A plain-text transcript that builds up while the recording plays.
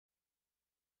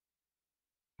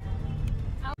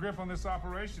Griff on this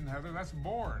operation, Heather. That's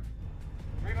Bourne.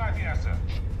 Green light the asset.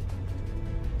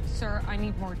 Sir, I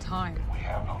need more time. We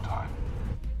have no time.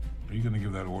 Are you going to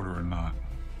give that order or not?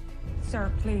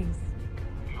 Sir, please.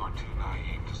 You're too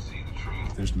naive to see the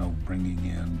truth. There's no bringing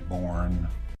in Bourne.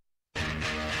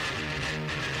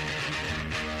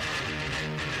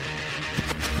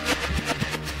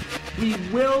 We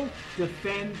will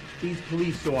defend these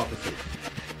police officers.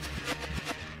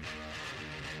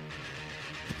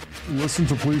 Listen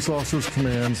to police officers'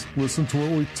 commands, listen to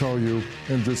what we tell you,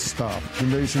 and just stop. The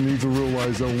nation needs to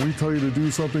realize that when we tell you to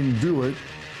do something, do it.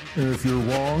 And if you're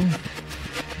wrong,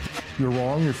 you're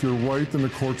wrong. If you're right, then the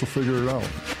courts will figure it out.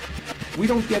 We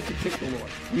don't get to kick the laws.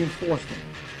 We enforce them.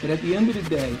 But at the end of the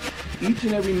day, each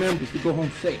and every member is to go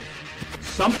home safe.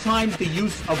 Sometimes the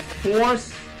use of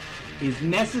force is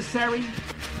necessary.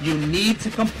 You need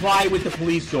to comply with the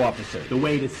police officer the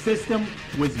way the system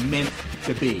was meant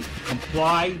to be.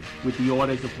 Comply with the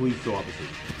orders of police officers.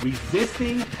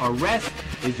 Resisting arrest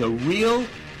is a real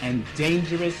and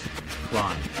dangerous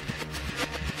crime.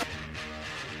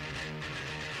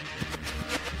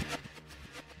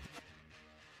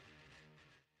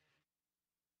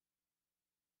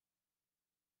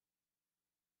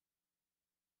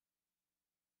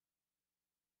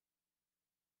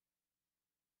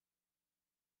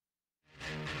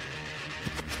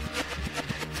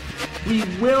 We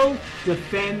will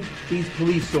defend these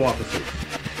police officers.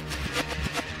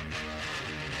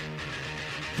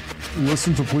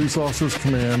 Listen to police officers'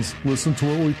 commands, listen to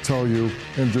what we tell you,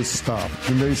 and just stop.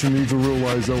 The nation needs to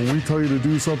realize that when we tell you to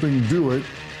do something, do it.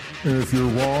 And if you're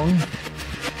wrong,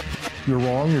 you're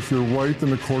wrong. If you're right,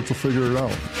 then the courts will figure it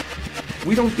out.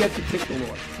 We don't get to kick the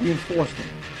laws. We enforce them.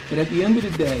 But at the end of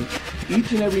the day,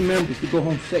 each and every member is to go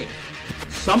home safe.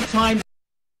 Sometimes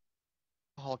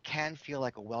alcohol can feel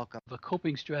like a welcome. A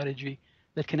coping strategy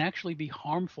that can actually be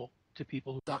harmful to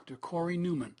people. Dr. Corey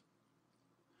Newman.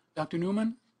 Dr.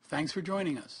 Newman, thanks for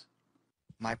joining us.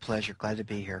 My pleasure. Glad to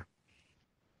be here.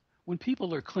 When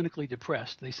people are clinically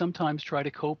depressed, they sometimes try to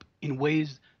cope in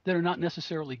ways that are not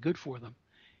necessarily good for them.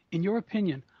 In your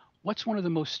opinion, what's one of the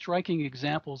most striking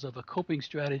examples of a coping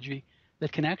strategy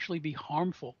that can actually be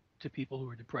harmful to people who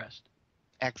are depressed?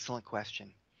 Excellent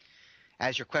question.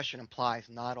 As your question implies,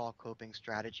 not all coping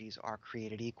strategies are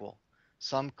created equal.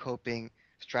 Some coping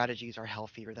strategies are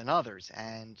healthier than others,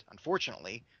 and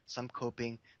unfortunately, some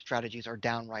coping strategies are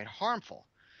downright harmful.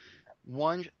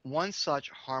 One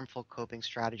such harmful coping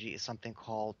strategy is something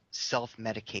called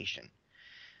self-medication,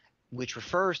 which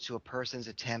refers to a person's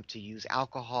attempt to use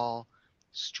alcohol,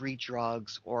 street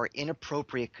drugs, or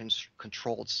inappropriate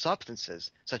controlled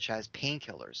substances, such as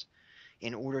painkillers,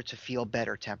 in order to feel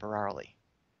better temporarily.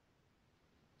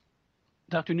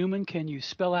 Dr. Newman, can you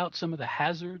spell out some of the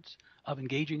hazards of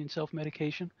engaging in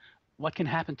self-medication? What can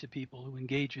happen to people who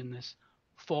engage in this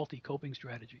faulty coping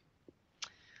strategy?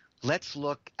 Let's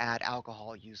look at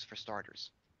alcohol use for starters.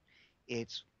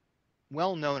 It's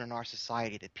well known in our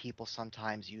society that people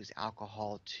sometimes use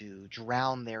alcohol to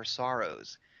drown their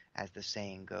sorrows, as the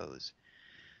saying goes.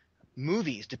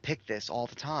 Movies depict this all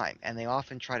the time, and they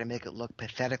often try to make it look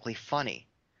pathetically funny,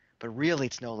 but really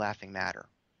it's no laughing matter.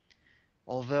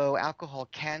 Although alcohol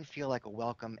can feel like a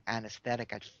welcome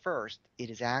anesthetic at first, it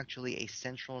is actually a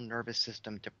central nervous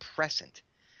system depressant.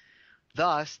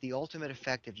 Thus, the ultimate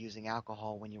effect of using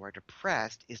alcohol when you are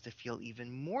depressed is to feel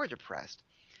even more depressed,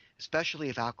 especially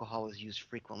if alcohol is used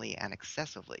frequently and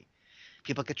excessively.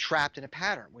 People get trapped in a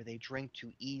pattern where they drink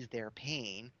to ease their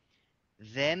pain,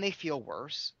 then they feel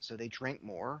worse, so they drink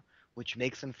more, which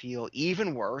makes them feel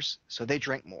even worse, so they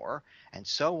drink more, and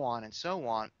so on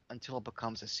until it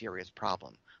becomes a serious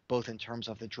problem, both in terms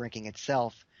of the drinking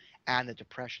itself and the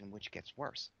depression, which gets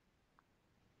worse.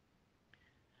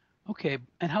 Okay,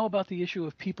 and how about the issue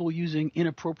of people using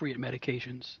inappropriate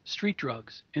medications, street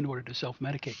drugs, in order to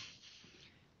self-medicate?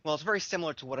 Well, it's very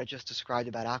similar to what I just described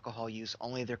about alcohol use,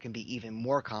 only there can be even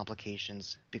more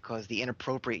complications because the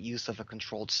inappropriate use of a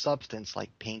controlled substance like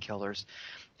painkillers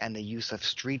and the use of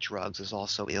street drugs is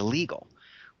also illegal,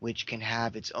 which can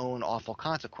have its own awful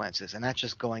consequences, and that's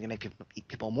just going to make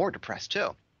people more depressed too.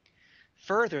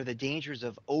 Further, the dangers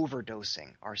of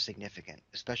overdosing are significant,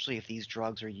 especially if these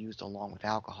drugs are used along with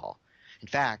alcohol. In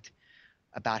fact,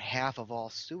 about half of all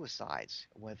suicides,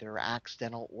 whether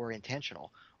accidental or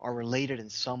intentional, are related in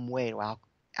some way to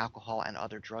alcohol and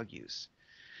other drug use.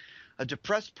 A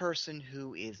depressed person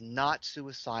who is not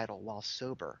suicidal while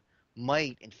sober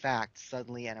might, in fact,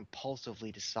 suddenly and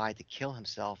impulsively decide to kill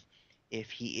himself if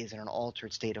he is in an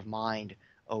altered state of mind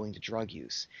owing to drug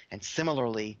use. And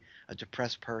similarly, a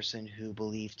depressed person who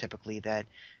believes typically that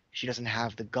she doesn't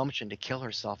have the gumption to kill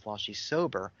herself while she's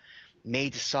sober may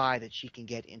decide that she can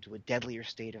get into a deadlier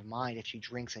state of mind if she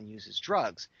drinks and uses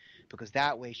drugs, because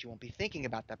that way she won't be thinking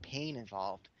about the pain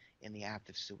involved in the act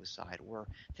of suicide, or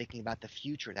thinking about the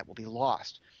future that will be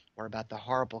lost, or about the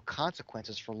horrible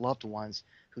consequences for loved ones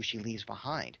who she leaves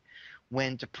behind.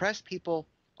 When depressed people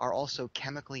are also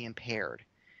chemically impaired,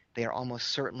 they are almost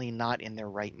certainly not in their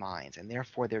right minds, and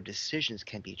therefore their decisions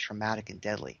can be traumatic and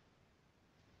deadly.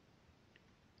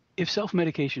 If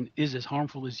self-medication is as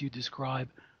harmful as you describe,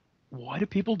 why do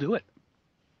people do it?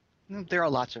 There are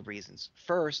lots of reasons.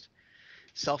 First,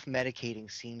 self-medicating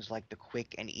seems like the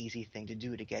quick and easy thing to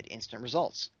do to get instant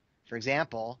results. For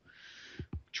example,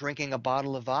 drinking a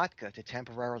bottle of vodka to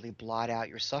temporarily blot out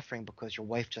your suffering because your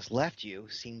wife just left you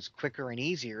seems quicker and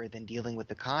easier than dealing with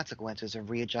the consequences of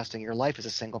readjusting your life as a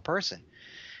single person.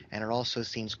 And it also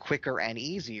seems quicker and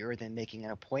easier than making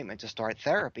an appointment to start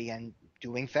therapy and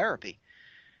doing therapy.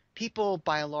 People,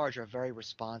 by and large, are very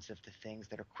responsive to things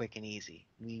that are quick and easy.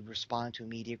 We respond to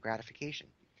immediate gratification.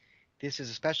 This is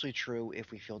especially true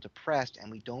if we feel depressed and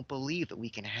we don't believe that we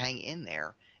can hang in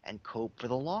there and cope for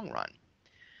the long run.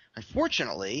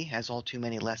 Unfortunately, as all too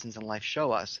many lessons in life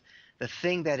show us, the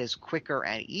thing that is quicker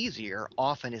and easier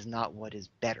often is not what is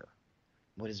better.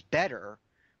 What is better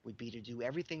would be to do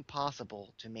everything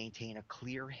possible to maintain a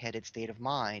clear-headed state of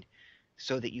mind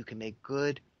so that you can make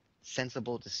good,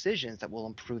 sensible decisions that will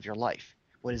improve your life.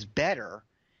 What is better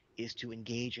is to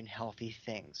engage in healthy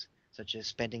things, such as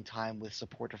spending time with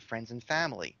supportive friends and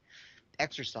family,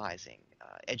 exercising,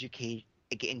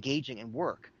 engaging in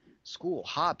work, school,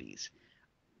 hobbies,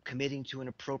 committing to an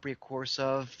appropriate course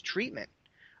of treatment,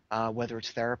 whether it's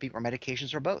therapy or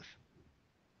medications or both.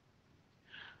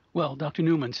 Well, Dr.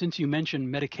 Newman, since you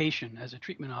mentioned medication as a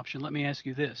treatment option, let me ask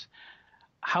you this.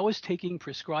 How is taking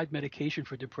prescribed medication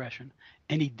for depression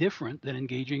any different than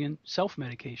engaging in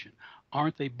self-medication?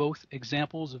 Aren't they both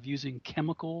examples of using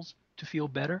chemicals to feel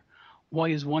better? Why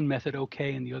is one method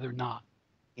okay and the other not?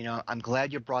 I'm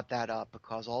glad you brought that up,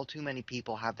 because all too many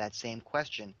people have that same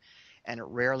question, and it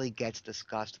rarely gets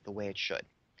discussed the way it should.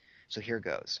 So here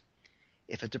goes.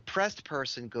 If a depressed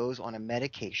person goes on a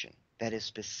medication that is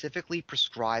specifically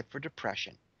prescribed for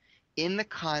depression in the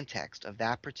context of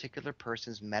that particular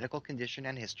person's medical condition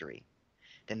and history,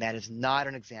 then that is not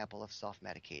an example of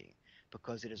self-medicating,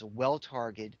 because it is a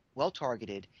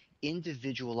well-targeted,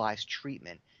 individualized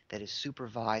treatment that is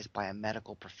supervised by a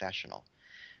medical professional.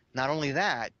 Not only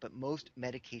that, but most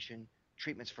medication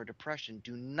treatments for depression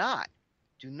do not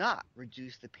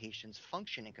reduce the patient's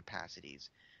functioning capacities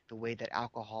the way that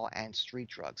alcohol and street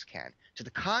drugs can. To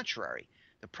the contrary,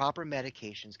 the proper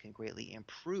medications can greatly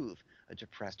improve a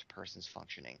depressed person's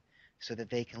functioning so that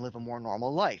they can live a more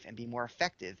normal life and be more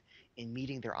effective in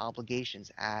meeting their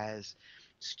obligations as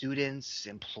students,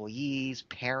 employees,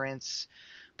 parents,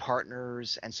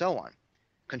 partners, and so on.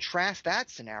 Contrast that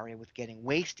scenario with getting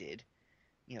wasted,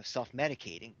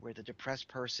 self-medicating, where the depressed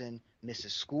person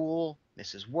misses school,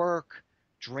 misses work,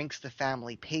 drinks the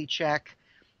family paycheck,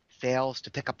 fails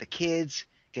to pick up the kids,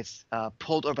 gets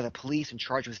pulled over by the police and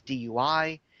charged with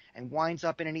DUI, and winds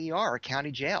up in an ER or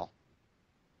county jail.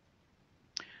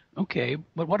 Okay,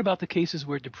 but what about the cases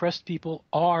where depressed people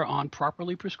are on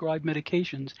properly prescribed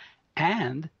medications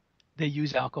and they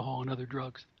use alcohol and other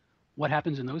drugs? What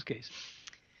happens in those cases?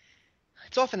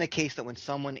 It's often the case that when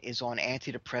someone is on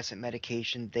antidepressant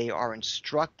medication, they are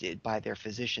instructed by their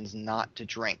physicians not to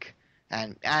drink.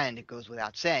 And it goes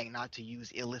without saying, not to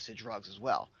use illicit drugs as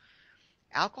well.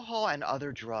 Alcohol and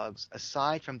other drugs,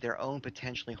 aside from their own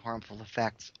potentially harmful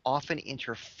effects, often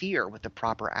interfere with the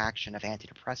proper action of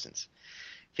antidepressants.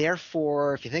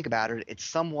 Therefore, if you think about it, it's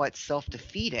somewhat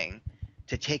self-defeating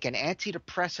to take an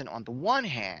antidepressant on the one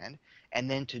hand and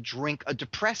then to drink a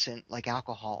depressant like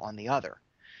alcohol on the other.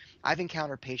 I've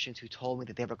encountered patients who told me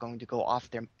that they were going to go off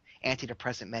their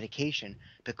antidepressant medication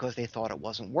because they thought it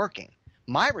wasn't working.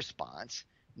 My response,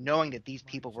 knowing that these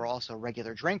people were also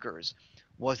regular drinkers,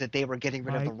 was that they were getting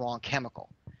rid of the wrong chemical.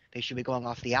 They should be going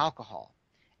off the alcohol.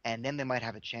 And then they might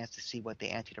have a chance to see what the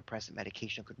antidepressant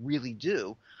medication could really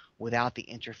do without the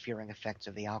interfering effects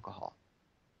of the alcohol.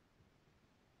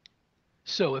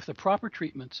 So if the proper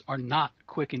treatments are not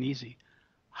quick and easy,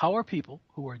 how are people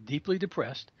who are deeply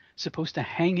depressed supposed to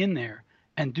hang in there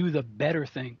and do the better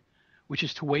thing, which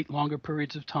is to wait longer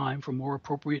periods of time for more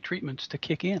appropriate treatments to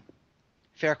kick in?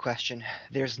 Fair question.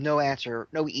 There's no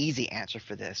easy answer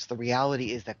for this. The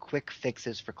reality is that quick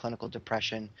fixes for clinical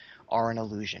depression are an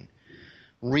illusion.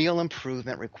 Real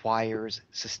improvement requires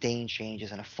sustained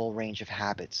changes in a full range of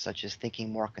habits, such as thinking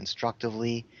more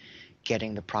constructively,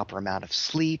 getting the proper amount of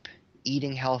sleep,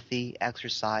 eating healthy,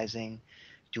 exercising,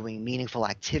 doing meaningful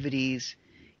activities,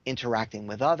 interacting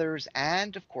with others,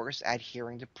 and, of course,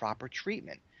 adhering to proper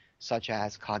treatment, such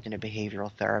as cognitive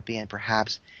behavioral therapy and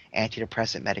perhaps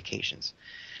antidepressant medications.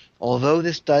 Although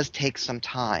this does take some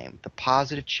time, the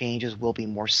positive changes will be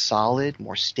more solid,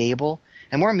 more stable,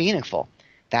 and more meaningful.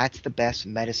 That's the best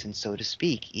medicine, so to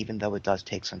speak, even though it does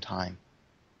take some time.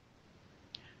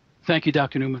 Thank you,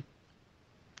 Dr. Newman.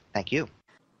 Thank you.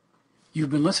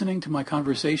 You've been listening to my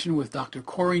conversation with Dr.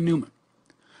 Corey Newman.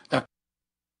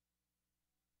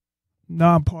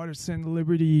 Nonpartisan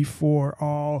Liberty for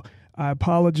All. I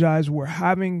apologize. We're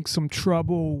having some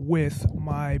trouble with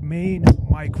my main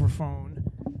microphone.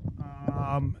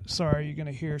 Sorry, you're going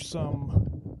to hear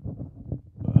some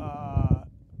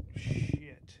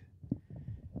shit.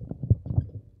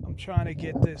 I'm trying to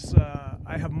get this.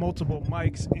 I have multiple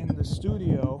mics in the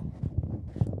studio.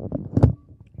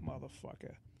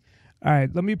 Motherfucker. All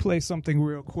right, let me play something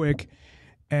real quick.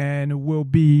 And we'll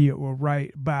be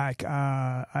right back.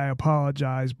 I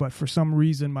apologize, but for some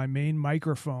reason, my main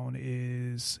microphone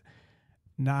is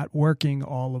not working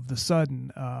all of the sudden.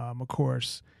 Of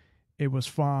course, it was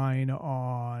fine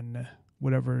on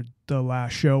whatever the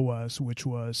last show was, which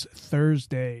was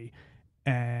Thursday,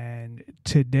 and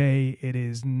today it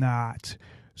is not.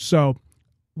 So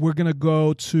we're going to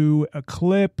go to a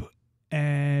clip,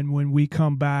 and when we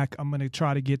come back, I'm going to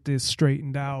try to get this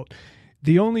straightened out.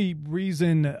 The only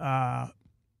reason I'm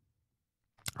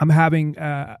having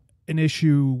an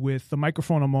issue with the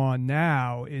microphone I'm on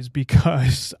now is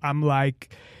because I'm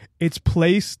like, it's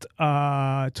placed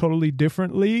totally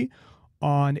differently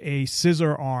on a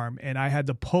scissor arm, and I had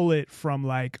to pull it from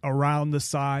like around the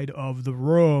side of the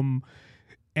room,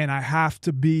 and I have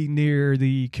to be near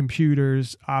the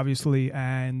computers, obviously,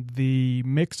 and the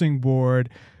mixing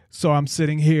board. So I'm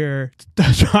sitting here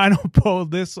trying to pull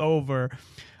this over.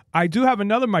 I do have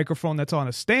another microphone that's on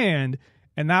a stand,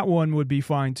 and that one would be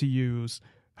fine to use.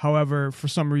 However, for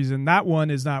some reason, that one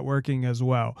is not working as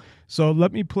well. So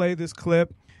let me play this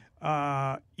clip.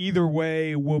 Either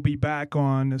way, we'll be back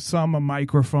on some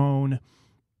microphone,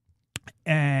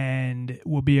 and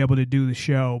we'll be able to do the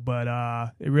show. But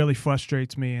it really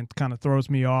frustrates me and kind of throws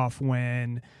me off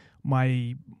when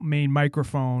my main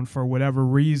microphone, for whatever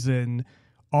reason,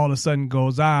 all of a sudden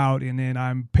goes out, and then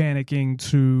I'm panicking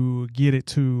to get it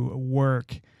to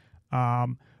work. But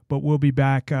we'll be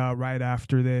back right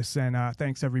after this. And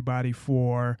thanks, everybody,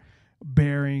 for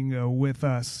bearing with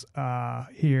us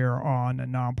here on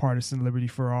Nonpartisan Liberty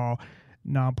for All,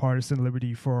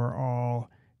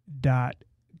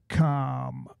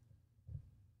 nonpartisanlibertyforall.com.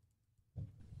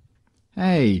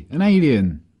 Hey, an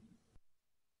alien!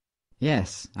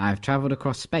 Yes, I've travelled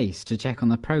across space to check on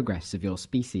the progress of your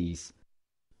species.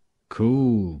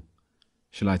 Cool.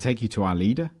 Shall I take you to our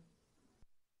leader?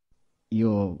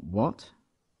 Your what?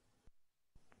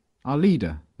 Our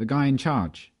leader, the guy in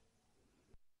charge.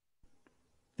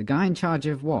 The guy in charge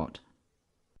of what?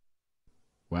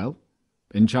 Well,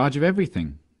 in charge of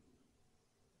everything.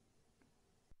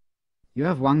 You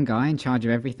have one guy in charge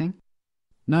of everything?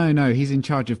 No, he's in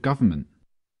charge of government.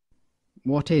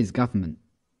 What is government?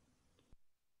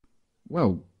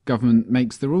 Well, government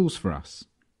makes the rules for us.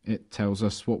 It tells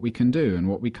us what we can do and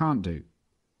what we can't do.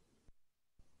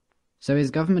 So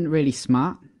is government really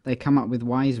smart? They come up with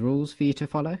wise rules for you to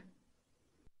follow?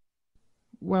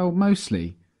 Well,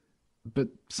 mostly. But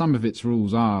some of its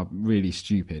rules are really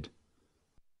stupid.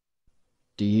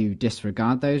 Do you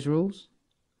disregard those rules?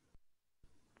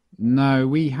 No,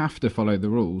 we have to follow the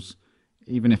rules,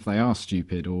 even if they are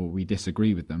stupid or we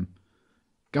disagree with them.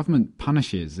 Government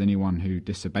punishes anyone who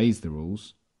disobeys the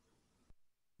rules.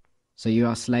 So you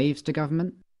are slaves to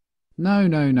government? No,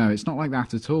 it's not like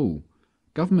that at all.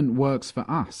 Government works for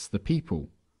us, the people.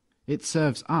 It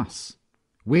serves us.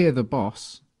 We're the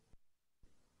boss.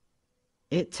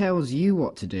 It tells you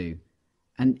what to do,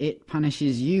 and it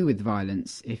punishes you with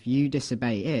violence if you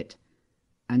disobey it,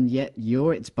 and yet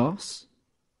you're its boss?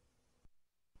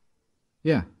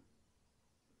 Yeah.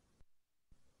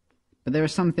 But there are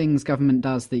some things government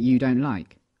does that you don't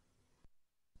like.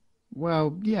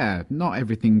 Well, yeah, not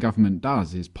everything government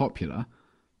does is popular,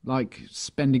 like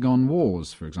spending on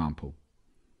wars, for example.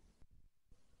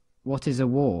 What is a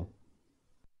war?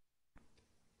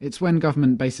 It's when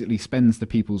government basically spends the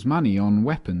people's money on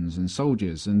weapons and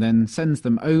soldiers and then sends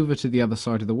them over to the other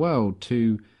side of the world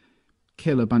to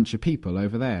kill a bunch of people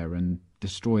over there and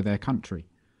destroy their country.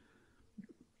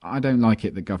 I don't like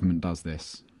it that government does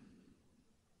this.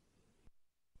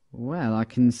 Well, I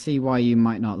can see why you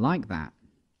might not like that.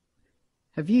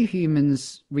 Have you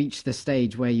humans reached the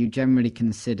stage where you generally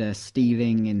consider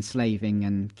stealing, enslaving,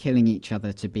 and killing each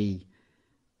other to be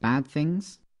bad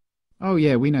things? Oh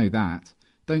yeah, we know that.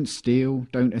 Don't steal,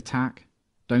 don't attack,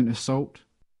 don't assault.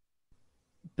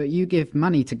 But you give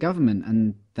money to government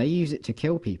and they use it to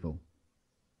kill people.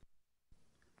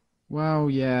 Well,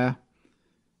 yeah,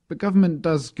 but government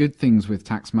does good things with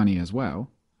tax money as well.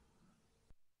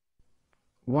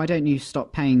 Why don't you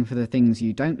stop paying for the things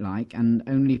you don't like and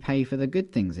only pay for the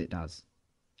good things it does?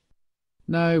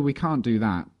 No, we can't do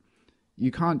that.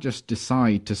 You can't just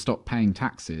decide to stop paying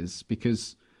taxes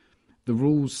because the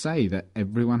rules say that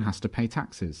everyone has to pay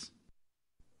taxes.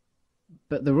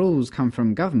 But the rules come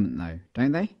from government though,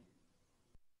 don't they?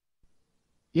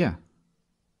 Yeah.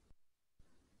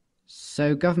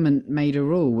 So government made a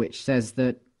rule which says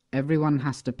that everyone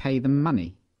has to pay them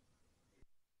money.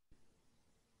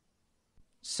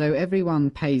 So everyone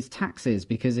pays taxes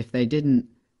because if they didn't,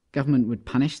 government would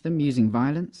punish them using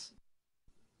violence?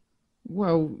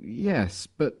 Well, yes,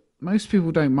 but most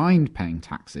people don't mind paying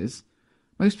taxes.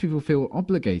 Most people feel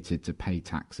obligated to pay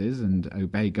taxes and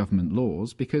obey government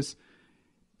laws because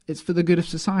it's for the good of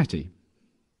society.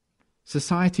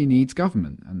 Society needs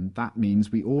government, and that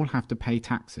means we all have to pay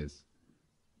taxes.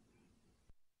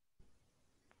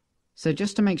 So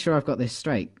just to make sure I've got this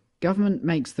straight, government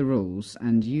makes the rules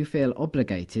and you feel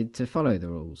obligated to follow the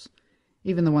rules,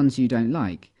 even the ones you don't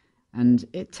like, and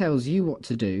it tells you what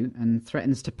to do and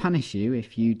threatens to punish you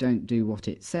if you don't do what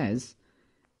it says,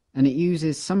 and it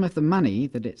uses some of the money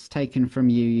that it's taken from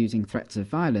you using threats of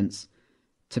violence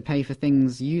to pay for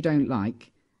things you don't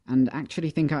like and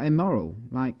actually think are immoral,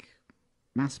 like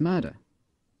mass murder.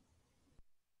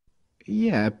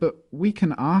 Yeah, but we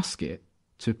can ask it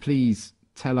to please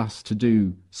tell us to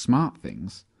do smart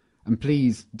things, and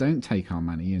please don't take our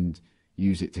money and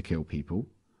use it to kill people.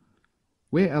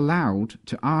 We're allowed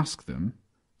to ask them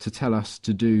to tell us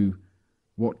to do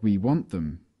what we want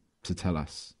them to tell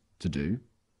us to do.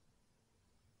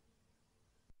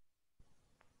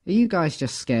 Are you guys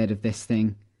just scared of this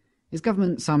thing? Is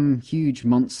government some huge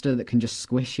monster that can just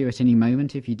squish you at any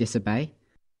moment if you disobey?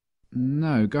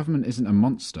 No, government isn't a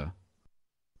monster.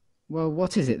 Well,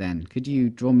 what is it then? Could you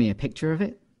draw me a picture of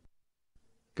it?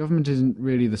 Government isn't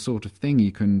really the sort of thing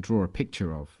you can draw a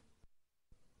picture of.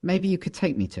 Maybe you could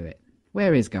take me to it.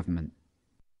 Where is government?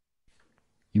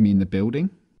 You mean the building?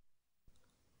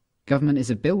 Government is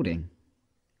a building.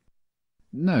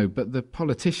 No, but the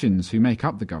politicians who make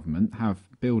up the government have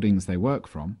buildings they work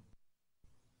from.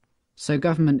 So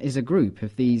government is a group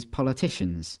of these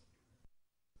politicians?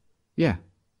 Yeah.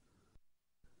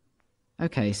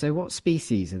 Okay, so what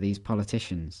species are these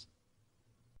politicians?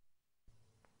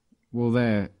 Well,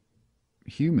 they're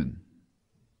human.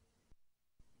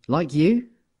 Like you?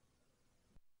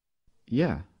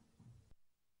 Yeah.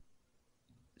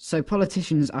 So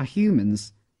politicians are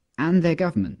humans and they're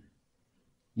government.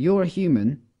 You're a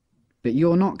human, but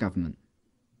you're not government.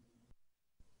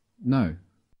 No.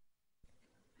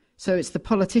 So it's the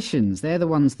politicians, they're the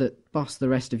ones that boss the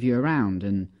rest of you around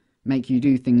and make you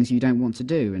do things you don't want to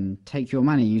do and take your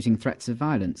money using threats of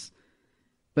violence.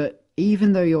 But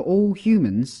even though you're all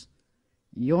humans,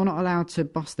 you're not allowed to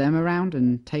boss them around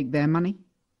and take their money?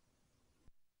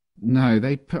 No,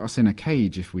 they'd put us in a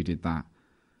cage if we did that.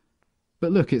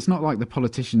 But look, it's not like the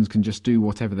politicians can just do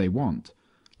whatever they want.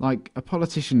 Like, a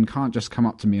politician can't just come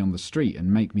up to me on the street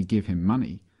and make me give him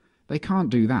money. They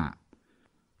can't do that.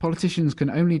 Politicians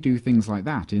can only do things like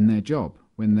that in their job,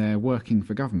 when they're working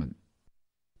for government.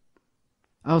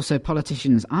 Oh, so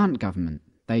politicians aren't government,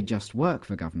 they just work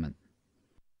for government?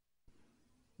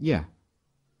 Yeah.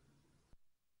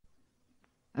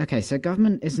 Okay, so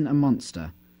government isn't a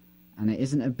monster, and it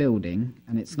isn't a building,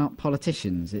 and it's not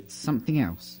politicians, it's something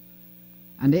else.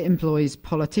 And it employs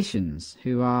politicians,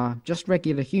 who are just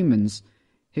regular humans,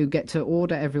 who get to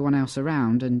order everyone else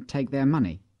around and take their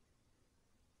money.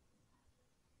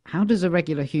 How does a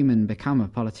regular human become a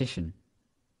politician?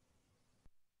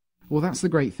 Well, that's the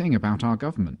great thing about our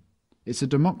government. It's a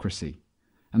democracy,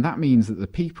 and that means that the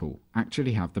people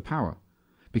actually have the power,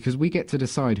 because we get to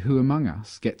decide who among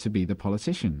us get to be the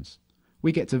politicians.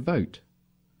 We get to vote.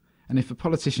 And if a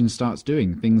politician starts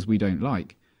doing things we don't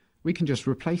like, we can just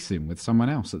replace him with someone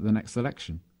else at the next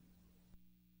election.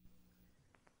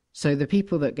 So the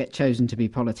people that get chosen to be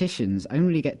politicians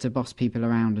only get to boss people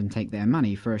around and take their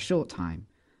money for a short time,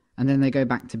 and then they go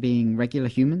back to being regular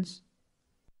humans?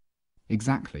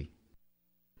 Exactly.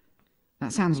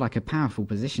 That sounds like a powerful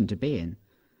position to be in.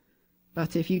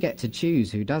 But if you get to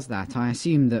choose who does that, I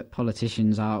assume that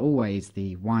politicians are always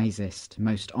the wisest,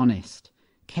 most honest,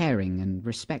 caring and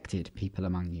respected people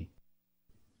among you.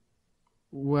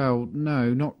 Well,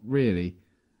 no, not really.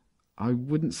 I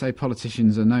wouldn't say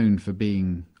politicians are known for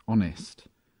being honest,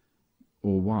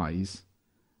 or wise,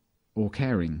 or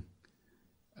caring.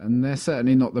 And they're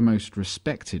certainly not the most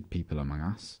respected people among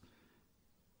us.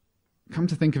 Come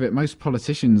to think of it, most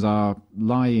politicians are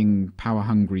lying,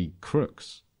 power-hungry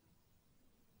crooks.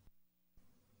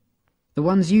 The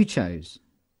ones you chose?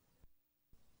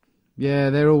 Yeah,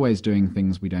 they're always doing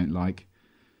things we don't like.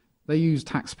 They use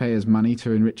taxpayers' money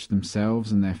to enrich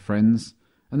themselves and their friends,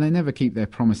 and they never keep their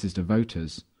promises to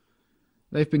voters.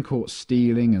 They've been caught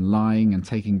stealing and lying and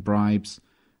taking bribes,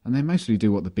 and they mostly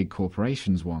do what the big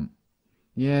corporations want.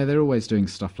 Yeah, they're always doing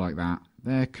stuff like that.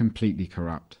 They're completely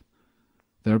corrupt.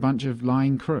 They're a bunch of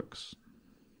lying crooks.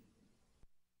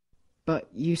 But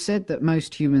you said that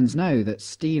most humans know that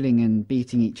stealing and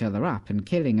beating each other up and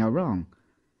killing are wrong.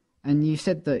 And you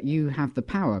said that you have the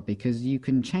power because you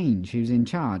can change who's in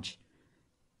charge.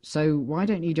 So why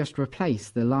don't you just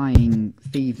replace the lying,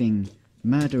 thieving,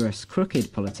 murderous,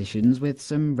 crooked politicians with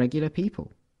some regular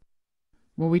people?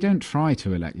 Well, we don't try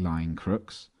to elect lying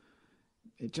crooks.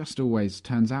 It just always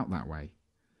turns out that way.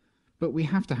 But we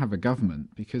have to have a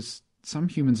government because some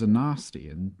humans are nasty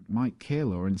and might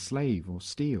kill or enslave or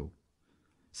steal.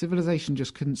 Civilization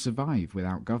just couldn't survive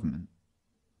without government.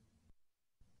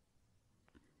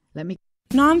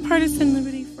 Nonpartisan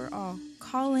Liberty for All.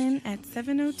 Call in at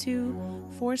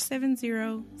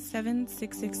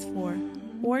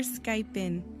 702-470-7664 or Skype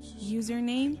in.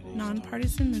 Username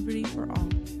Nonpartisan Liberty for All.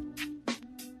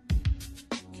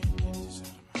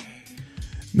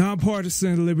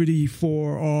 Nonpartisan Liberty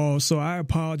for All. So I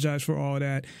apologize for all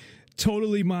that.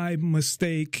 Totally my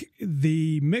mistake.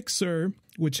 The mixer,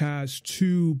 which has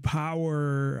two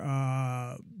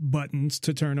power buttons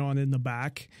to turn on in the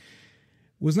back,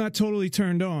 was not totally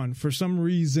turned on. For some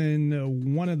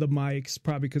reason, one of the mics,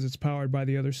 probably because it's powered by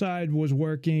the other side, was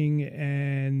working,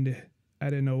 and I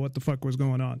didn't know what the fuck was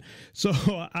going on. So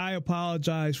I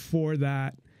apologize for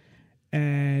that,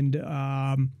 and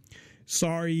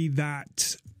sorry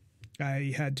that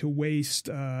I had to waste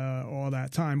all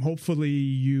that time. Hopefully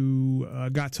you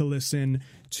got to listen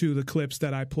to the clips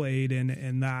that I played,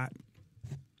 and that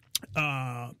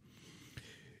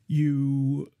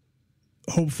you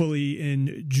hopefully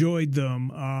enjoyed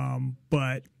them,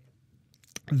 but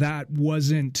that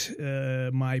wasn't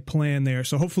my plan there.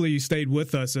 So hopefully you stayed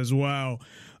with us as well.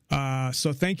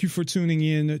 So thank you for tuning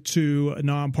in to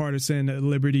Nonpartisan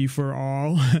Liberty for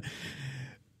All.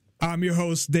 I'm your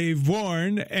host, Dave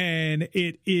Bourne, and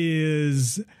it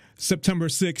is September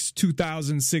 6,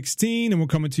 2016, and we're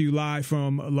coming to you live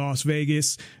from Las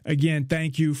Vegas. Again,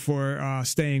 thank you for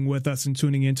staying with us and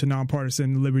tuning in to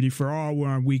Nonpartisan Liberty for All. We're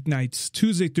on weeknights,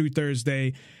 Tuesday through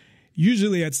Thursday,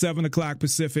 usually at 7 o'clock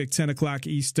Pacific, 10 o'clock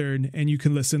Eastern, and you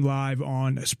can listen live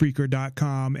on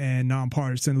Spreaker.com and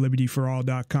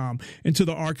NonpartisanLibertyForAll.com, and to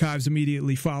the archives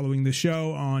immediately following the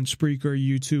show on Spreaker,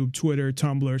 YouTube, Twitter,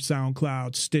 Tumblr,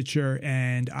 SoundCloud, Stitcher,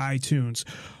 and iTunes.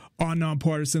 On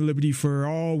Nonpartisan Liberty for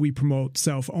All, we promote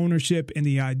self-ownership and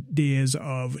the ideas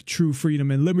of true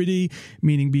freedom and liberty,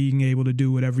 meaning being able to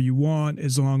do whatever you want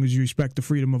as long as you respect the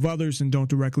freedom of others and don't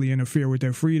directly interfere with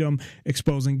their freedom,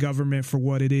 exposing government for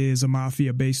what it is, a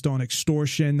mafia based on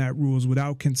extortion that rules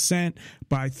without consent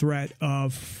by threat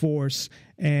of force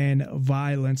and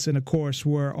violence. And, of course,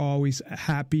 we're always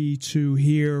happy to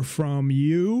hear from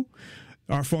you.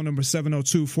 Our phone number is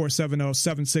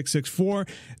 702-470-7664.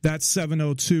 That's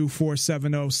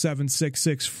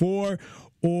 702-470-7664.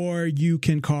 Or you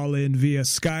can call in via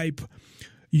Skype.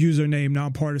 Username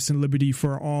Nonpartisan Liberty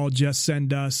for All. Just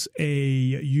send us a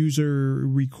user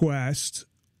request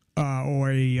or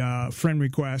a friend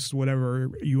request,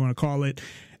 whatever you want to call it,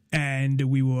 and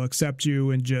we will accept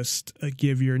you and just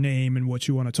give your name and what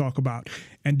you want to talk about.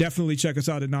 And definitely check us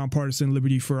out at Nonpartisan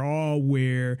Liberty for All,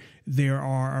 where there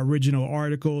are original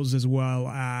articles as well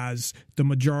as the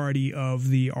majority of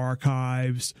the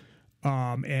archives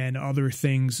and other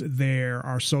things there.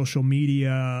 Our social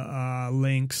media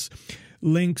links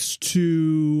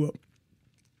to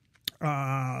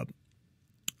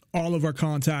all of our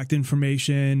contact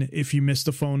information. If you missed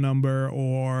the phone number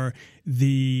or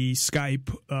the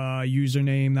Skype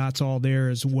username, that's all there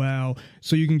as well.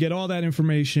 So you can get all that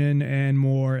information and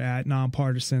more at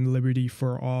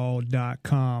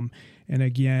nonpartisanlibertyforall.com. And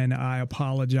again, I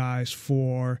apologize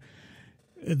for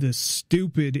the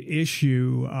stupid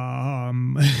issue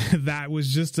that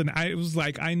was just I was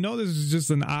like, I know this is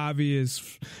just an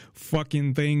obvious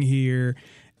fucking thing here.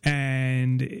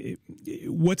 And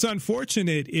what's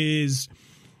unfortunate is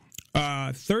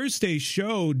Thursday's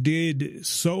show did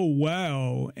so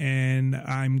well, and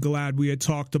I'm glad we had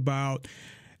talked about,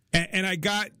 and I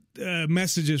got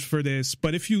messages for this,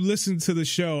 but if you listen to the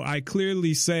show, I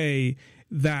clearly say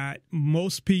that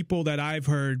most people that I've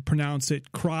heard pronounce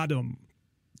it Kratom,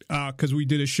 because we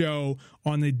did a show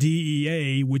on the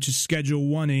DEA, which is Schedule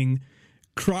 1ing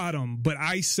Kratom, but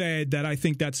I said that I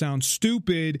think that sounds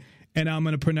stupid, and I'm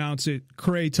going to pronounce it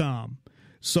Kratom.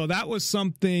 So that was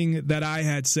something that I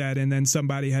had said, and then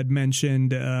somebody had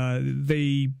mentioned,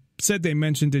 they said they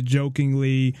mentioned it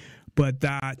jokingly, but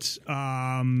that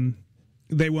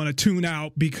they want to tune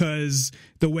out because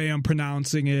the way I'm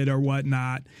pronouncing it or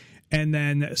whatnot. And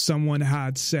then someone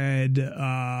had said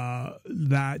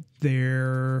that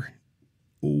their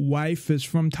wife is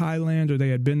from Thailand, or they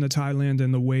had been to Thailand,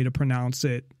 and the way to pronounce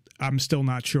it, I'm still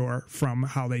not sure from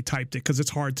how they typed it, because it's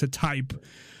hard to type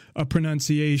a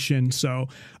pronunciation. So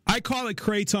I call it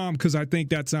Kratom because I think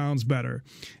that sounds better.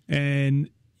 And,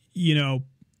 you know,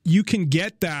 you can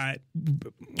get that,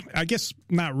 I guess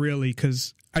not really,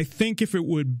 because I think if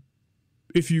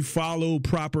you follow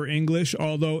proper English,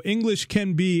 although English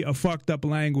can be a fucked up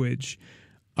language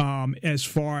as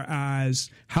far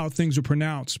as how things are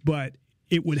pronounced, but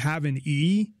it would have an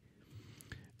E.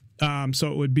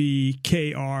 So it would be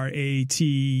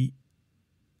K-R-A-T.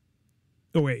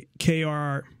 Oh, wait.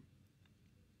 K-R.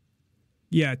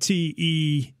 Yeah,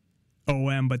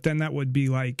 T-E-O-M. But then that would be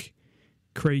like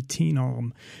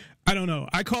Kratom. I don't know.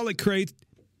 I call it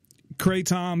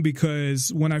Kratom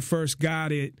because when I first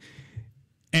got it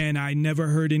and I never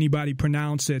heard anybody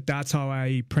pronounce it, that's how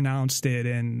I pronounced it.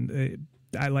 And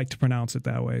I like to pronounce it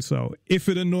that way. So if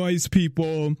it annoys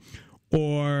people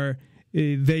or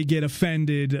they get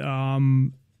offended,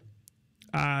 that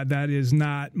is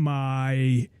not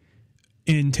my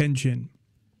intention.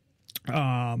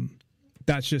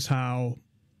 That's just how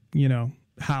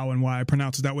and why I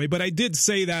pronounce it that way. But I did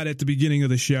say that at the beginning of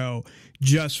the show,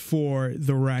 just for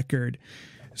the record.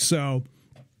 So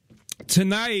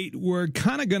tonight, we're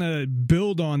kind of going to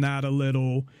build on that a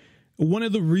little. One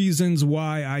of the reasons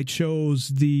why I chose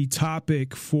the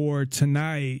topic for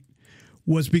tonight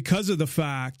was because of the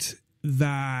fact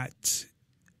that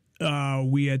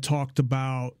we had talked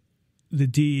about the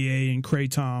DEA and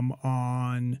Kratom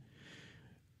on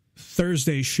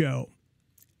Thursday's show.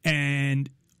 And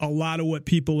a lot of what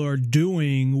people are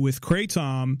doing with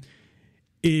Kratom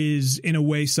is, in a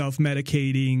way,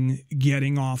 self-medicating,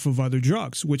 getting off of other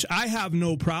drugs, which I have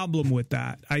no problem with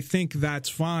that. I think that's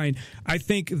fine. I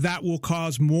think that will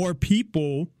cause more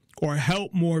people or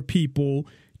help more people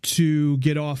to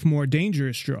get off more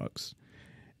dangerous drugs.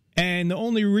 And the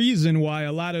only reason why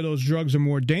a lot of those drugs are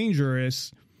more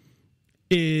dangerous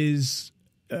is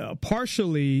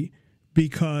partially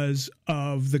because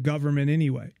of the government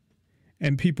anyway.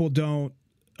 And people don't,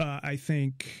 I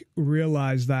think,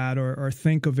 realize that or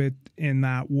think of it in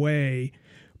that way.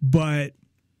 But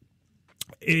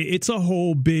it's a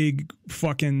whole big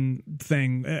fucking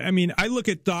thing. I mean, I look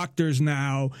at doctors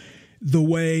now the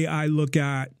way I look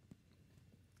at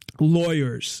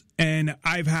lawyers. And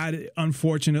I've had,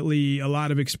 unfortunately, a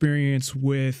lot of experience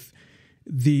with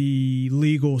the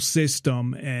legal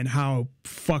system and how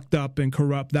fucked up and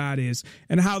corrupt that is,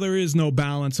 and how there is no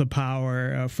balance of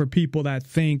power for people that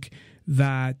think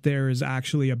that there is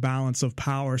actually a balance of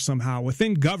power somehow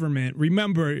within government.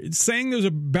 Remember, saying there's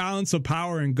a balance of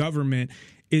power in government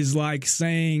is like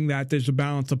saying that there's a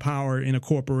balance of power in a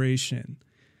corporation.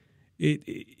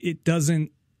 It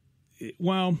doesn't,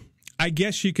 well, I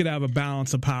guess you could have a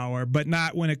balance of power, but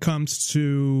not when it comes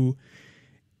to,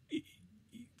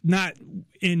 not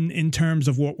in terms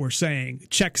of what we're saying,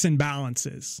 checks and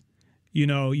balances. You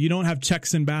know, you don't have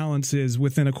checks and balances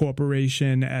within a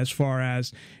corporation as far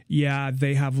as, yeah,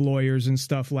 they have lawyers and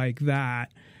stuff like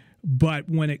that. But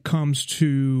when it comes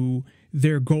to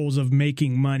their goals of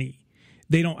making money,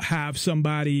 they don't have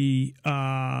somebody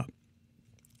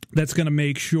that's going to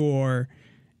make sure,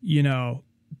 you know,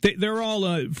 they're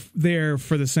all there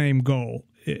for the same goal,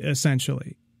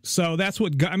 essentially. So that's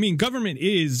what, government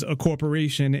is a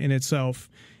corporation in itself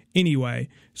anyway.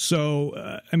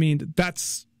 So,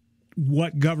 that's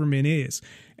what government is.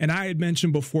 And I had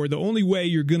mentioned before, the only way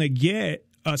you're going to get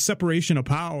a separation of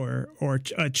power or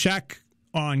a check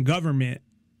on government,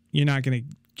 you're not going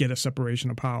to get a separation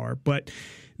of power. But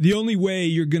the only way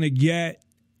you're going to get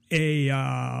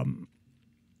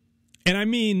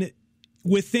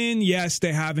within, yes,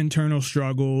 they have internal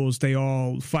struggles. They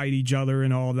all fight each other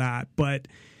and all that. But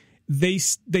they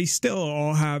still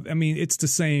all have, it's the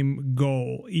same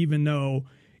goal, even though,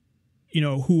 you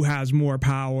know, who has more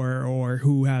power or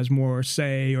who has more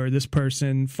say, or this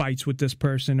person fights with this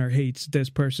person or hates this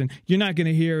person. You're not going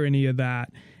to hear any of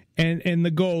that. And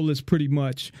the goal is pretty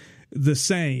much the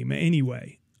same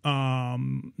anyway,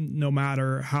 no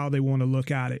matter how they want to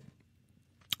look at it.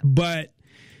 But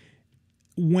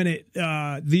when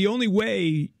the only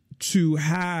way to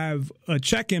have a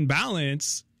check and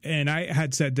balance, and I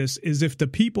had said this, is if the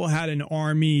people had an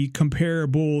army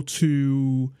comparable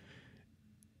to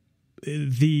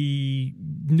the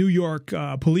New York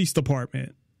Police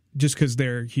Department, just because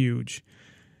they're huge.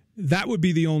 That would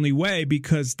be the only way,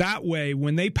 because that way,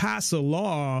 when they pass a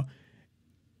law,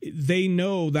 they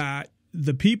know that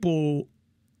the people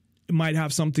might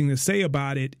have something to say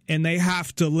about it, and they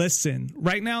have to listen.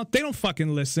 Right now, they don't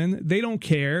fucking listen. They don't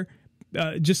care.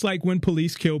 Just like when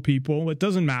police kill people, it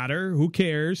doesn't matter. Who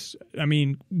cares? I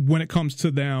mean, when it comes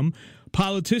to them,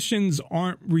 politicians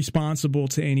aren't responsible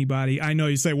to anybody. I know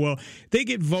you say, well, they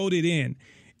get voted in.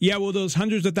 Yeah, well, those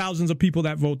hundreds of thousands of people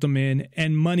that vote them in,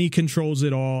 and money controls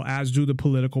it all, as do the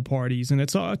political parties. And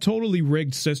it's a totally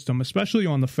rigged system, especially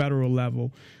on the federal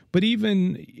level. But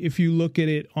even if you look at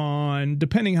it on,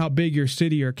 depending how big your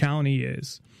city or county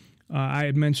is, I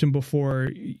had mentioned before,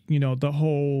 the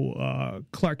whole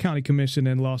Clark County Commission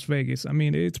in Las Vegas. I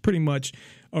mean, it's pretty much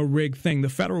a rigged thing. The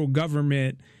federal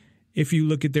government, if you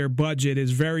look at their budget,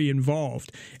 is very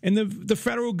involved. And the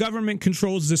federal government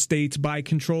controls the states by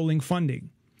controlling funding.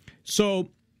 So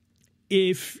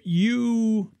if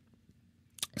you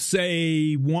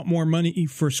say want more money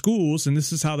for schools, and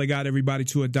this is how they got everybody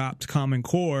to adopt Common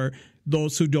Core,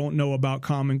 those who don't know about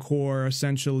Common Core,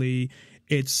 essentially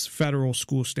it's federal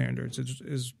school standards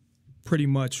is pretty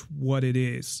much what it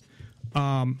is.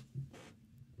 Now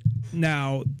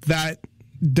that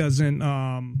doesn't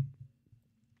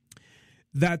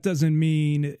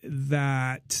mean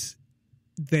that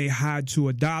they had to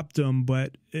adopt them,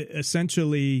 but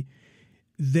essentially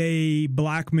they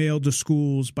blackmailed the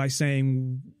schools by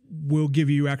saying, we'll give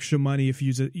you extra money if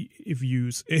you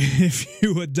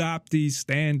adopt these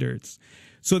standards.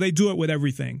 So they do it with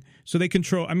everything. So they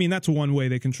control, I mean, that's one way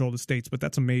they control the states, but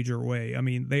that's a major way. I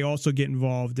mean, they also get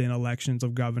involved in elections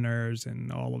of governors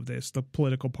and all of this. The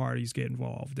political parties get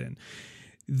involved, and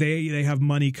they have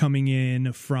money coming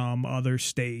in from other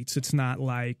states. It's not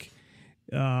like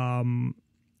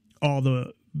all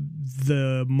the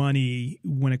money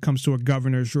when it comes to a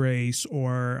governor's race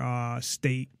or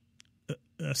state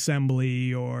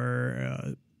assembly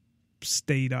or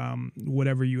state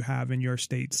whatever you have in your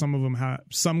state.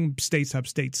 Some states have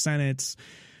state senates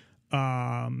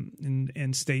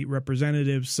and state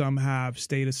representatives. Some have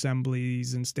state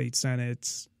assemblies and state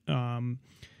senates.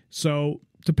 So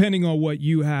depending on what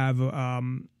you have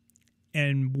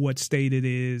and what state it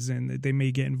is, and they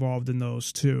may get involved in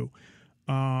those too.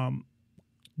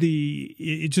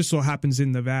 It just so happens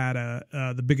in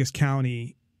Nevada, the biggest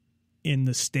county in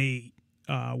the state,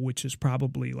 which is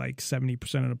probably like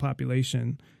 70% of the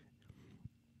population,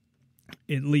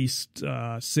 at least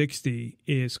 60,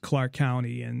 is Clark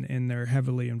County, and they're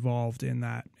heavily involved in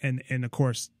that. And of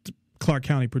course, Clark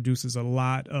County produces a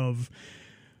lot of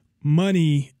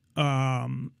money.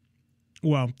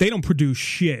 Well, they don't produce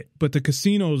shit, but the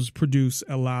casinos produce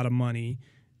a lot of money.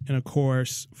 And of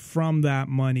course, from that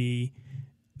money,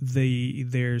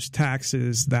 there's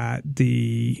taxes that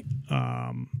the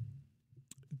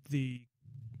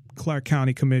Clark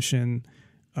County Commission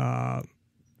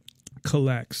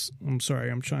collects. I'm sorry,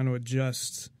 I'm trying to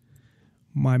adjust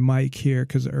my mic here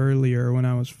because earlier when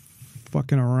I was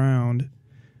fucking around,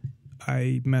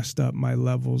 I messed up my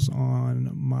levels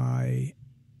on my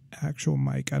actual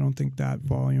mic. I don't think that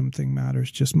volume thing matters,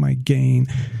 just my gain.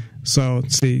 So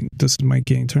see, this is my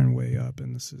gain turned way up,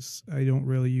 and this is, I don't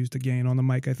really use the gain on the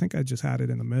mic. I think I just had it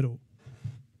in the middle.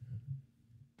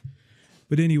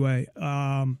 But anyway,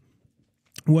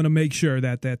 want to make sure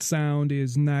that sound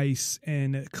is nice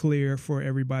and clear for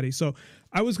everybody. So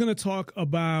I was going to talk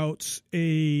about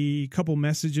a couple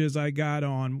messages I got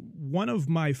on one of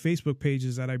my Facebook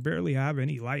pages that I barely have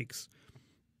any likes.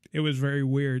 It was very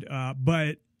weird.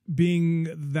 But being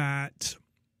that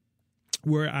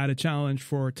we're at a challenge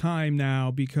for time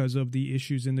now because of the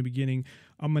issues in the beginning,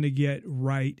 I'm going to get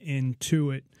right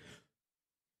into it.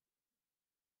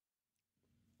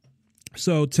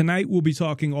 So tonight we'll be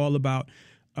talking all about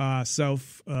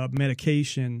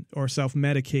self-medication or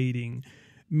self-medicating,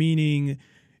 meaning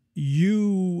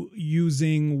you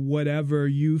using whatever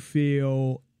you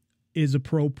feel is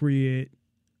appropriate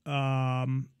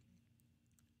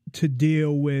to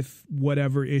deal with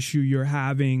whatever issue you're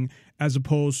having, as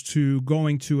opposed to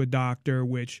going to a doctor,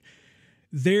 which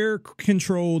they're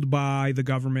controlled by the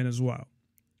government as well.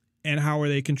 And how are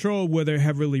they controlled? Well, they're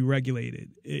heavily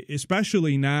regulated,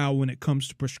 especially now when it comes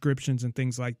to prescriptions and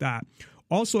things like that.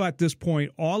 Also, at this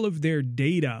point, all of their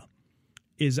data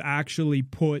is actually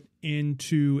put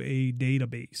into a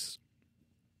database.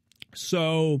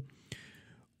 So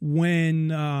when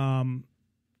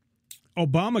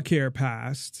Obamacare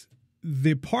passed,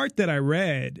 the part that I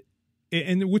read,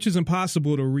 and which is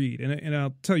impossible to read, and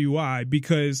I'll tell you why,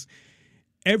 because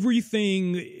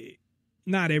everything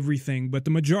not everything, but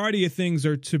the majority of things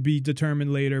are to be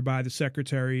determined later by the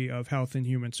Secretary of Health and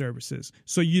Human Services.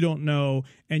 So you don't know,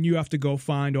 and you have to go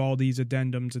find all these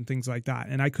addendums and things like that.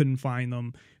 And I couldn't find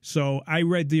them. So I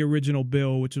read the original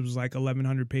bill, which was like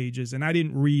 1,100 pages, and I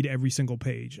didn't read every single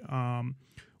page.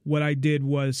 What I did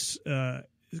was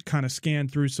kind of scan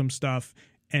through some stuff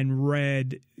and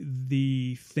read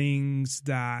the things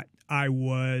that I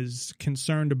was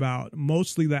concerned about,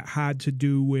 mostly that had to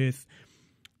do with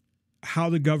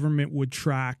how the government would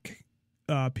track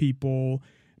people,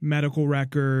 medical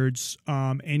records,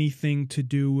 anything to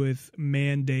do with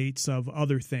mandates of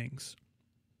other things.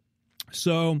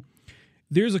 So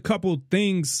there's a couple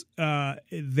things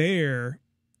there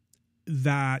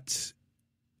that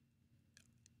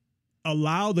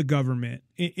allow the government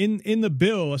in the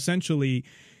bill. Essentially,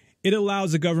 it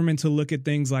allows the government to look at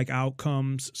things like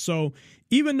outcomes. So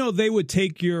even though they would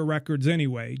take your records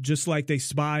anyway, just like they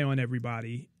spy on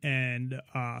everybody and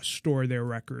store their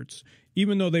records,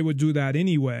 even though they would do that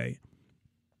anyway,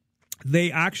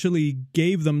 they actually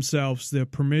gave themselves the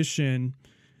permission.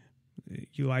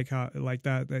 You like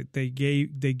that they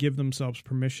give themselves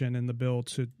permission in the bill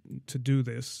to do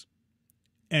this.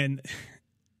 And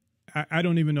I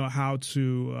don't even know how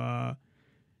to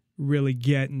really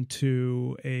get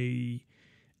into a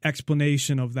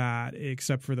explanation of that,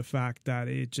 except for the fact that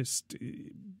it just,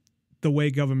 the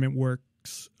way government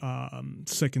works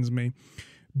sickens me.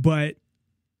 But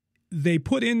they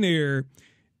put in there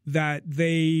that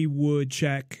they would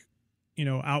check,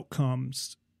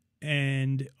 outcomes,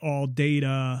 and all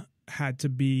data had to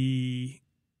be,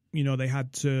 they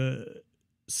had to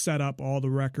set up all the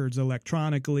records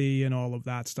electronically and all of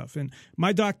that stuff. And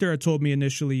my doctor had told me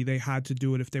initially they had to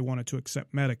do it if they wanted to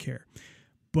accept Medicare.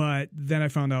 But then I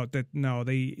found out that no,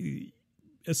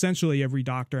 essentially every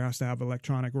doctor has to have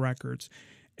electronic records.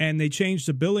 And they changed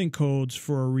the billing codes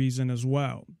for a reason as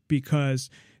well, because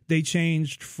they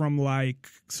changed from like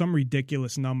some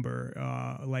ridiculous number,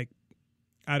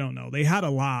 I don't know. They had a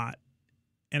lot,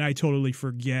 and I totally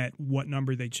forget what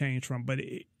number they changed from, but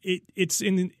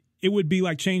it would be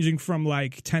like changing from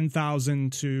like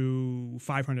 10,000 to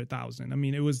 500,000. I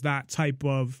mean, it was that type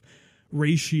of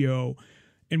ratio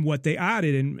in what they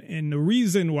added. And the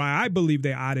reason why I believe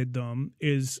they added them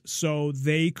is so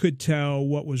they could tell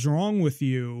what was wrong with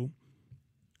you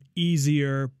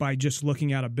easier by just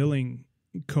looking at a billing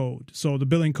code. So the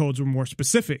billing codes were more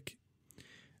specific.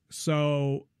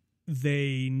 So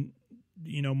they,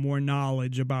 more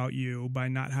knowledge about you by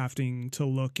not having to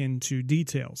look into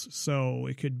details. So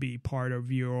it could be part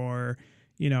of your,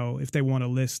 if they want to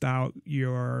list out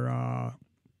your,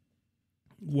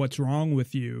 what's wrong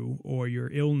with you or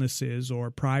your illnesses or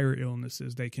prior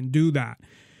illnesses, they can do that.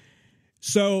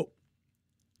 So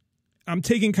I'm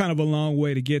taking kind of a long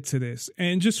way to get to this.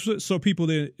 And just so people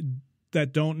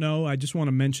that don't know, I just want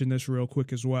to mention this real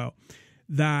quick as well,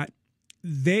 that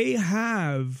they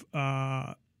have,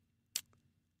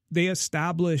 they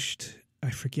established, I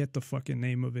forget the fucking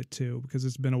name of it too, because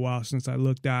it's been a while since I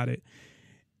looked at it.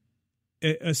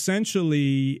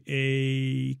 Essentially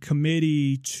a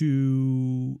committee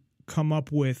to come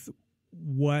up with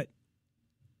what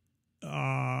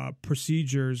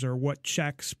procedures or what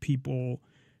checks people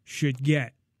should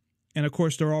get. And of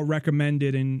course, they're all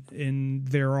recommended and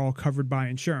they're all covered by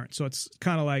insurance. So it's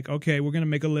kind of like, okay, we're going to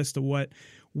make a list of what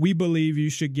we believe you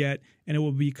should get, and it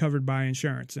will be covered by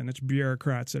insurance. And it's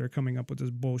bureaucrats that are coming up with this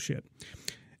bullshit.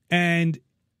 And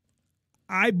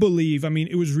I believe,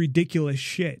 it was ridiculous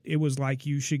shit. It was like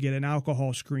you should get an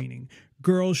alcohol screening.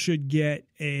 Girls should get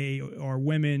or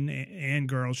women and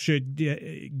girls should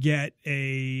get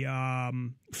a,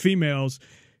 females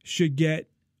should get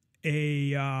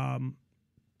a,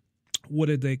 what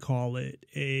did they call it?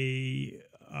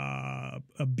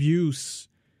 Abuse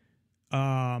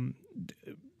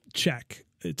check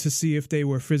to see if they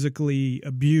were physically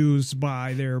abused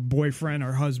by their boyfriend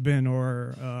or husband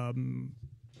or,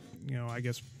 I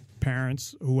guess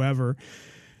parents, whoever,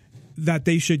 that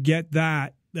they should get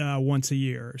that once a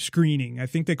year, screening. I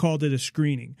think they called it a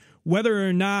screening. Whether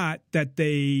or not that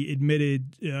they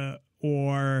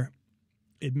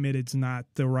admitted's not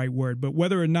the right word, but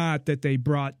whether or not that they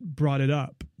brought it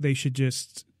up, they should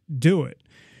just do it.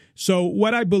 So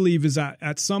what I believe is that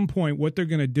at some point, what they're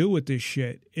going to do with this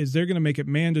shit is they're going to make it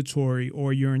mandatory,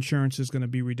 or your insurance is going to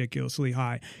be ridiculously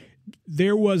high.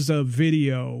 There was a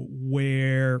video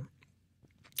where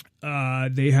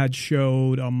they had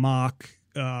showed a mock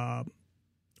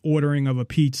ordering of a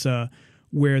pizza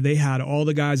where they had all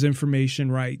the guy's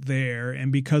information right there.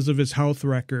 And because of his health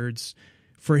records,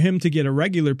 for him to get a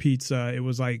regular pizza, it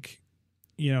was like,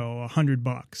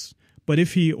 $100. But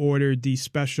if he ordered the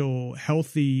special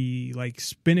healthy, like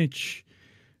spinach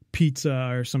pizza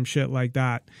or some shit like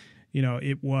that, you know,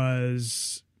 it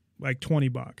was like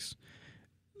 $20.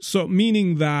 So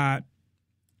meaning that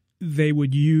they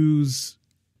would use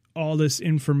all this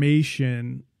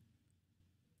information,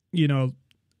 you know,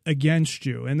 against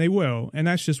you, and they will. And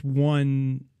that's just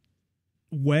one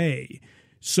way.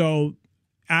 So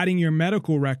adding your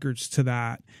medical records to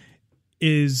that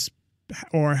is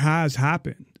or has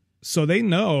happened. So they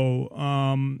know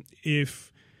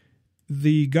if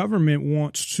the government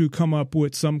wants to come up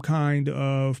with some kind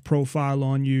of profile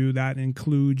on you that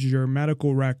includes your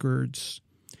medical records.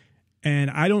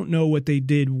 And I don't know what they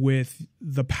did with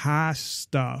the past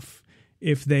stuff,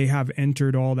 if they have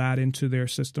entered all that into their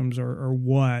systems or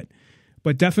what.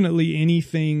 But definitely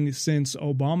anything since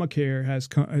Obamacare has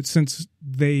come, since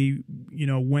they, you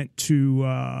know, went to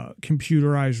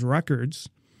computerized records,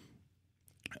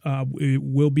 it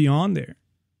will be on there,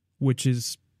 which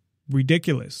is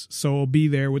ridiculous. So it'll be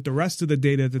there with the rest of the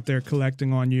data that they're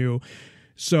collecting on you.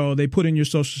 So they put in your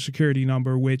social security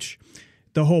number, which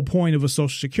the whole point of a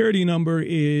social security number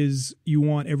is you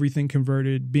want everything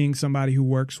converted. Being somebody who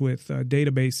works with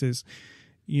databases,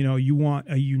 you know, you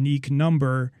want a unique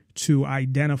number to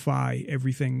identify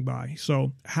everything by.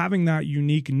 So having that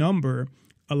unique number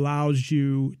allows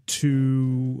you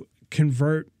to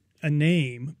convert a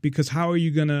name, because how are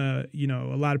you going to, you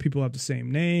know, a lot of people have the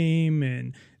same name,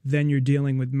 and then you're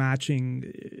dealing with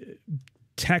matching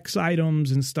text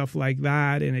items and stuff like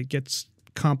that, and it gets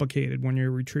complicated when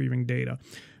you're retrieving data.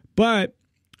 But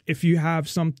if you have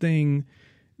something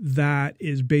that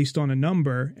is based on a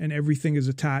number and everything is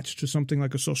attached to something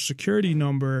like a social security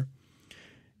number,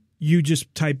 you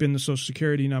just type in the social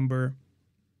security number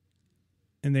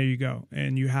and there you go.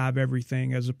 And you have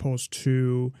everything, as opposed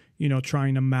to, you know,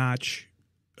 trying to match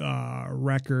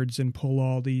records and pull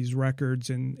all these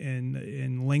records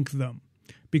and link them.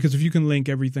 Because if you can link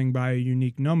everything by a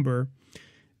unique number,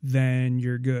 then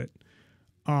you're good.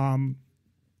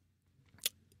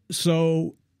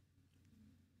 So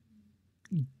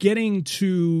getting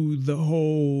to the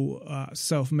whole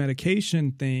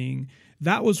self-medication thing,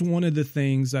 that was one of the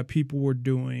things that people were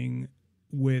doing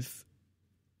with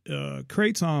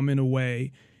Kratom in a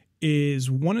way.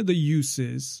 Is one of the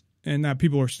uses, and that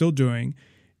people are still doing,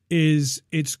 is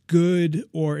it's good,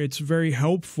 or it's very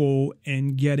helpful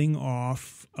in getting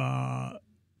off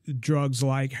drugs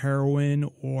like heroin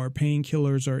or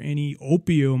painkillers or any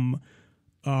opium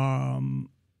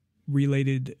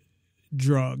related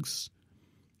drugs.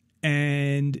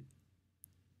 And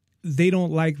they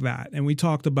don't like that. And we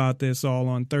talked about this all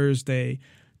on Thursday,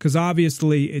 because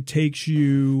obviously it takes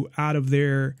you out of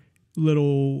their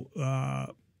little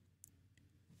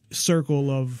circle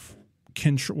of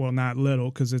control. Well, not little,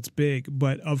 because it's big,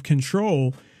 but of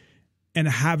control, and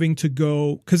having to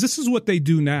go, because this is what they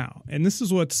do now. And this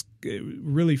is what's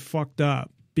really fucked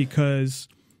up, because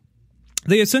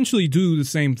they essentially do the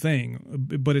same thing,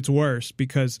 but it's worse,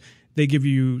 because they give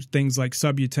you things like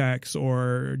Subutex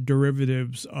or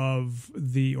derivatives of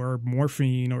or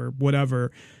morphine or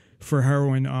whatever for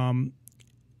heroin.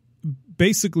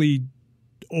 Basically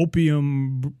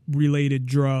opium related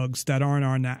drugs that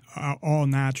aren't all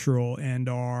natural and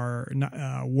are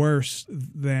worse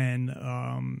than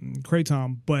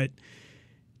Kratom, but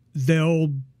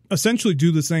they'll essentially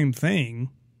do the same thing,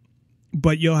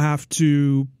 but you'll have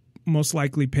to most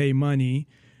likely pay money.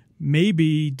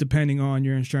 Maybe, depending on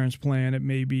your insurance plan, it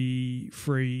may be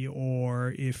free,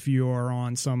 or if you're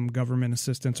on some government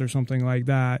assistance or something like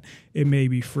that, it may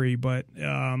be free. But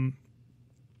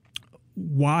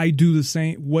why do the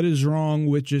same? What is wrong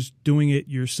with just doing it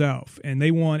yourself? And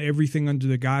they want everything under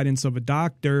the guidance of a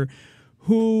doctor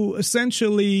who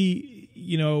essentially,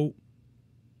 you know,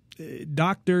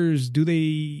 doctors, do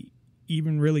they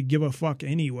even really give a fuck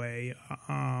anyway?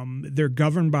 They're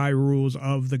governed by rules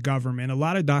of the government. A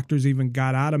lot of doctors even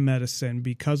got out of medicine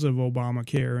because of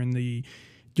Obamacare, and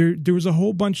there was a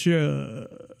whole bunch of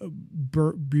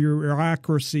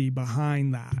bureaucracy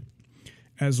behind that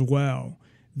as well,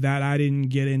 that I didn't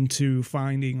get into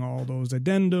finding all those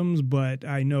addendums, but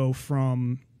I know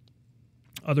from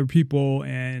other people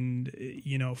and,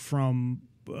 you know, from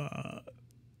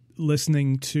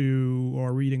listening to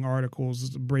or reading articles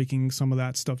breaking some of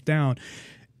that stuff down.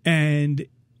 And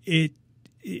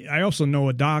I also know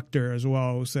a doctor as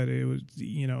well who said it was,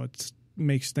 you know, it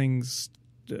makes things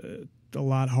a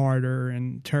lot harder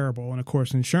and terrible. And of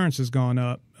course, insurance has gone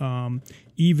up,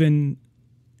 even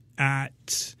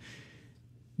at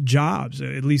jobs,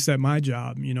 at least at my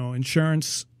job. You know,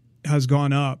 insurance has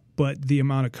gone up, but the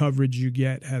amount of coverage you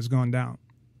get has gone down.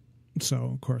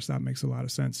 So of course that makes a lot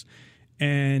of sense.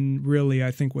 And really,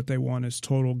 I think what they want is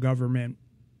total government,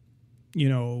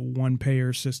 one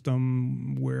payer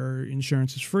system where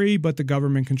insurance is free, but the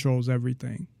government controls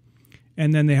everything.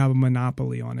 And then they have a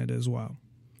monopoly on it as well.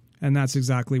 And that's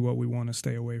exactly what we want to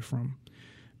stay away from,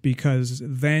 because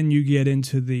then you get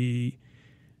into they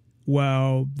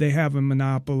have a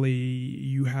monopoly.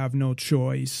 You have no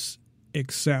choice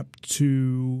except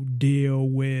to deal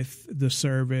with the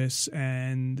service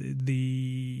and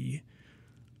the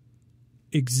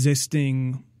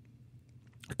existing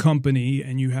company,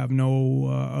 and you have no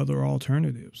other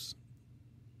alternatives.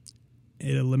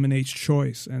 It eliminates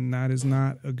choice, and that is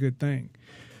not a good thing.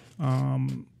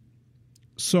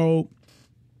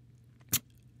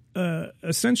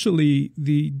 Essentially,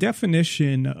 the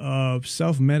definition of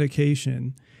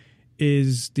self-medication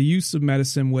is the use of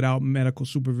medicine without medical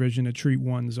supervision to treat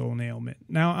one's own ailment.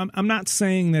 Now, I'm not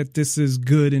saying that this is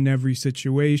good in every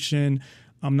situation.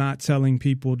 I'm not telling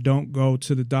people don't go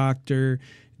to the doctor,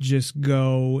 just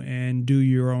go and do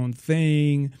your own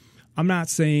thing. I'm not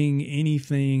saying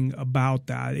anything about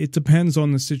that. It depends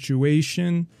on the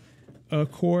situation,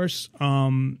 of course.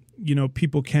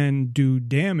 People can do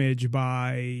damage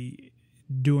by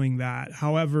doing that.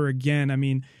 However, again, I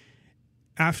mean,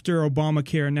 after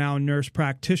Obamacare, now nurse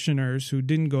practitioners who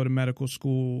didn't go to medical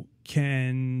school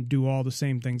can do all the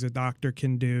same things a doctor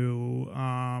can do.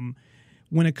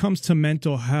 When it comes to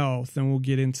mental health, and we'll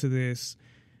get into this,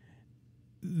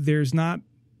 there's not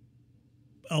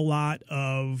a lot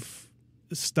of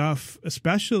stuff,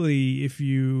 especially if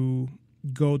you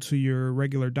go to your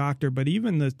regular doctor, but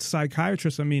even the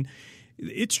psychiatrist, I mean,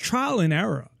 it's trial and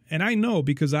error. And I know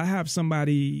because I have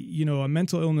somebody, a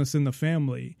mental illness in the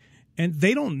family, and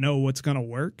they don't know what's going to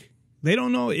work. They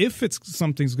don't know if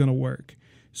something's going to work.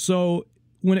 So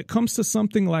when it comes to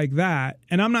something like that,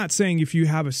 and I'm not saying if you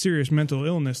have a serious mental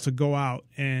illness to go out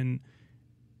and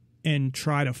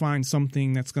try to find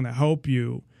something that's going to help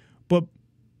you. But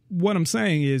what I'm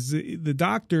saying is the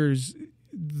doctors,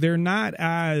 they're not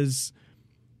as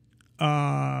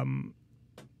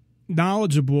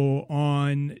knowledgeable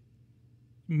on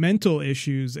mental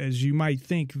issues as you might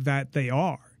think that they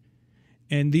are.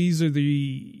 And these are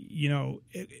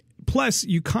plus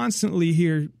you constantly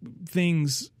hear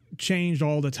things changed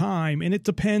all the time, and it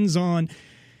depends on,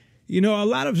 a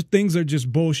lot of things are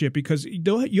just bullshit, because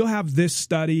you'll have this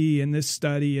study, and then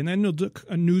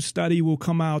a new study will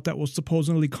come out that will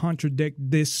supposedly contradict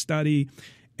this study,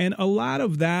 and a lot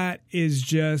of that is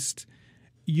just,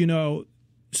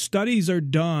 studies are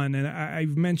done, and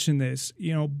I've mentioned this,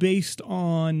 based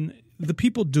on the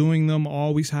people doing them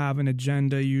always have an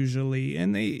agenda usually,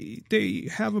 and they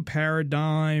have a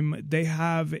paradigm, they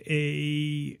have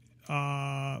a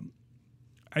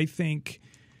I think,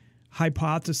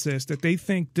 hypothesis that they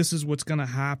think this is what's going to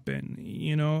happen,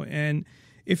 and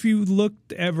if you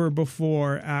looked ever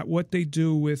before at what they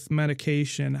do with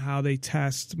medication, how they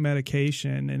test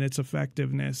medication and its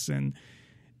effectiveness, and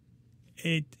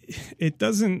it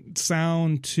doesn't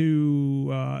sound too,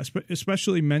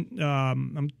 especially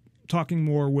I'm talking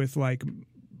more with like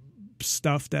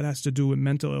stuff that has to do with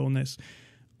mental illness.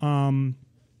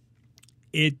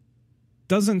 It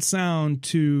doesn't sound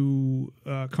too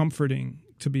comforting,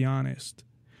 to be honest.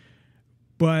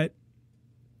 But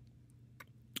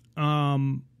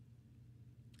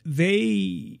there's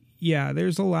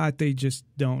a lot they just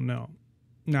don't know.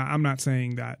 Now, I'm not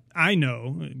saying that I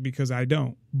know, because I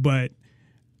don't, but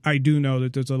I do know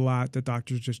that there's a lot that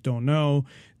doctors just don't know.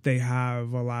 They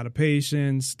have a lot of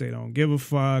patients. They don't give a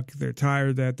fuck. They're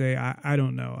tired that day. I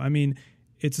don't know. I mean,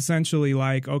 it's essentially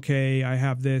like, okay, I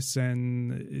have this,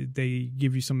 and they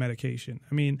give you some medication.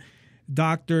 I mean,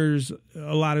 a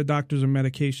lot of doctors are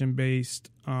medication based.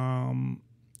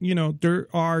 There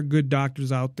are good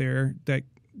doctors out there that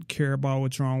care about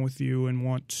what's wrong with you and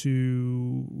want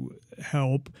to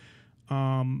help.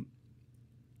 And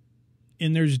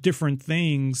there's different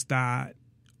things that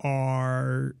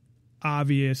are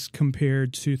obvious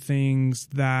compared to things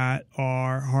that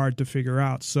are hard to figure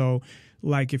out. So,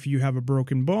 like if you have a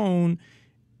broken bone,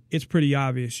 it's pretty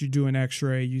obvious. You do an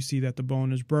x-ray, you see that the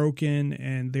bone is broken,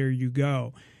 and there you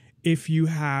go. If you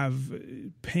have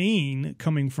pain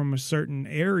coming from a certain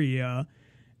area,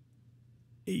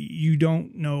 you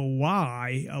don't know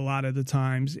why a lot of the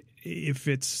times, if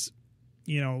it's,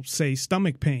 say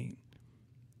stomach pain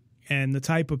and the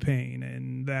type of pain,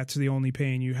 and that's the only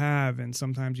pain you have, and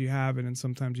sometimes you have it and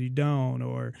sometimes you don't,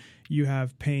 or you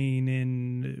have pain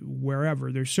in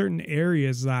wherever. There's certain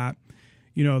areas that,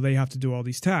 they have to do all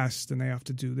these tests, and they have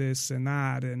to do this and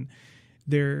that, and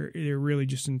they're really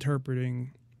just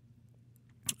interpreting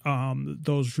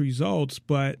those results.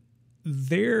 But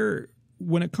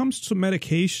when it comes to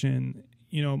medication,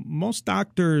 most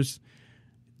doctors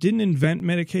didn't invent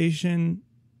medication,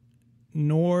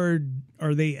 nor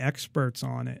are they experts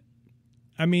on it.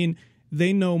 I mean,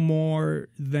 they know more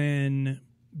than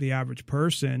the average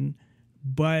person,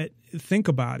 but think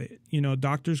about it.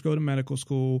 Doctors go to medical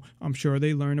school. I'm sure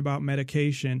they learn about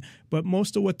medication, but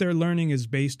most of what they're learning is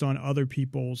based on other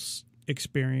people's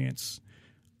experience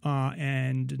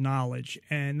and knowledge.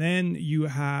 And then you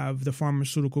have the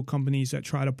pharmaceutical companies that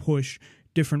try to push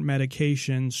different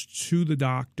medications to the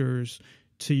doctors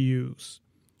to use.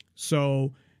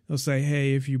 So they'll say,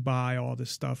 hey, if you buy all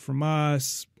this stuff from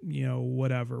us,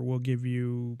 whatever, we'll give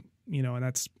you, and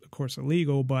that's of course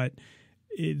illegal, but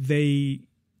they,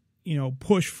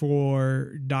 push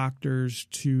for doctors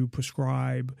to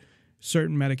prescribe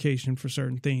certain medication for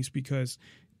certain things because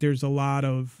there's a lot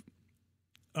of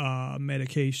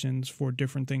medications for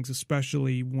different things,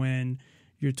 especially when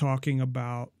you're talking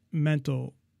about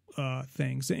mental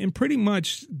things. And pretty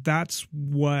much that's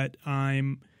what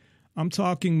I'm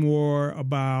talking more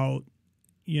about,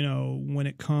 when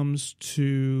it comes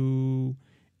to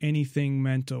anything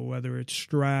mental, whether it's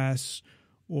stress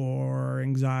or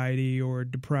anxiety or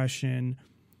depression,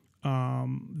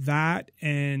 that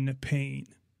and pain.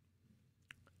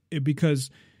 Because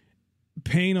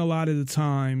pain a lot of the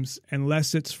times,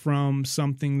 unless it's from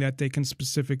something that they can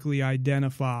specifically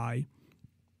identify.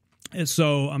 And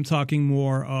so I'm talking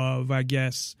more of, I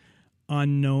guess,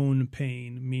 unknown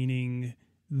pain, meaning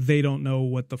they don't know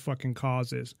what the fucking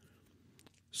cause is.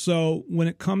 So when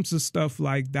it comes to stuff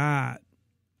like that,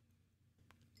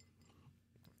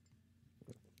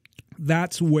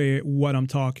 that's what I'm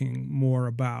talking more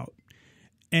about.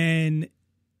 And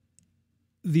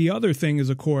the other thing is,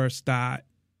 of course, that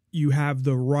you have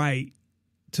the right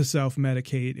to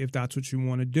self-medicate if that's what you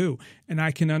want to do. And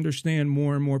I can understand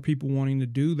more and more people wanting to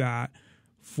do that.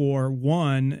 For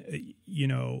one,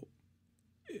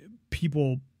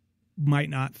 people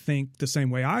might not think the same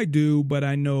way I do, but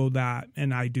I know that,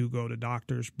 and I do go to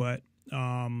doctors, but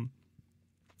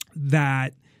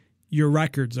that your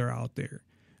records are out there.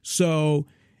 So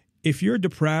if you're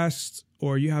depressed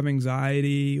or you have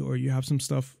anxiety or you have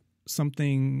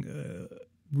something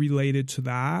related to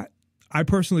that, I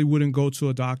personally wouldn't go to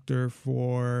a doctor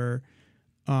or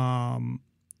a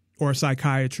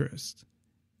psychiatrist,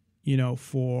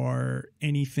 for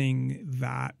anything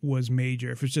that was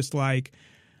major. If it's just like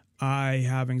I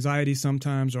have anxiety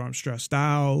sometimes, or I'm stressed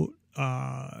out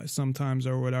sometimes,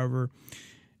 or whatever,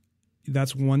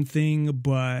 that's one thing.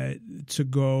 But to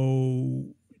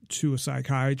go to a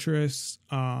psychiatrist,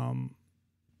 I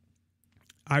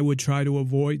would try to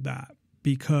avoid that,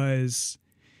 because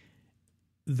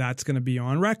that's going to be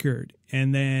on record.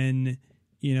 And then,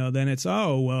 then it's,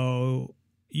 oh, well,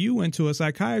 you went to a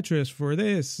psychiatrist for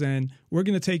this, and we're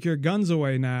going to take your guns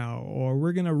away now, or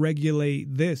we're going to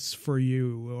regulate this for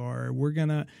you, or we're going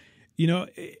to,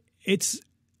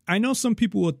 I know some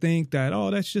people will think that,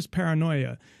 oh, that's just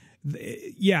paranoia.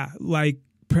 Yeah, like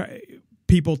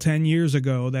people 10 years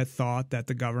ago that thought that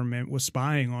the government was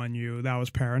spying on you, that was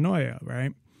paranoia,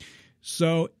 right?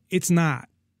 So it's not,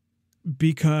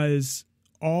 because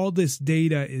all this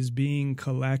data is being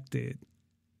collected.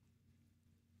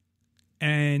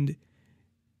 And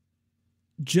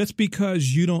just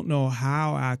because you don't know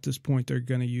how at this point they're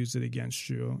going to use it against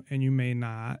you, and you may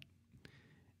not,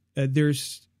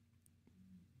 there's,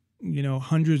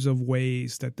 hundreds of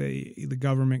ways that the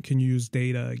government can use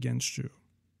data against you,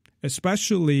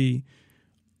 especially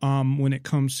when it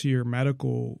comes to your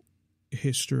medical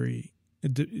history,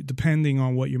 depending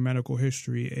on what your medical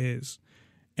history is.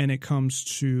 And it comes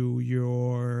to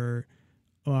your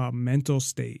mental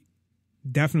state.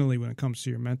 Definitely when it comes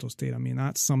to your mental state. I mean,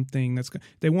 that's something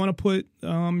they want to put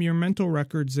your mental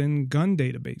records in gun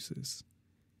databases.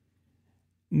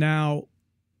 Now,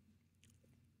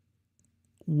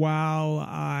 while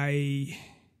I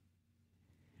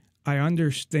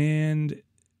understand,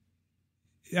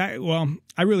 I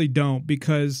really don't,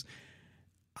 because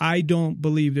I don't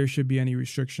believe there should be any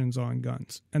restrictions on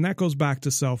guns. And that goes back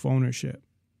to self-ownership.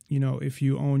 If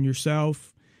you own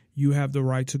yourself, you have the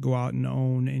right to go out and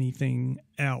own anything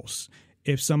else.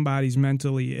 If somebody's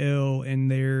mentally ill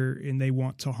and they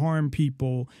want to harm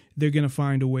people, they're going to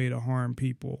find a way to harm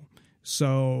people.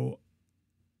 So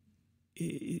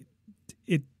it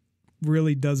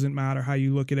really doesn't matter how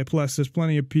you look at it. Plus, there's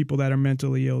plenty of people that are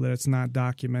mentally ill that it's not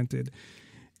documented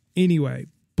anyway.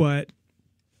 But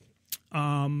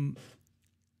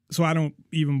so I don't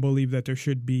even believe that there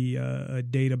should be a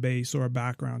database or a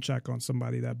background check on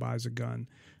somebody that buys a gun.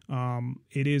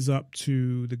 It is up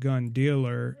to the gun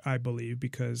dealer, I believe,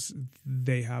 because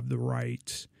they have the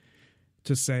right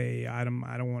to say, I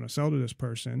don't want to sell to this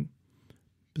person.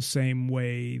 the same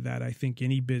way that I think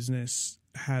any business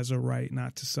has a right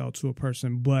not to sell to a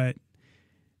person, but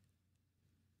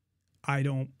I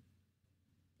don't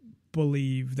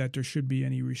believe that there should be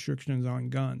any restrictions on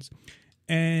guns.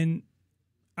 And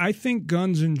I think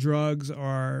guns and drugs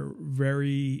are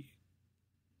very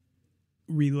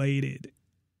related,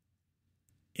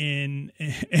 and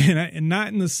not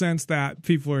in the sense that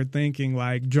people are thinking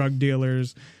like drug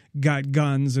dealers got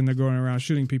guns and they're going around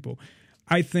shooting people.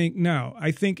 I think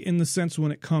in the sense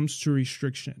when it comes to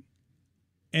restriction,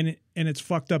 and it's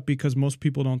fucked up because most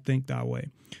people don't think that way.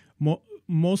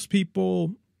 Most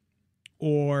people,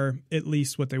 or at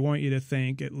least what they want you to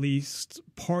think, at least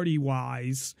party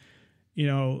wise, you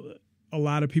know, a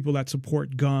lot of people that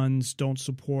support guns don't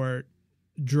support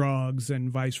drugs and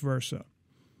vice versa.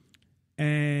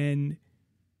 And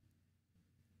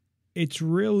it's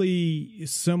really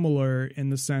similar in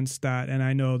the sense that, and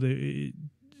I know that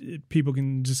people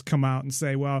can just come out and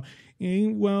say, well,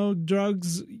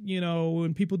 drugs, you know,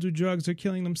 when people do drugs, they're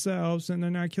killing themselves and they're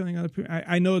not killing other people.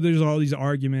 I know there's all these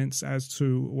arguments as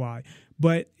to why,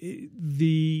 but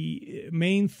the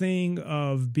main thing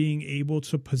of being able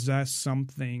to possess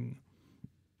something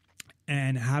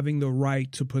and having the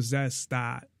right to possess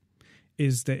that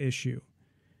is the issue.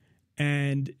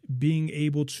 And being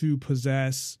able to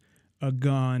possess a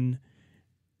gun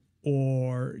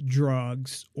or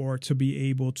drugs, or to be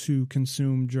able to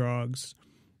consume drugs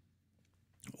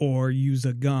or use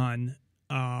a gun,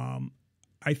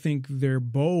 I think they're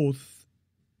both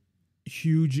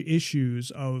huge issues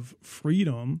of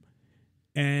freedom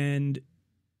and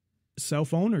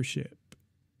self-ownership.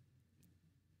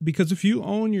 Because if you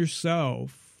own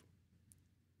yourself,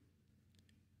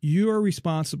 you are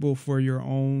responsible for your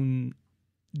own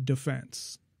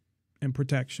defense and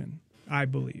protection, I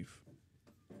believe.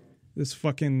 This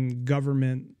fucking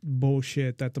government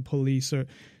bullshit that the police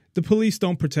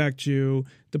don't protect you.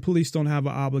 The police don't have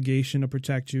an obligation to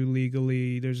protect you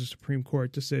legally. There's a Supreme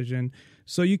Court decision.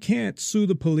 So you can't sue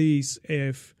the police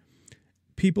if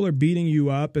people are beating you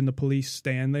up and the police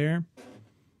stand there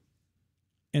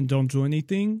and don't do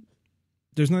anything.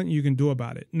 There's nothing you can do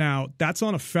about it. Now, that's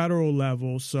on a federal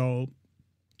level, so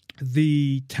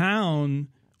the town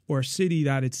or city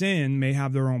that it's in may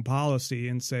have their own policy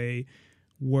and say,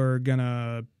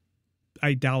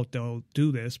 I doubt they'll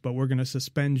do this, but we're going to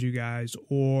suspend you guys,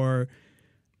 or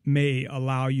may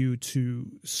allow you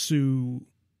to sue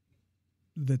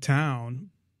the town,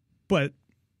 but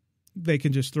they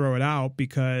can just throw it out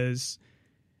because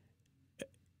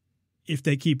if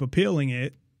they keep appealing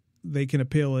it, they can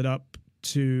appeal it up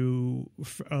to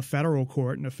a federal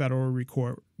court, and a federal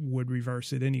court would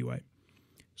reverse it anyway.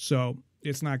 So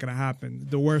it's not going to happen.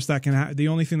 The worst that can the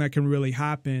only thing that can really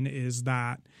happen is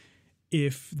that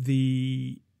if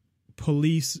the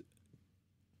police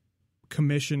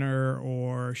commissioner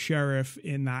or sheriff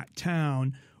in that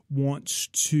town wants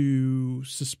to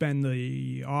suspend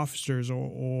the officers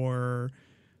or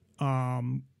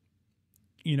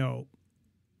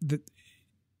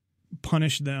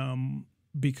punish them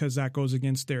because that goes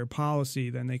against their policy,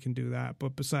 then they can do that.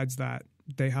 But besides that,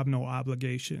 they have no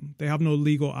obligation. They have no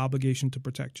legal obligation to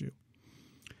protect you.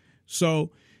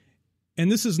 So,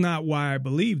 and this is not why I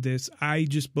believe this. I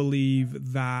just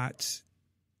believe that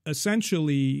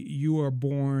essentially you are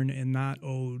born and not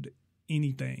owed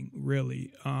anything,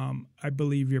 really. I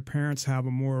believe your parents have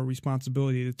a moral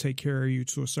responsibility to take care of you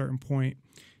to a certain point,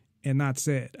 and that's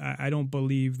it. I don't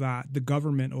believe that the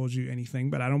government owes you anything,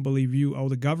 but I don't believe you owe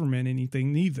the government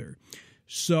anything neither.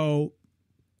 So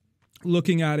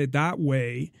looking at it that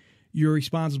way, you're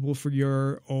responsible for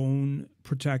your own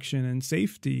protection and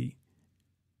safety.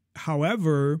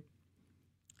 However,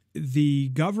 the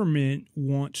government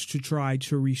wants to try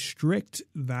to restrict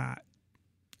that.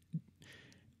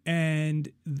 And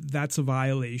that's a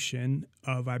violation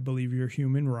of, I believe, your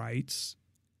human rights,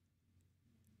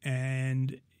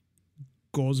 and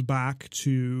goes back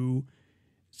to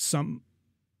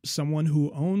someone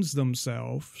who owns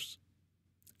themselves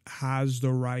has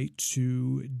the right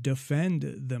to defend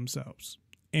themselves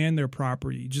and their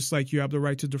property, just like you have the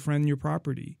right to defend your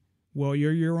property. Well,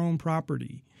 you're your own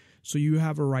property, so you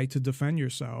have a right to defend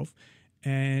yourself,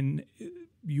 and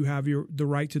you have the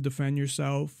right to defend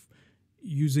yourself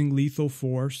using lethal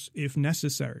force if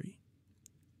necessary.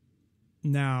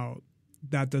 Now,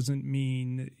 that doesn't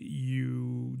mean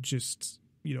you just,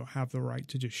 have the right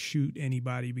to just shoot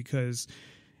anybody because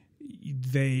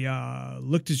they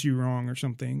looked at you wrong or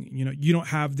something. You don't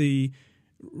have the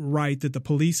right that the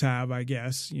police have, I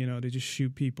guess, to just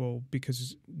shoot people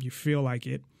because you feel like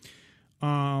it.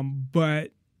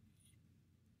 But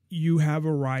you have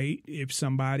a right, if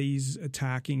somebody's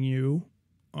attacking you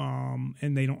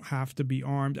and they don't have to be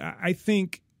armed. I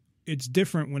think it's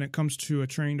different when it comes to a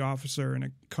trained officer and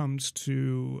it comes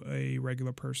to a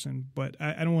regular person. But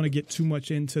I don't want to get too much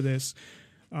into this,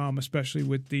 especially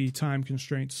with the time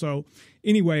constraints. So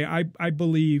anyway, I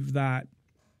believe that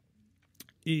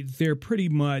they're pretty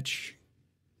much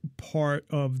part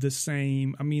of the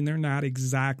same. I mean, they're not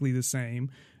exactly the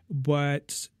same,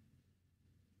 but,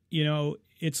 you know,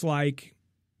 it's like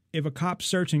if a cop's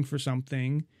searching for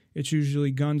something, it's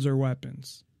usually guns or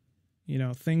weapons. You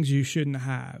know, things you shouldn't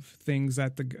have, things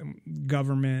that the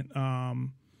government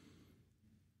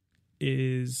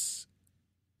is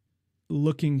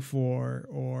looking for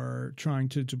or trying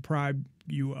to deprive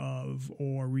you of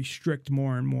or restrict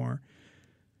more and more.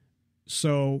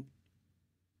 So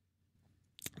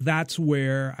that's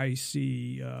where I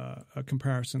see a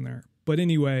comparison there. But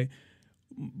anyway,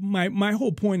 my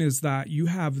whole point is that you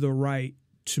have the right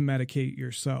to medicate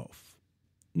yourself.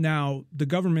 Now, the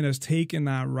government has taken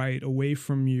that right away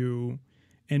from you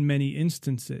in many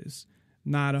instances.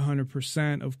 Not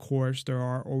 100%, of course. There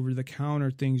are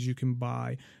over-the-counter things you can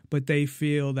buy. But they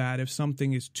feel that if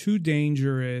something is too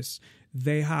dangerous,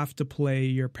 they have to play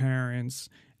your parents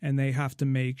and they have to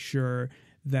make sure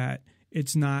that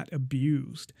it's not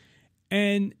abused.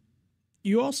 And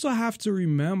you also have to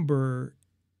remember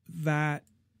that,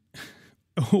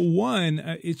 one,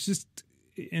 it's just,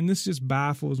 and this just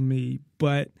baffles me,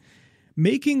 but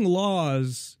making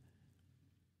laws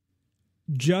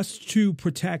just to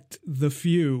protect the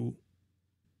few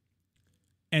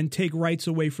and take rights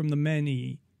away from the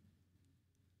many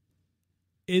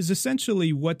is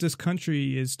essentially what this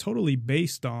country is totally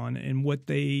based on and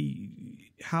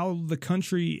how the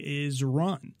country is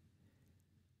run.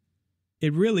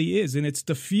 It really is. And it's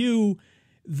the few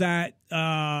that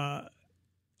I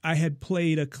had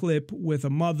played a clip with a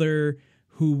mother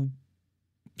who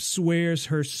swears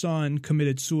her son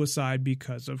committed suicide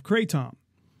because of Kratom.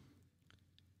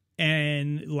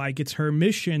 And like it's her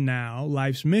mission now,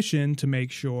 life's mission, to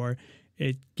make sure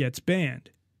it gets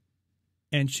banned.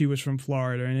 And she was from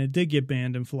Florida, and it did get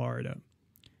banned in Florida.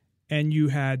 And you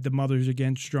had the Mothers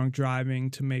Against Drunk Driving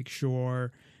to make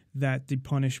sure that the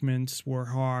punishments were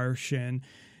harsh and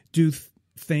do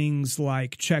things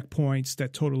like checkpoints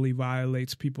that totally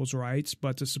violates people's rights.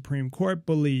 But the Supreme Court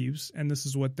believes, and this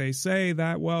is what they say,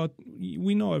 that, well,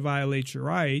 we know it violates your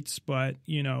rights, but,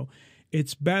 you know,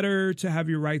 it's better to have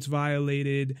your rights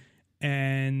violated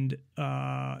and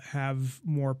have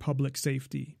more public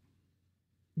safety.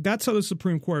 That's how the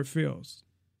Supreme Court feels.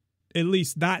 At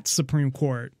least that Supreme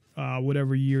Court,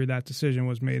 whatever year that decision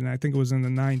was made, and I think it was in the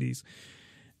 90s.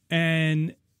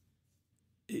 And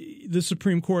the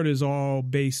Supreme Court is all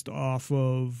based off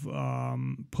of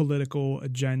political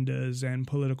agendas and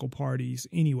political parties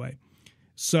anyway.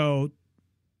 So,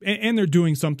 and they're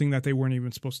doing something that they weren't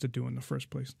even supposed to do in the first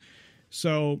place.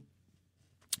 So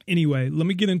anyway, let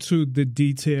me get into the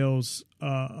details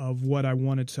of what I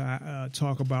wanted to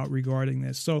talk about regarding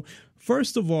this. So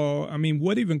first of all, I mean,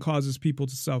 what even causes people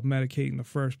to self-medicate in the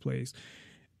first place?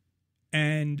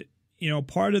 And, you know,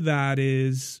 part of that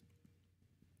is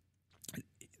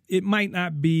it might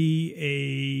not be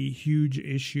a huge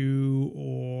issue,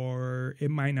 or it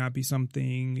might not be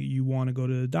something you want to go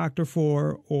to the doctor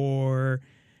for, or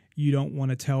you don't want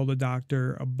to tell the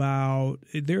doctor about.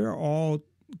 There are all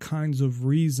kinds of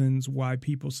reasons why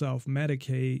people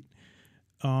self-medicate.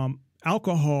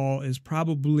 Alcohol is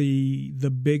probably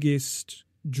the biggest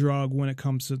drug when it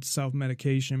comes to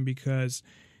self-medication because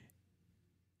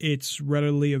it's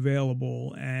readily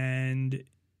available and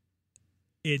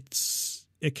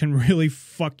it can really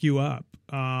fuck you up.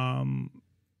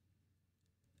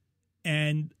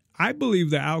 And I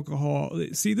believe that alcohol,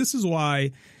 see, this is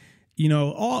why, you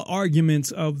know, all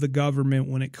arguments of the government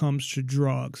when it comes to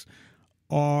drugs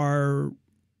are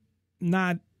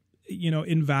not, you know,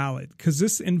 invalid, because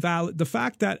the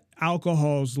fact that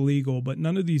alcohol is legal, but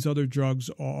none of these other drugs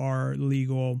are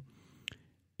legal,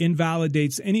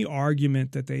 invalidates any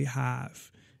argument that they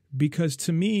have. Because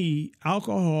to me,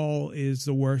 alcohol is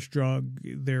the worst drug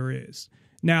there is.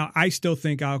 Now, I still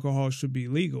think alcohol should be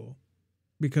legal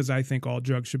because I think all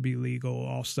drugs should be legal.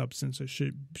 All substances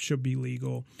should be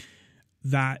legal.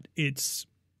 That it's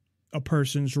a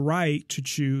person's right to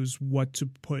choose what to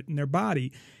put in their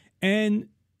body. And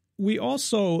we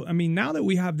also, I mean, now that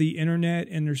we have the internet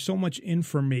and there's so much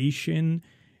information,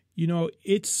 you know,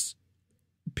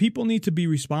 people need to be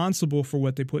responsible for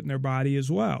what they put in their body as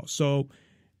well. So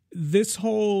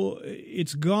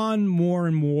it's gone more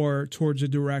and more towards a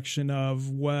direction of,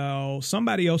 well,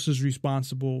 somebody else is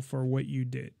responsible for what you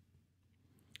did.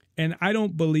 And I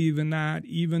don't believe in that,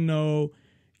 even though,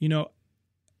 you know,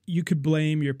 you could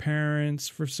blame your parents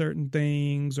for certain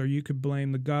things, or you could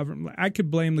blame the government. I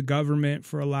could blame the government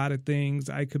for a lot of things.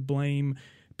 I could blame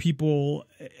people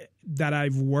that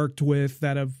I've worked with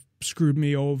that have screwed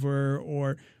me over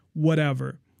or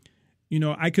whatever. You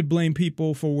know, I could blame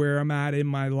people for where I'm at in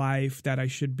my life, that I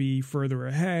should be further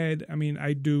ahead. I mean,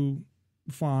 I do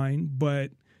fine,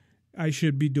 but I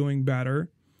should be doing better.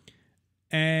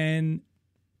 And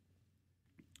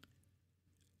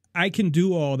I can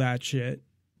do all that shit.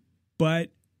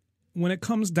 But when it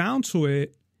comes down to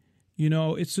it, you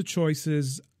know, it's the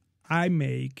choices I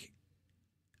make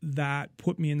that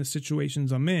put me in the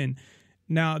situations I'm in.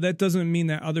 Now, that doesn't mean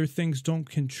that other things don't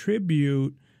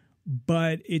contribute,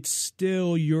 but it's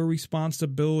still your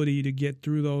responsibility to get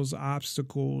through those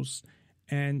obstacles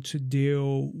and to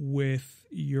deal with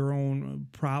your own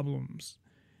problems.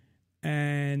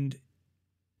 And,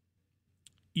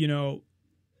 you know,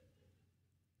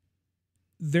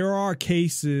 there are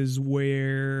cases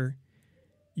where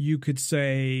you could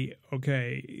say,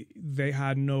 okay, they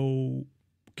had no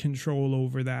control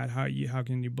over that. How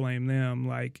can you blame them?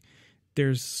 Like,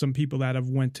 there's some people that have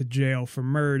went to jail for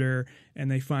murder,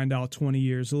 and they find out 20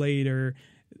 years later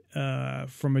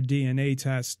from a DNA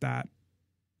test that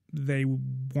they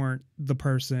weren't the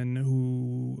person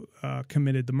who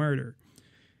committed the murder.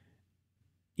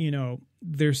 You know,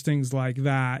 there's things like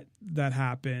that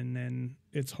happen, and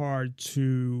it's hard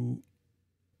to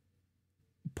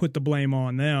put the blame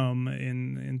on them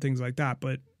and things like that.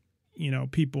 But, you know,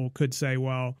 people could say,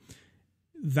 well,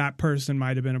 that person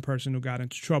might have been a person who got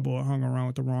into trouble or hung around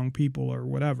with the wrong people or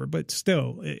whatever. But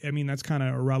still, I mean, that's kind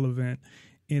of irrelevant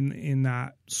in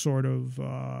that sort of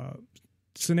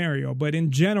scenario. But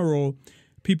in general,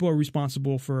 people are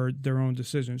responsible for their own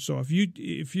decisions. So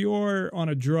if you're on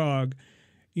a drug,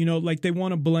 you know, like, they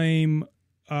want to blame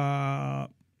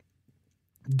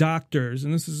doctors,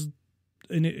 and this is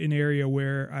an area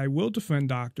where I will defend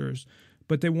doctors,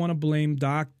 but they want to blame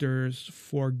doctors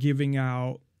for giving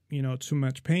out, you know, too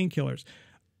much painkillers.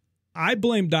 I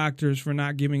blame doctors for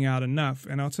not giving out enough,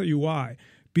 and I'll tell you why.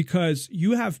 Because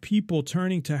you have people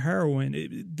turning to heroin.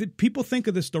 People think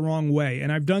of this the wrong way,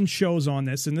 and I've done shows on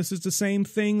this, and this is the same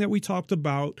thing that we talked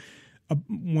about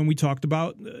when we talked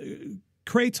about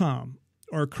Kratom,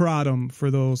 or Kratom for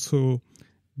those who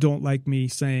don't like me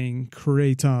saying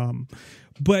Kratom.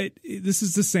 But this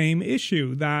is the same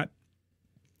issue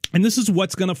and this is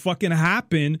what's going to fucking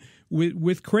happen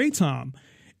with Kratom,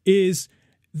 is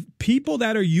people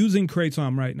that are using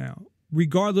Kratom right now,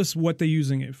 regardless of what they're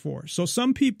using it for. So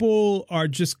some people are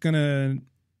just going to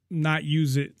not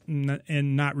use it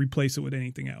and not replace it with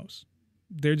anything else.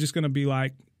 They're just going to be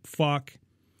like, fuck.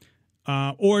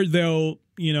 Or they'll,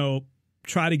 you know,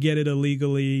 try to get it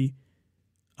illegally.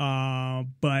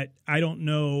 But I don't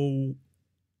know,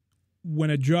 when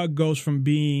a drug goes from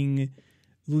being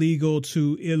legal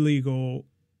to illegal,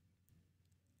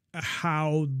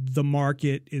 how the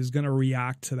market is going to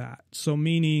react to that. So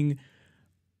meaning,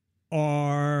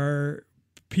 are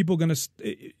people going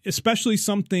to, especially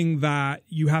something that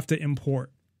you have to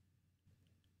import.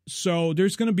 So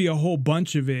there's going to be a whole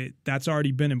bunch of it that's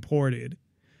already been imported,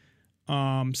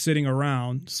 sitting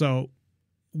around. So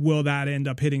will that end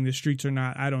up hitting the streets or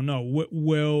not? I don't know.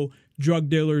 Will drug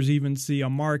dealers even see a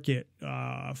market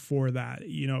for that?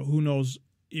 You know, who knows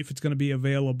if it's going to be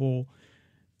available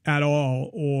at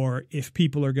all, or if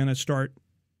people are going to start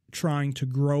trying to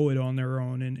grow it on their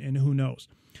own, and who knows.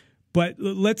 But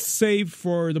let's say,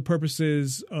 for the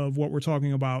purposes of what we're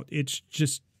talking about, it's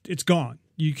gone.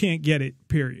 You can't get it,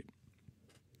 period.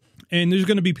 And there's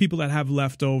going to be people that have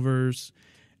leftovers,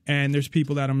 and there's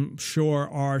people that I'm sure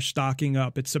are stocking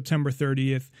up. It's September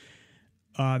 30th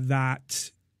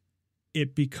that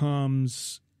it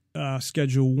becomes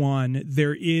Schedule 1.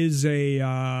 There is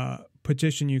a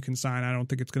petition you can sign. I don't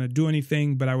think it's going to do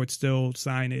anything, but I would still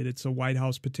sign it. It's a White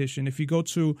House petition. If you go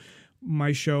to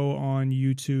my show on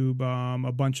YouTube,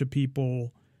 a bunch of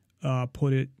people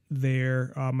put it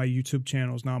there. My YouTube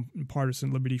channel is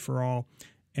Nonpartisan Liberty for All,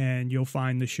 and you'll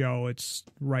find the show. It's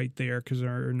right there because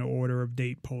they're in the order of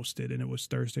date posted, and it was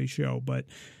Thursday's show. But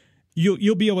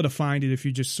you'll be able to find it if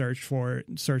you just search for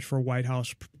White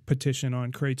House petition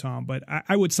on Kratom. But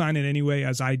I would sign it anyway,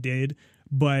 as I did.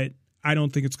 But I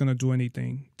don't think it's going to do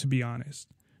anything, to be honest.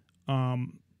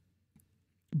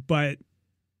 But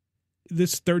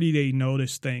this 30-day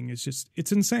notice thing is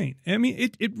it's insane. I mean,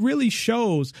 it really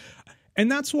shows.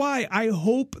 And that's why I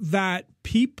hope that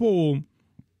people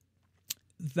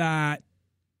that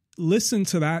listen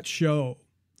to that show,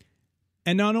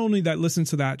 and not only that listen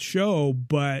to that show,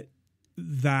 but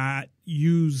that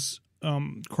use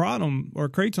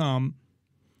Kratom,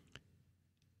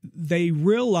 they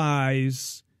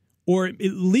realize or at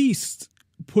least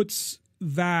puts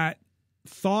that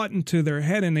thought into their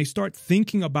head and they start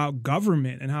thinking about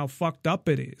government and how fucked up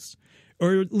it is,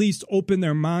 or at least open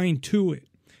their mind to it.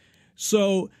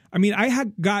 So, I mean, I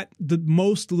had got the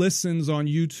most listens on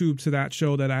YouTube to that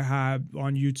show that I have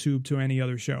on YouTube to any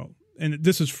other show. And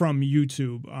this is from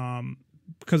YouTube,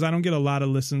 because I don't get a lot of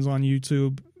listens on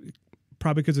YouTube,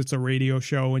 probably because it's a radio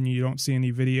show and you don't see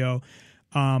any video.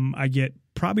 I get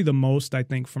probably the most, I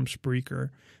think, from Spreaker.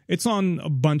 It's on a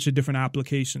bunch of different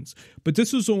applications, but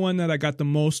this is the one that I got the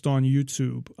most on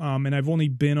YouTube. And I've only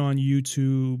been on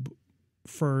YouTube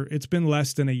it's been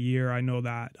less than a year. I know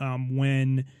that.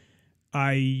 When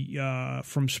I,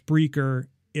 from Spreaker,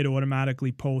 it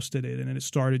automatically posted it, and it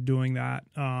started doing that,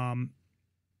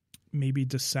 maybe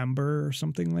December or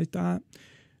something like that.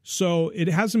 So it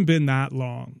hasn't been that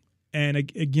long. And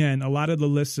again, a lot of the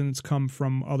listens come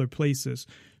from other places.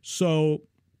 So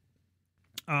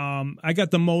I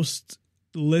got the most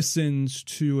listens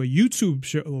to a YouTube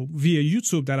show via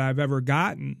YouTube that I've ever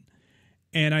gotten.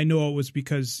 And I know it was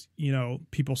because,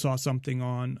 people saw something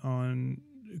on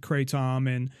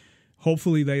Kratom, and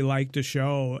hopefully they liked the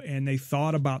show and they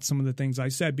thought about some of the things I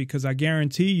said, because I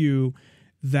guarantee you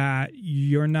that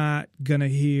you're not going to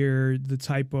hear the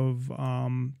type of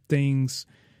things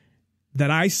that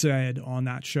I said on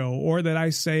that show, or that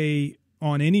I say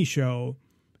on any show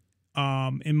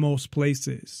in most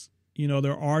places.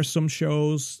 There are some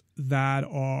shows that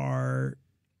are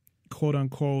quote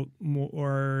unquote more,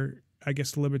 or I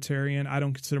guess, libertarian. I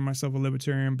don't consider myself a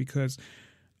libertarian because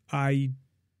I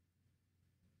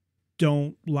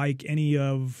don't like any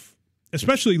of,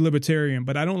 especially libertarian,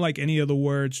 but I don't like any of the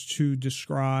words to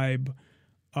describe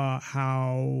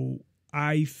how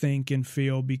I think and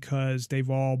feel, because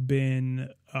they've all been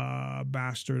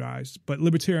bastardized. But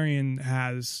libertarian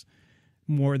has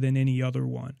more than any other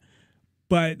one.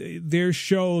 But there's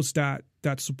shows that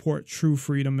support true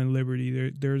freedom and liberty.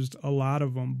 There's a lot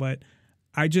of them, but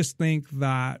I just think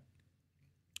that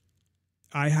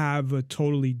I have a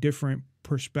totally different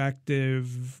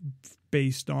perspective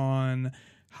based on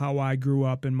how I grew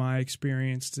up and my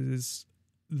experiences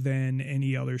than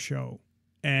any other show.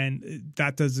 And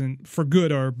that doesn't, for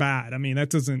good or bad, I mean, that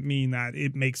doesn't mean that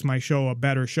it makes my show a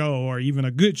better show or even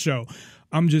a good show.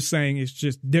 I'm just saying it's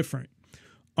just different.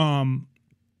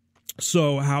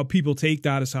 So how people take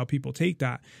that is how people take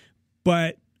that.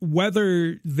 But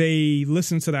whether they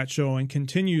listen to that show and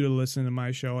continue to listen to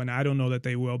my show, and I don't know that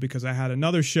they will, because I had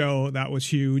another show that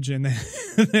was huge, and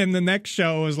then the next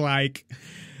show was like,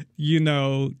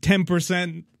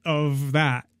 10% of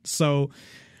that. So,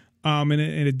 and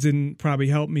it didn't probably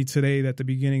help me today that the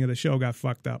beginning of the show got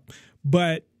fucked up.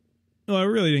 But, well, it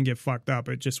really didn't get fucked up.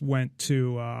 It just went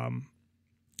to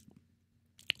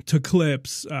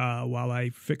clips while I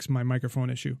fixed my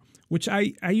microphone issue, which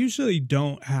I usually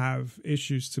don't have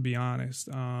issues, to be honest.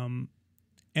 And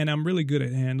I'm really good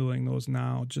at handling those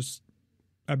now.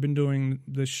 I've been doing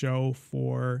this show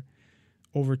for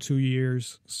over 2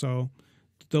 years. So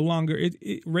the longer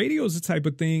radio is the type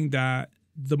of thing that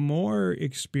the more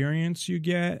experience you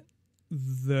get,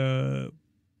 the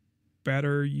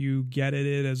better you get at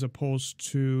it, as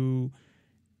opposed to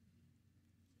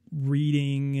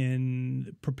reading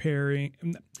and preparing,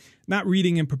 not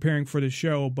reading and preparing for the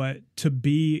show, but to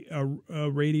be a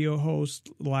radio host.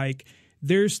 Like,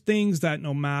 there's things that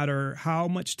no matter how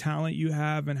much talent you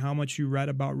have and how much you read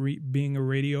about being a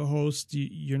radio host,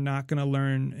 you're not going to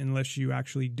learn unless you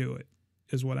actually do it,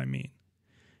 is what I mean.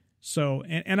 So,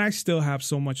 and I still have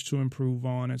so much to improve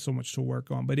on and so much to work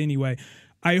on. But anyway,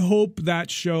 I hope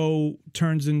that show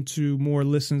turns into more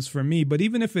listens for me. But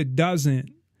even if it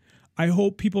doesn't, I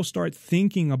hope people start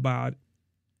thinking about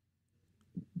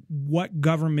what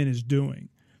government is doing,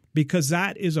 because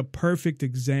that is a perfect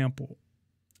example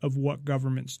of what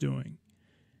government's doing.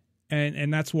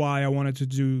 And that's why I wanted to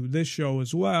do this show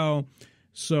as well,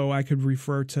 so I could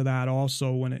refer to that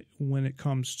also when it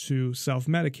comes to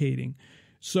self-medicating.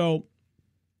 So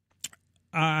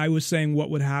I was saying what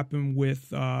would happen with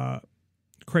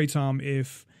Kratom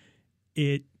if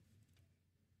it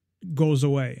goes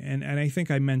away. And I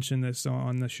think I mentioned this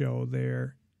on the show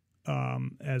there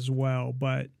as well.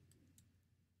 But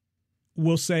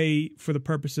we'll say, for the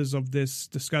purposes of this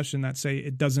discussion, that say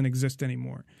it doesn't exist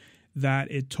anymore,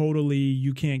 that it totally,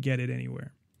 you can't get it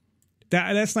anywhere.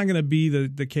 That's not going to be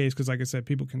the case, because, like I said,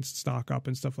 people can stock up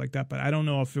and stuff like that. But I don't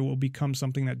know if it will become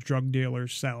something that drug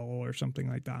dealers sell or something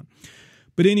like that.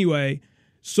 But anyway,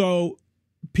 so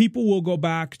people will go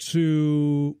back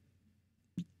to,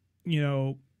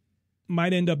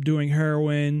 might end up doing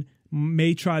heroin,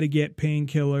 may try to get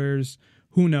painkillers,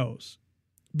 who knows?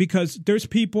 Because there's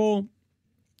people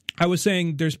I was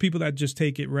saying there's people that just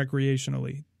take it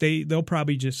recreationally. They'll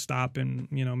probably just stop and,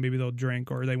 maybe they'll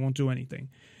drink or they won't do anything.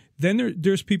 Then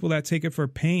there's people that take it for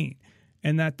pain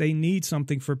and that they need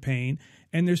something for pain.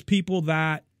 And there's people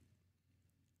that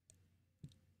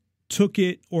took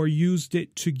it or used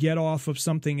it to get off of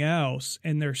something else,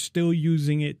 and they're still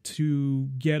using it to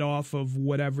get off of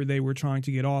whatever they were trying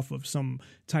to get off of, some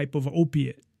type of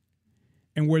opiate.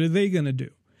 And what are they going to do?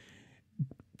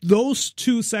 Those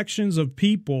two sections of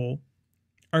people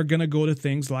are going to go to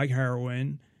things like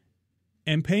heroin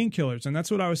and painkillers. And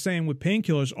that's what I was saying with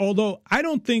painkillers. Although I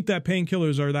don't think that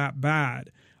painkillers are that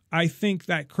bad. I think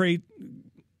that Kratom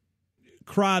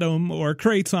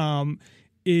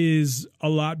is a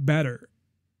lot better.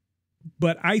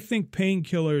 But I think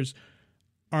painkillers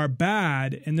are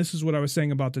bad. And this is what I was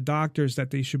saying about the doctors, that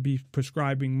they should be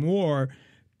prescribing more,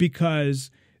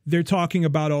 because they're talking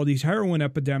about all these heroin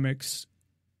epidemics,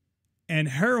 and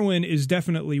heroin is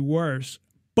definitely worse.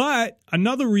 But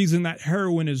another reason that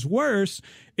heroin is worse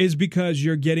is because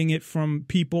you're getting it from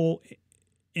people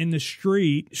in the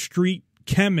street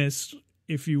chemists,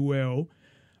 if you will.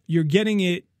 You're getting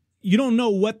it. You don't know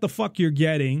what the fuck you're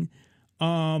getting.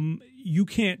 You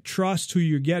can't trust who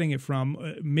you're getting it from.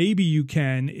 Maybe you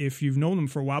can if you've known them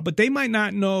for a while, but they might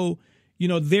not know,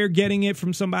 they're getting it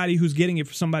from somebody who's getting it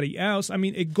from somebody else. I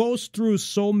mean, it goes through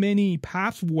so many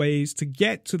pathways to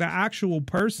get to the actual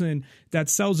person that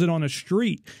sells it on a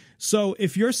street. So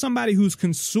if you're somebody who's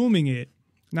consuming it,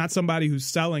 not somebody who's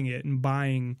selling it and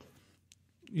buying,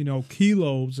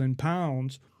 kilos and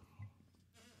pounds,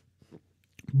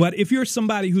 but if you're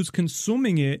somebody who's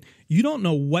consuming it, you don't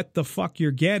know what the fuck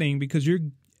you're getting, because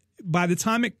by the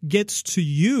time it gets to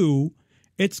you,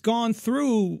 it's gone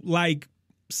through like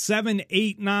 7,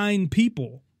 8, 9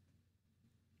 people,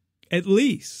 at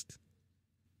least.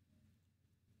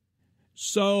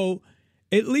 So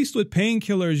at least with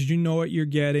painkillers, you know what you're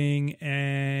getting,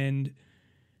 and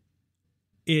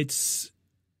it's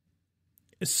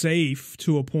safe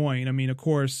to a point. I mean, of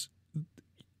course,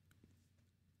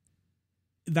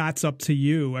 that's up to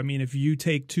you. I mean, if you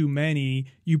take too many,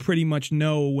 you pretty much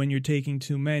know when you're taking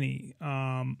too many.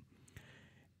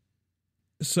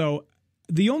 So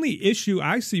the only issue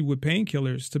I see with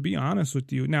painkillers, to be honest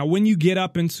with you, now when you get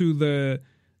up into the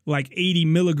like 80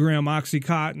 milligram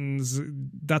Oxycontins,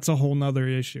 that's a whole nother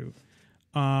issue.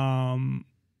 Although,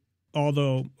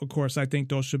 of course, I think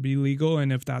those should be legal.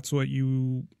 And if that's what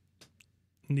you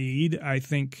need, I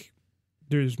think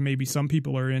there's maybe some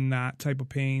people are in that type of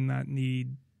pain that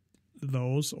need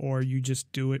those, or you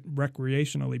just do it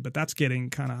recreationally, but that's getting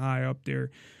kind of high up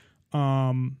there.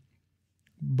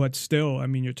 But still, I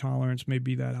mean, your tolerance may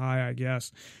be that high, I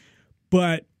guess.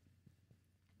 But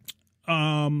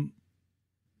the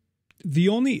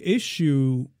only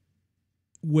issue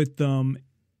with them,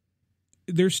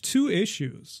 there's two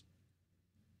issues.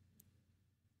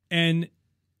 And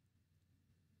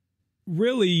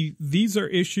really, these are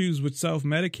issues with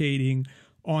self-medicating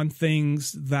on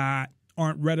things that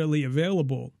aren't readily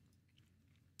available.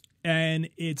 And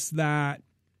it's that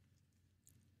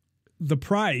the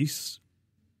price,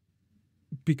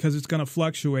 because it's going to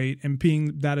fluctuate, and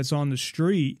being that it's on the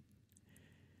street,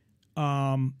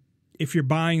 if you're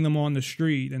buying them on the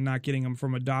street and not getting them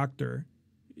from a doctor,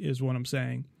 is what I'm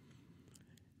saying,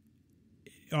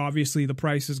 obviously the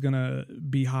price is going to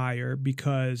be higher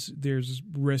because there's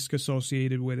risk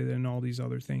associated with it and all these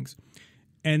other things.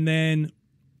 And then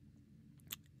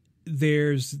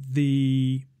there's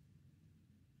the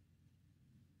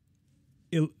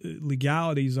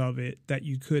illegalities of it, that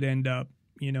you could end up,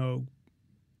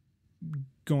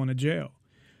 going to jail.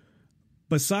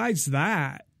 Besides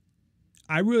that,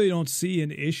 I really don't see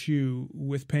an issue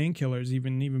with painkillers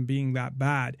even being that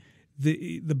bad.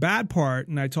 The bad part,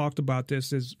 and I talked about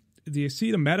this, is the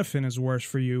acetaminophen is worse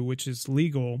for you, which is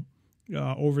legal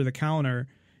over the counter,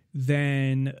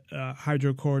 than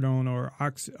hydrocodone or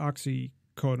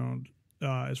oxycodone,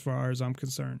 as far as I'm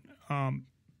concerned.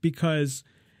 Because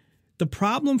the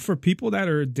problem for people that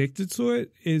are addicted to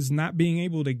it is not being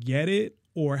able to get it,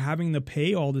 or having to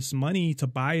pay all this money to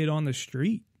buy it on the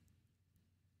street.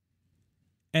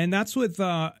 And that's with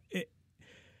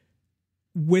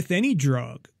any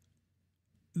drug.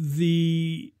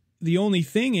 The only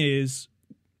thing is,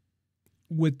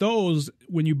 with those,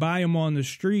 when you buy them on the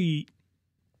street,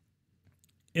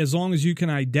 as long as you can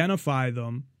identify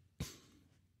them,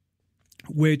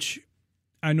 which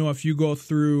I know if you go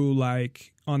through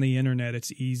like on the internet,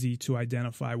 it's easy to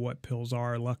identify what pills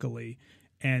are, luckily.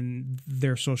 And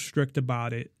they're so strict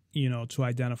about it, to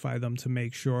identify them, to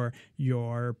make sure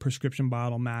your prescription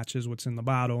bottle matches what's in the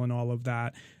bottle and all of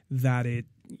that, that it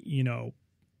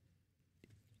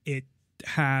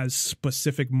has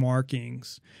specific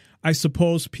markings. I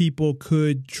suppose people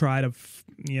could try to,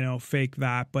 fake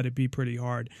that, but it'd be pretty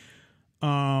hard.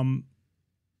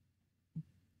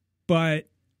 But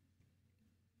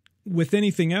with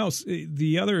anything else,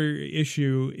 the other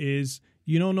issue is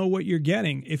you don't know what you're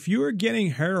getting. If you're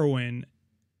getting heroin,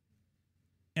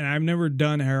 and I've never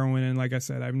done heroin, and like I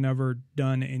said, I've never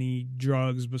done any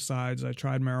drugs besides I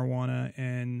tried marijuana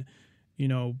and,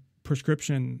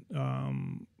 prescription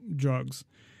drugs.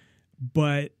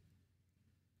 But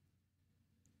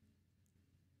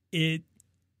it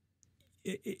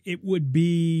would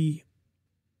be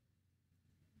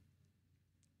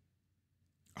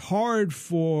hard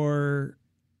for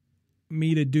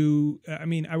me to do. I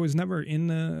mean, I was never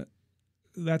in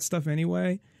that stuff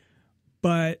anyway,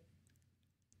 but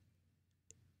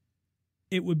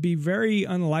it would be very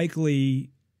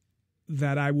unlikely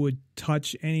that I would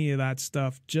touch any of that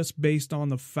stuff just based on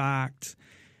the fact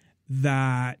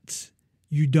that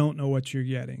you don't know what you're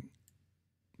getting.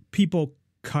 People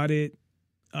cut it.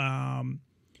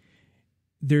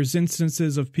 There's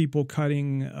instances of people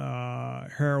cutting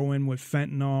heroin with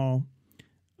fentanyl,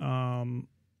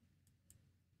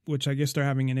 which I guess they're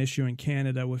having an issue in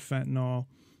Canada with fentanyl,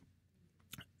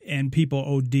 and people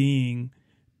ODing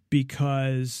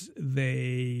because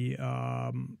they,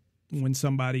 when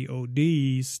somebody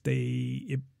ODs,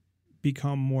 it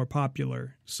become more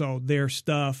popular. So their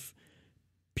stuff,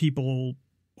 people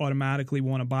automatically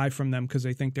want to buy from them because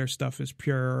they think their stuff is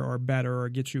pure or better or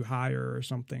gets you higher or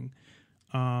something.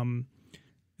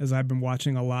 As I've been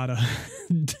watching a lot of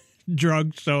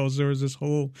drug shows, there was this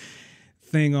whole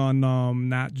thing on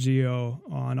Nat Geo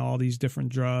on all these different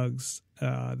drugs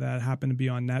that happen to be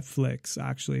on Netflix.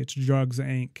 Actually, it's Drugs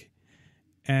Inc.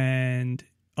 And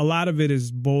a lot of it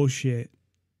is bullshit,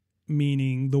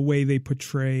 meaning the way they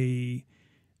portray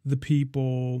the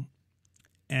people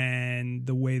and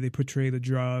the way they portray the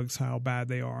drugs, how bad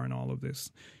they are and all of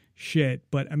this shit.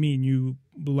 But, I mean, you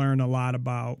learn a lot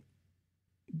about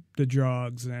the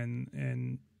drugs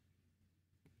and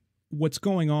what's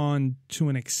going on to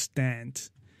an extent.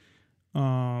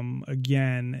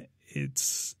 Again,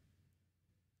 it's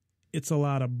a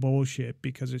lot of bullshit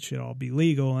because it should all be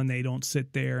legal, and they don't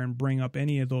sit there and bring up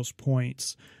any of those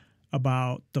points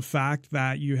about the fact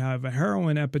that you have a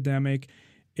heroin epidemic.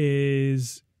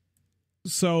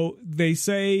 So they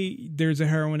say there's a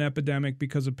heroin epidemic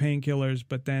because of painkillers,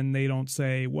 but then they don't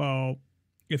say, well,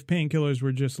 if painkillers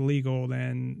were just legal,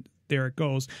 then there it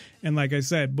goes. And like I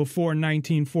said, before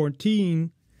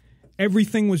 1914,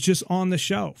 everything was just on the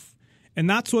shelf. And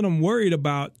that's what I'm worried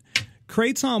about.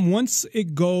 Kratom, once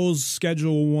it goes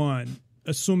Schedule 1,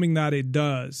 assuming that it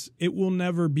does, it will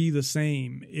never be the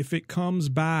same. If it comes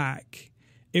back,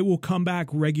 it will come back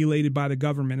regulated by the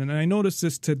government. And I noticed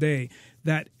this today,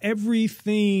 that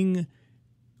everything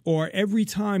or every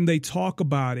time they talk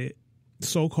about it,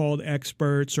 so-called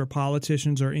experts or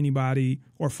politicians or anybody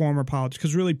or former politicians,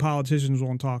 because really politicians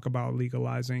won't talk about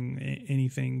legalizing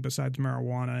anything besides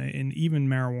marijuana. And even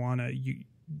marijuana,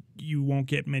 you won't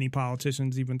get many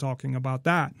politicians even talking about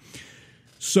that.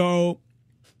 So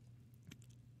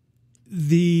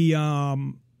every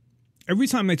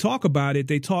time they talk about it,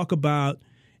 they talk about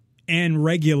and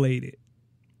regulate it.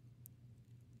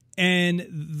 And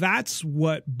that's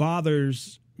what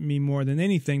bothers me more than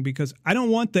anything, because I don't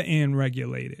want the and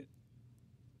regulated.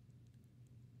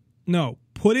 No,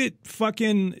 put it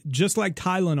fucking just like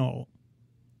Tylenol.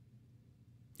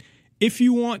 If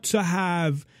you want to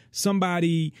have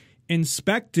somebody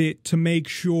inspect it to make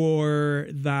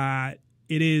sure that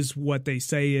it is what they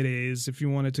say it is, if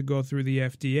you want it to go through the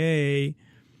FDA,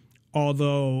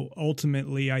 although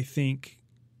ultimately I think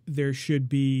there should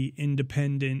be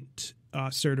independent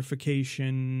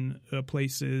certification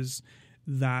places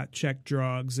that check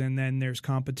drugs, and then there's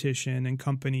competition and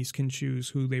companies can choose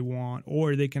who they want,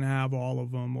 or they can have all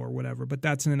of them or whatever. But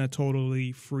that's in a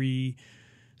totally free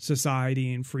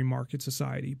society and free market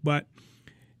society. But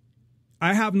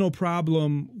I have no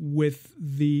problem with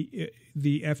the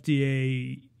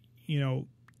FDA,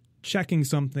 checking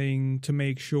something to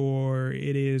make sure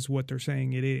it is what they're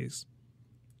saying it is.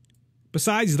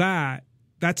 Besides that,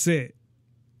 that's it.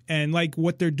 And like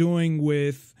what they're doing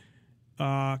with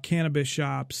cannabis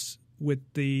shops with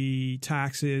the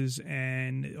taxes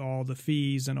and all the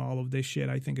fees and all of this shit,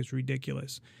 I think is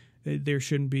ridiculous. There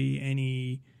shouldn't be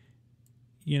any,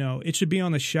 it should be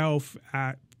on the shelf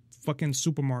at fucking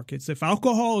supermarkets. If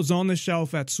alcohol is on the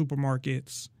shelf at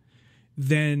supermarkets,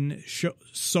 then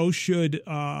so should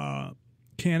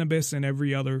cannabis and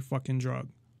every other fucking drug.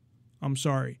 I'm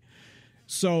sorry.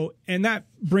 So, and that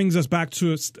brings us back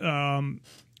to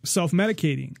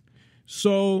self-medicating.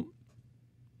 So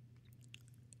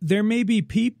there may be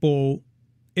people,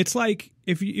 it's like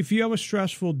if you have a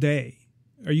stressful day,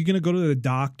 are you going to go to the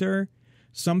doctor?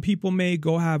 Some people may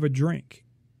go have a drink.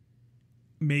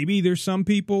 Maybe there's some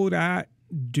people that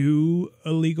do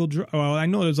illegal drugs. Well, I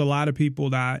know there's a lot of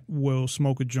people that will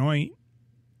smoke a joint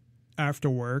after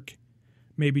work,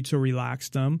 maybe to relax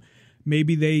them.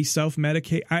 Maybe they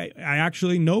self-medicate. I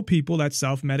actually know people that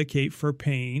self-medicate for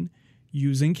pain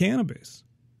using cannabis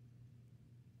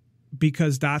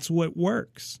because that's what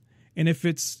works. And if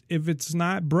it's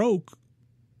not broke,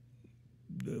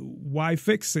 why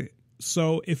fix it?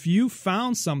 So if you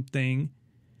found something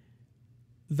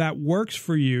that works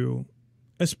for you,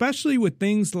 especially with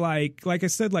things like I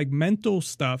said, like mental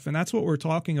stuff, and that's what we're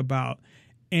talking about,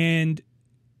 and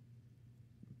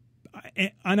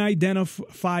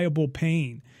unidentifiable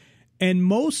pain. And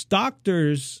most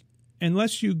doctors,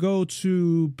 unless you go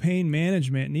to pain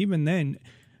management, and even then,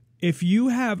 if you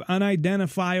have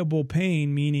unidentifiable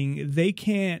pain, meaning they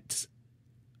can't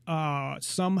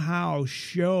somehow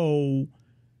show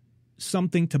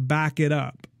something to back it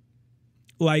up.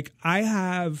 Like I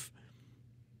have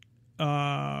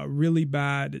really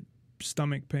bad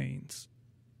stomach pains,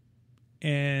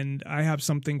 and I have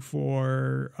something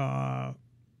for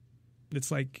it's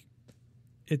like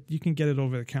you can get it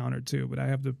over the counter too, but I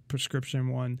have the prescription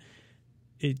one.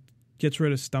 It gets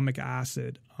rid of stomach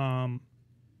acid.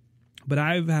 But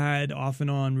I've had off and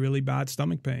on really bad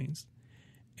stomach pains.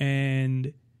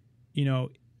 And, you know,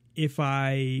 if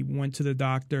I went to the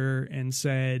doctor and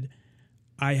said,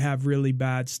 I have really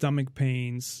bad stomach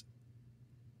pains,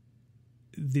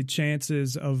 the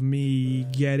chances of me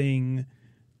getting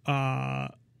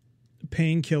painkillers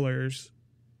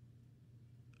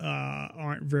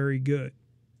aren't very good.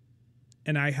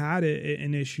 And I had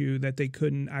an issue that they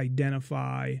couldn't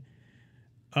identify,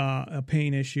 a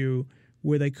pain issue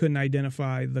where they couldn't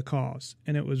identify the cause.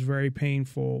 And it was very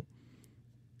painful.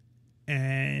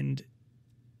 And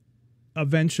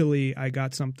eventually I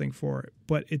got something for it.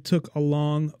 But it took a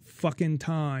long fucking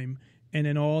time. And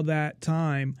in all that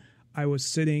time, I was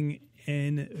sitting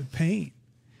in pain.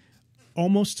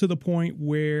 Almost to the point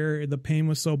where the pain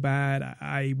was so bad,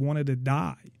 I wanted to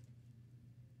die.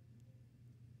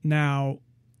 Now,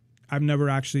 I've never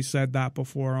actually said that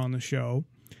before on the show.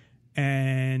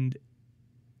 And,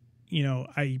 you know,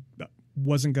 I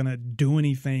wasn't going to do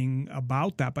anything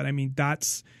about that. But I mean,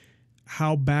 that's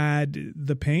how bad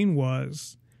the pain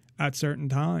was at certain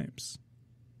times.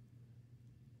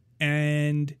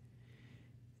 And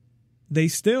they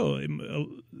still,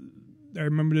 I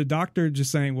remember the doctor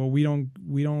just saying, well, we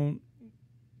don't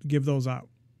give those out.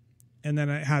 And then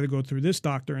I had to go through this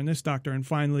doctor and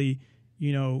finally,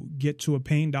 you know, get to a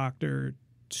pain doctor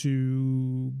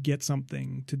to get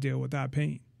something to deal with that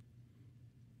pain.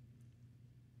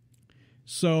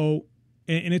 So,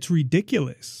 and it's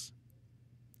ridiculous.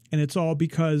 And it's all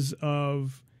because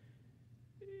of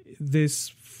this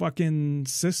fucking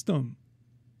system.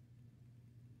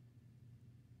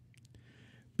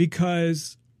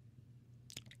 Because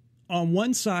on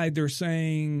one side, they're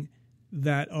saying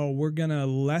that, oh, we're going to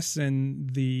lessen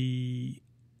the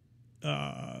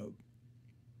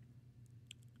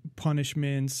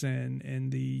punishments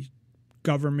and the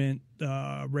government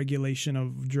regulation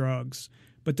of drugs.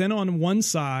 But then on one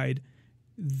side,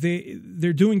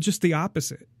 they're doing just the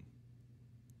opposite.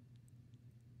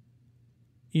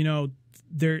 You know,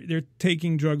 they're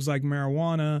taking drugs like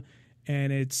marijuana,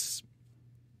 and it's,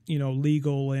 you know,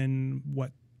 legal in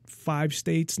 5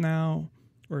 states now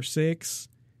or 6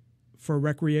 for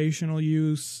recreational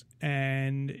use,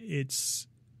 and it's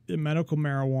medical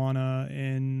marijuana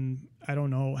in I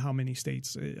don't know how many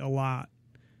states, a lot.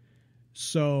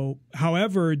 So,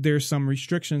 however, there's some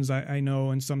restrictions I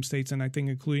know in some states, and I think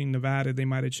including Nevada, they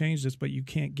might have changed this, but you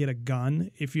can't get a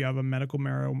gun if you have a medical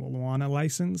marijuana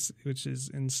license, which is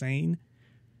insane.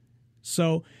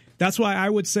 So that's why I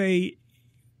would say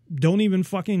don't even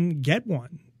fucking get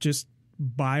one. Just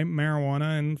buy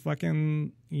marijuana and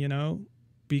fucking, you know,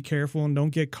 be careful and don't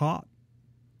get caught.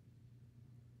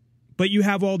 But you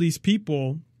have all these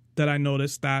people that I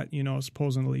noticed that, you know,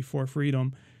 supposedly for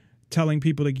freedom, telling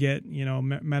people to get, you know,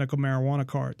 medical marijuana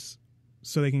cards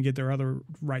so they can get their other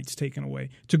rights taken away,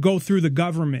 to go through the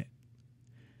government,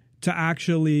 to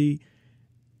actually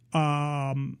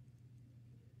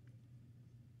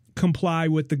comply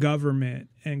with the government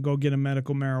and go get a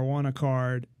medical marijuana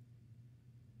card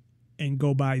and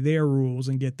go by their rules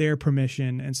and get their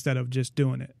permission instead of just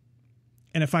doing it.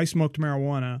 And if I smoked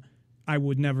marijuana, I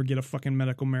would never get a fucking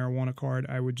medical marijuana card.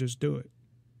 I would just do it.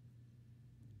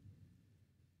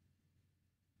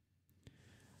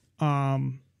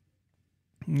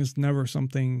 It's never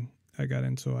something I got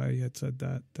into. I had said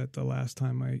that the last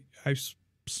time I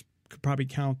could probably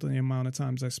count the amount of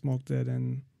times I smoked it,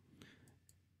 and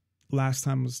last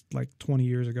time was like 20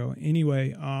 years ago.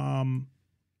 Anyway,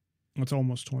 it's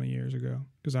almost 20 years ago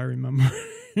because I remember.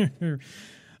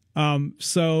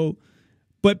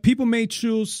 But people may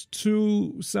choose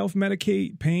to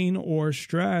self-medicate pain or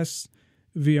stress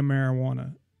via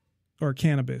marijuana or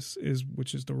cannabis,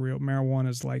 which is the real marijuana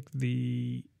is like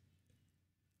the,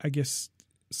 I guess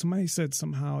somebody said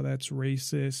somehow that's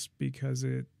racist because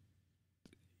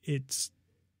it's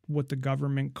what the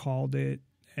government called it,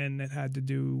 and it had to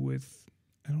do with,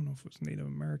 I don't know if it was Native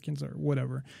Americans or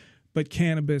whatever, but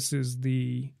cannabis is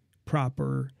the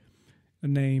proper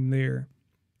name there.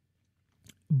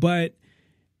 But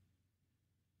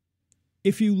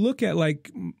if you look at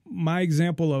like my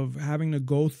example of having to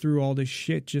go through all this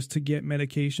shit just to get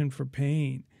medication for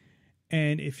pain,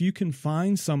 and if you can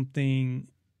find something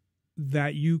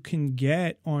that you can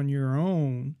get on your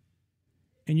own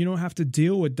and you don't have to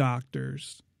deal with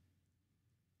doctors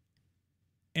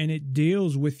and it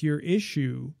deals with your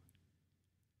issue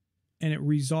and it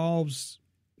resolves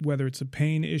whether it's a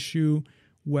pain issue,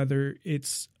 whether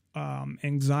it's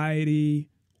anxiety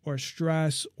or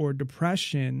stress or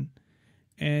depression.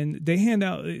 And they hand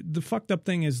out, the fucked up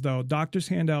thing is though, doctors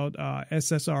hand out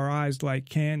SSRIs like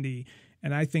candy,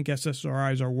 and I think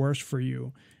SSRIs are worse for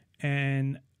you.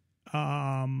 And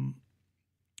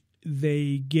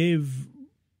they give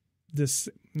this,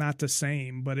 not the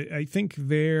same, but I think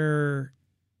their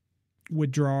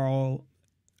withdrawal,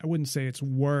 I wouldn't say it's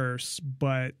worse,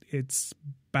 but it's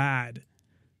bad.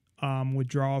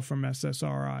 Withdrawal from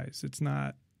SSRIs.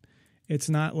 It's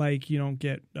not like you don't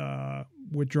get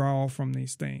withdrawal from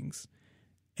these things.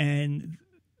 And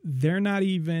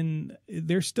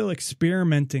they're still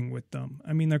experimenting with them.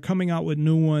 I mean, they're coming out with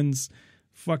new ones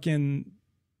fucking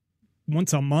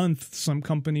once a month. Some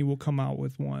company will come out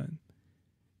with one.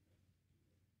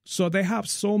 So they have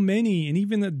so many, and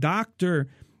even the doctor,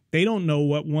 they don't know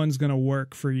what one's going to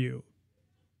work for you.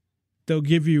 They'll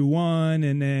give you one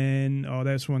and then, oh,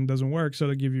 this one doesn't work. So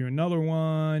they'll give you another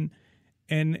one.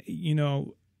 And, you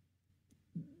know,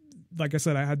 like I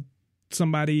said, I had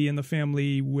somebody in the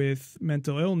family with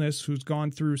mental illness who's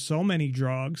gone through so many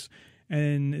drugs,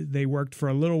 and they worked for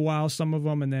a little while, some of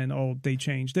them, and then, oh, they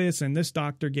changed this, and this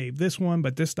doctor gave this one,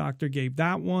 but this doctor gave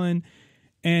that one.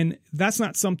 And that's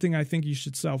not something I think you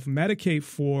should self-medicate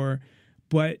for,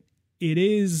 but it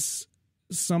is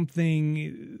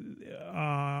something,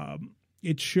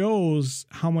 it shows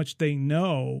how much they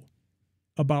know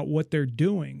about what they're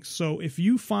doing. So if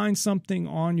you find something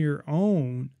on your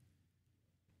own,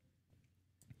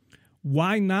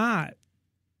 why not,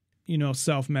 you know,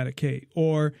 self-medicate?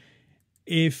 Or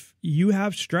if you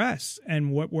have stress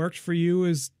and what works for you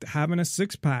is having a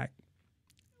six-pack,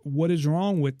 what is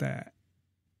wrong with that?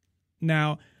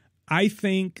 Now, I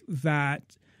think that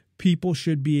people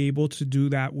should be able to do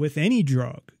that with any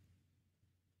drug.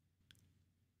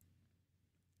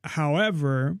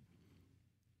 However,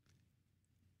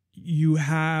 you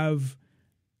have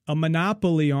a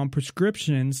monopoly on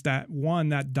prescriptions that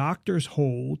doctors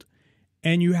hold,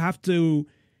 and you have to,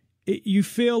 you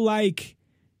feel like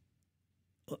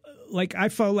I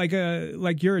felt like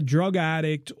you're a drug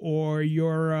addict, or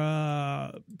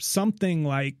you're something,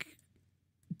 like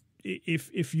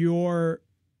if you're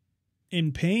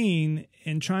in pain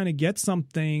and trying to get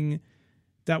something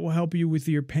that will help you with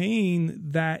your pain,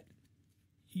 that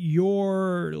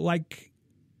you're like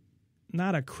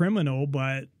not a criminal,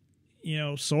 but, you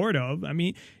know, sort of. I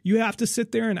mean, you have to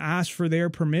sit there and ask for their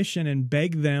permission and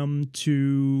beg them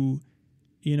to,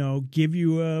 you know, give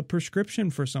you a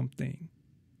prescription for something.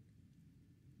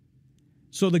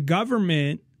 So the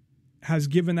government has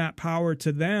given that power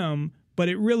to them, but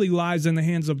it really lies in the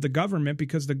hands of the government,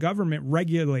 because the government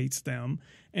regulates them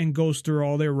and goes through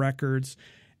all their records.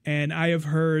 And I have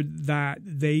heard that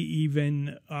they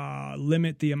even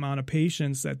limit the amount of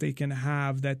patients that they can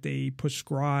have that they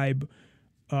prescribe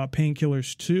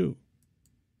painkillers to.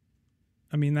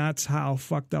 I mean, that's how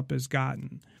fucked up it's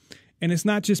gotten. And it's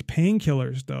not just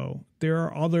painkillers, though. There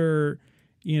are other,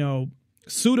 you know,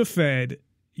 Sudafed,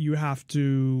 you have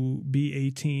to be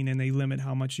 18 and they limit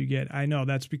how much you get. I know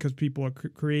that's because people are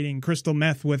creating crystal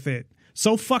meth with it.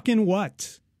 So fucking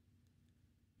what?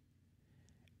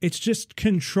 It's just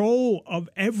control of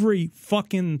every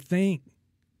fucking thing.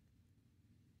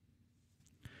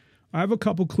 I have a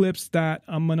couple clips that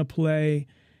I'm going to play.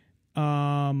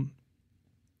 I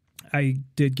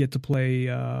did get to play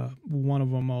one of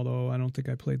them, although I don't think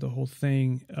I played the whole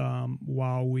thing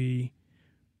while we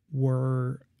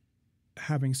were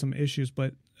having some issues.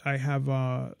 But I have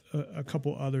a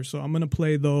couple others. So I'm going to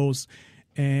play those,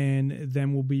 and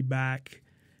then we'll be back.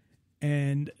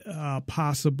 And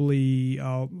possibly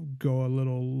I'll go a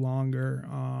little longer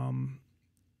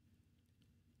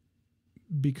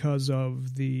because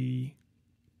of the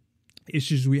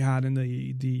issues we had in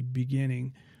the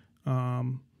beginning.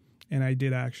 And I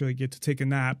did actually get to take a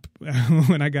nap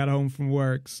when I got home from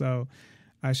work, so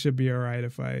I should be all right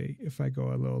if I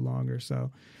go a little longer. So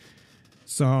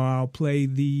I'll play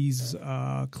these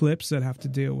clips that have to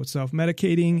deal with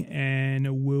self-medicating,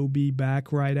 and we'll be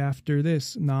back right after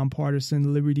this.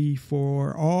 Nonpartisan Liberty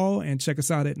for All, and check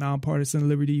us out at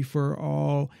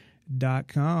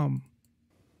nonpartisanlibertyforall.com.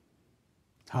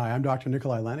 Hi, I'm Dr.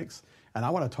 Nikolai Lennox, and I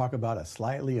want to talk about a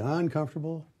slightly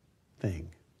uncomfortable thing.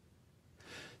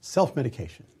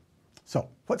 Self-medication. So,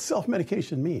 what's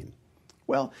self-medication mean?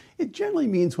 Well, it generally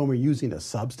means when we're using a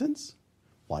substance,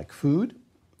 like food,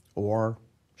 or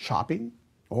shopping,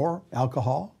 or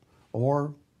alcohol,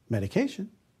 or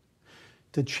medication,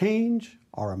 to change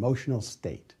our emotional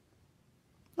state.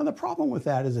 Now, the problem with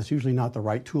that is it's usually not the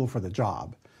right tool for the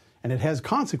job, and it has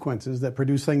consequences that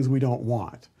produce things we don't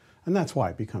want, and that's why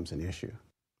it becomes an issue.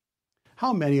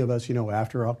 How many of us,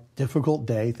 after a difficult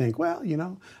day think, well,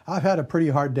 I've had a pretty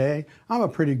hard day. I'm a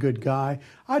pretty good guy.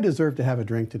 I deserve to have a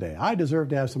drink today. I deserve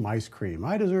to have some ice cream.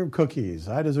 I deserve cookies.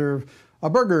 I deserve a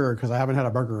burger because I haven't had a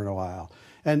burger in a while.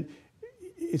 And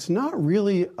it's not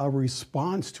really a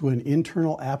response to an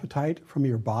internal appetite from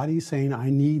your body saying,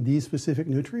 I need these specific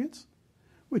nutrients,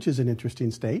 which is an interesting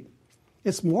state.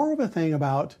 It's more of a thing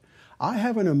about, I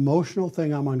have an emotional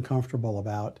thing I'm uncomfortable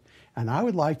about, and I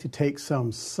would like to take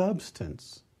some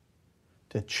substance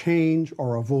to change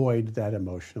or avoid that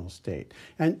emotional state.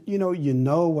 And you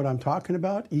know what I'm talking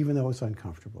about, even though it's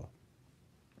uncomfortable.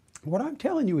 What I'm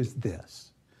telling you is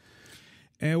this.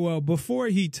 And well, before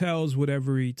he tells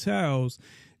whatever he tells,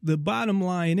 the bottom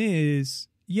line is,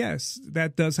 yes,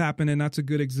 that does happen, and that's a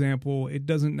good example. It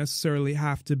doesn't necessarily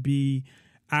have to be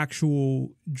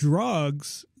actual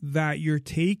drugs that you're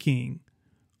taking.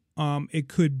 It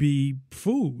could be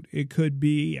food. It could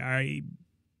be, I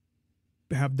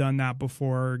have done that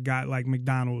before, got like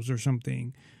McDonald's or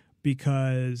something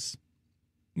because,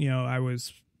 I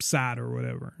was sad or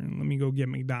whatever. And let me go get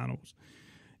McDonald's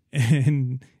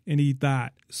and eat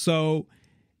that. So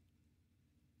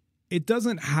it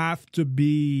doesn't have to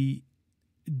be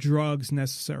drugs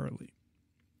necessarily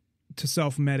to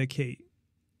self-medicate.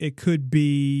 It could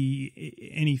be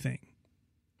anything,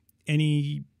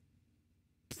 anything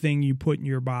you put in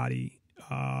your body.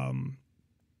 I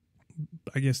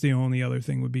guess the only other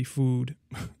thing would be food,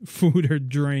 food or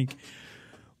drink.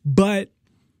 But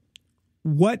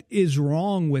what is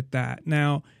wrong with that?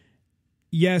 Now,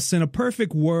 yes, in a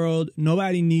perfect world,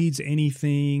 nobody needs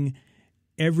anything.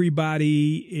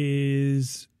 Everybody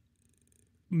is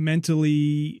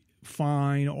mentally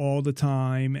fine all the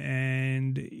time,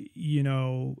 and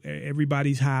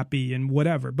everybody's happy and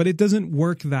whatever. But it doesn't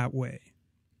work that way.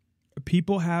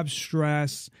 People have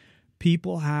stress,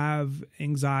 people have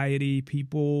anxiety,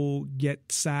 people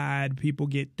get sad, people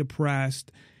get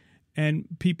depressed, and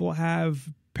people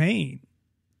have pain.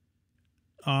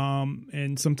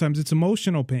 And sometimes it's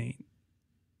emotional pain,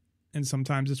 and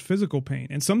sometimes it's physical pain,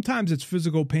 and sometimes it's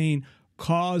physical pain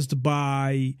caused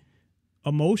by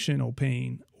emotional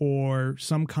pain or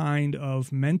some kind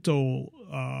of mental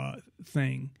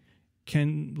thing.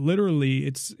 Can literally,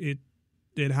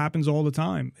 it happens all the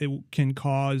time. It can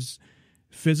cause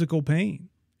physical pain,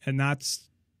 and that's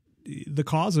the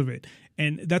cause of it.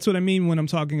 And that's what I mean when I'm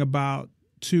talking about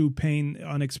pain,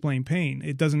 unexplained pain.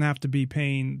 It doesn't have to be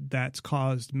pain that's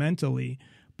caused mentally,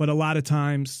 but a lot of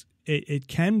times it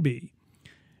can be.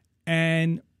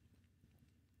 And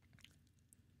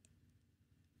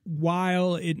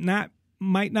while it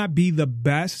might not be the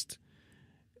best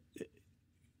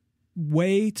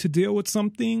way to deal with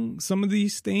some of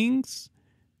these things,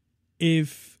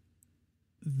 if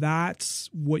that's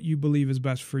what you believe is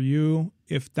best for you,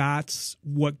 if that's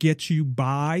what gets you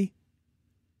by,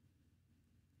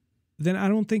 then I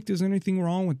don't think there's anything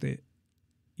wrong with it.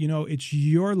 It's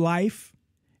your life,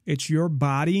 it's your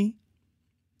body,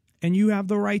 and you have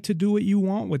the right to do what you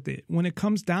want with it. When it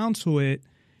comes down to it,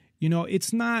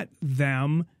 it's not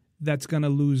them that's going to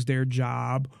lose their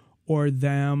job or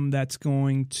them that's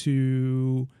going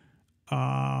to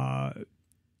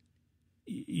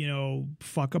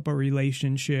fuck up a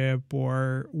relationship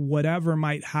or whatever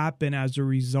might happen as a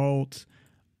result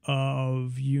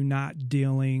of you not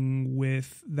dealing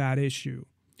with that issue.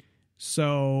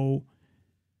 So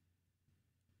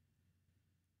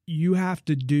you have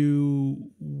to do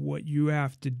what you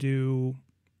have to do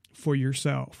for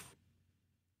yourself.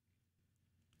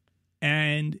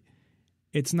 And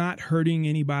it's not hurting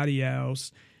anybody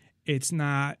else. It's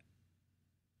not,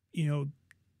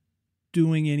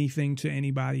 doing anything to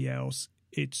anybody else.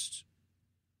 It's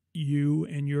you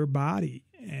and your body,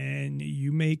 and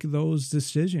you make those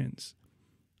decisions.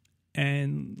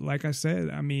 And like I said,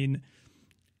 I mean,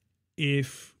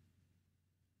 if,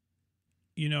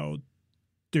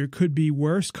 there could be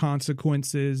worse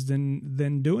consequences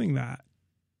than doing that.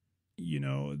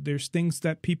 There's things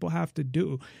that people have to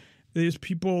do. There's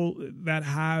people that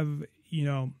have,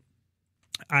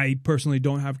 I personally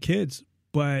don't have kids,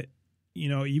 but,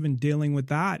 even dealing with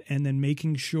that and then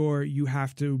making sure you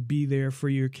have to be there for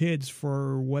your kids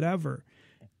for whatever.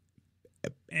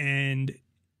 And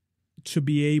to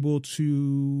be able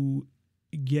to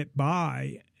get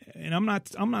by. And I'm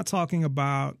not talking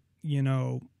about,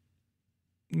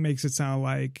 makes it sound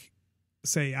like,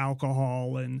 say,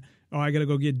 alcohol and, oh, I got to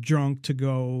go get drunk to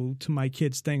go to my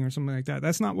kid's thing or something like that.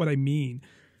 That's not what I mean.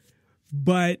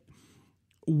 But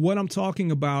what I'm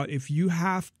talking about, if you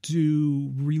have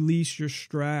to release your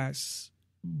stress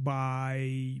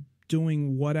by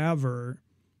doing whatever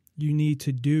you need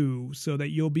to do so that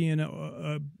you'll be in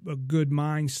a good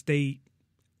mind state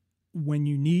when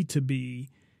you need to be,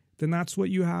 then that's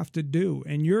what you have to do.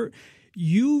 And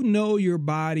you know your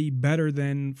body better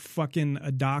than fucking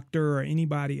a doctor or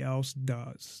anybody else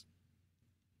does.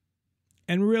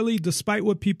 And really, despite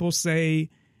what people say,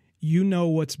 you know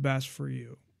what's best for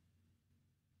you.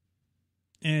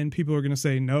 And people are going to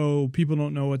say, no, people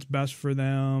don't know what's best for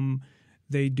them.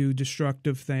 They do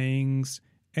destructive things.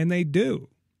 And they do.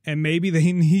 And maybe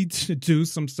they need to do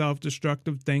some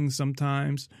self-destructive things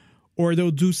sometimes, or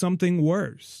they'll do something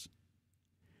worse.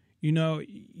 You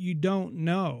don't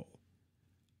know.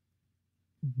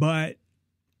 But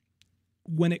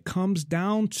when it comes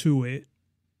down to it,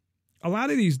 a lot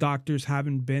of these doctors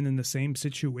haven't been in the same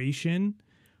situation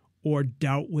or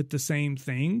dealt with the same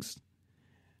things.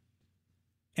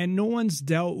 And no one's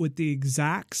dealt with the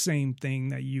exact same thing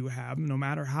that you have, no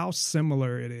matter how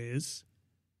similar it is.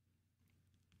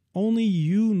 Only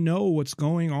you know what's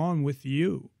going on with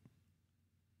you.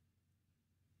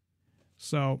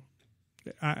 So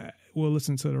we'll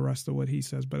listen to the rest of what he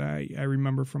says, but I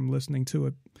remember from listening to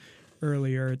it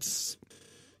earlier, it's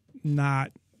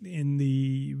not in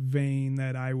the vein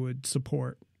that I would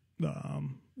support,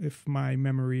 if my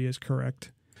memory is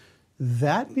correct.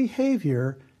 That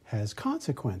behavior has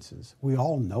consequences. We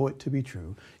all know it to be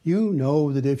true. You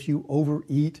know that if you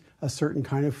overeat a certain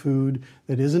kind of food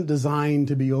that isn't designed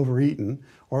to be overeaten,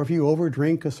 or if you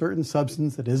overdrink a certain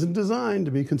substance that isn't designed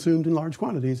to be consumed in large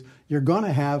quantities, you're going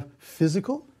to have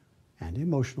physical and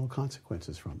emotional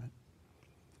consequences from it.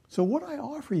 So what I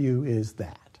offer you is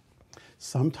that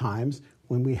sometimes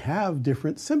when we have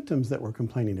different symptoms that we're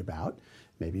complaining about,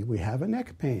 maybe we have a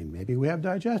neck pain, maybe we have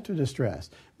digestive distress,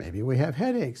 maybe we have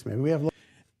headaches, maybe we have...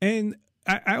 And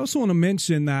I also want to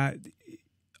mention that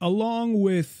along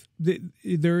with,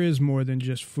 there is more than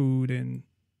just food and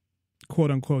quote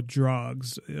unquote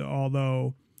drugs,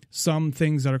 although some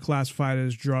things that are classified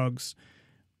as drugs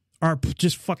are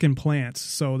just fucking plants.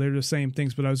 So they're the same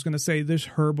things. But I was going to say there's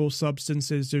herbal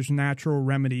substances, there's natural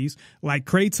remedies like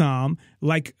kratom,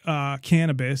 like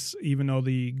cannabis, even though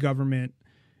the government,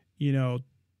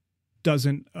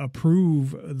 doesn't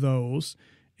approve those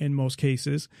in most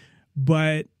cases.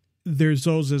 But there's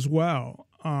those as well.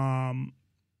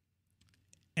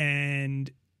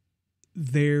 And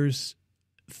there's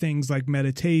things like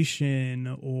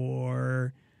meditation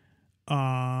or,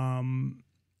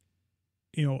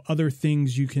 other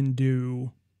things you can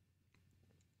do,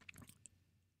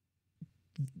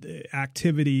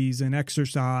 activities and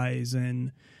exercise.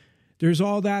 And there's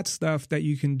all that stuff that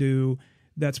you can do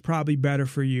that's probably better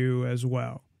for you as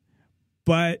well.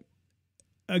 But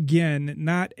again,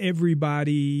 not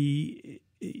everybody,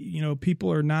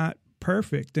 people are not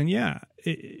perfect. And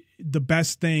the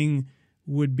best thing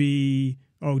would be,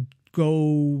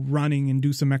 go running and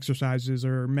do some exercises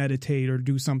or meditate or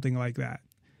do something like that,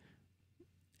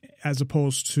 as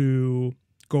opposed to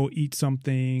go eat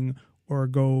something or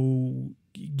go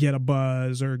get a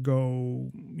buzz or go,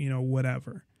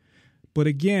 whatever. But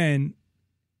again,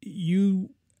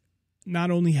 you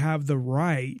not only have the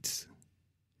right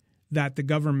that the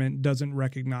government doesn't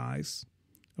recognize,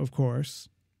 of course,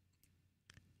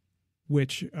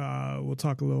 which we'll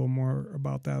talk a little more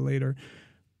about that later,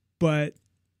 but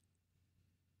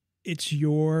it's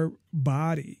your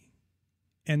body.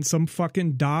 And some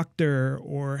fucking doctor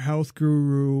or health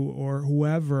guru or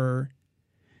whoever,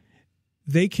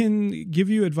 they can give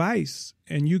you advice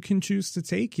and you can choose to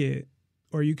take it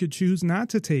or you could choose not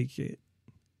to take it.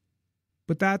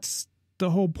 But that's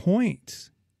the whole point.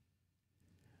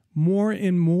 more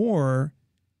and more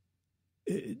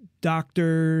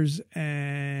doctors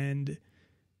and,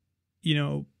 you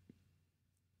know,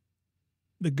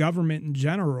 the government in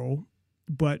general,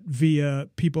 but via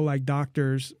people like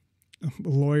doctors,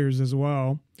 lawyers as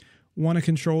well, want to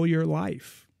control your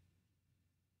life.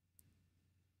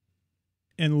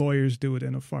 And lawyers do it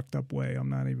in a fucked up way. I'm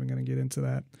not even going to get into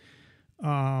that.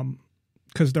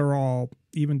 Because they're all,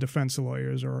 even defense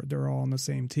lawyers, they're all on the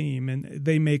same team. And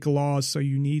they make laws so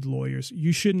you need lawyers.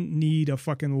 You shouldn't need a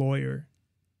fucking lawyer,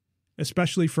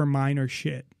 especially for minor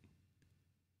shit.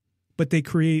 But they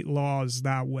create laws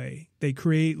that way. They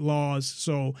create laws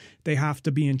so they have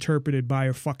to be interpreted by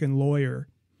a fucking lawyer.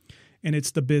 And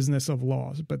it's the business of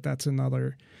laws. But that's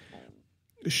another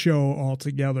show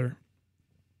altogether,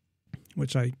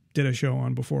 which I did a show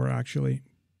on before, actually.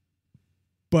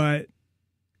 But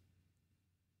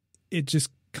it just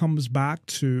comes back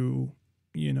to,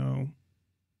 you know,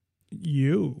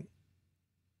 you.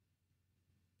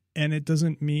 And it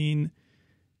doesn't mean,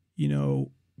 you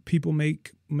know, people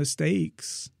make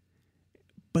mistakes,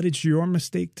 but it's your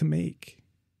mistake to make.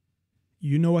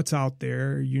 You know what's out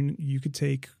there. You could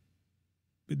take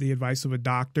the advice of a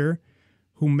doctor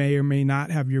who may or may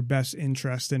not have your best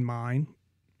interest in mind,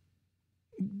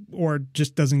 or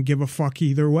just doesn't give a fuck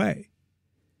either way.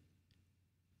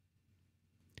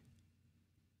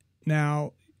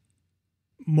 Now,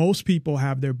 most people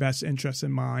have their best interests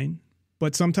in mind,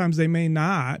 but sometimes they may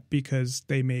not, because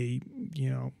they may, you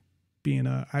know, be in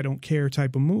a I don't care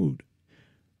type of mood.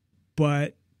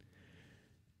 But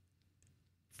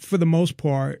for the most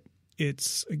part,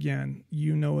 it's, again,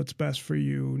 you know what's best for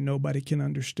you. Nobody can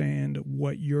understand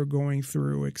what you're going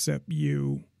through except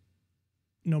you,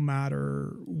 no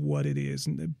matter what it is.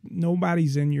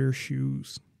 Nobody's in your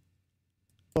shoes.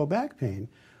 Low back pain,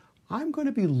 I'm going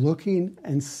to be looking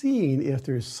and seeing if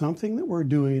there's something that we're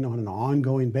doing on an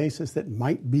ongoing basis that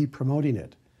might be promoting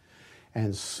it.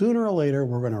 And sooner or later,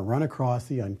 we're going to run across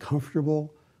the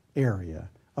uncomfortable area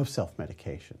of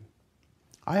self-medication.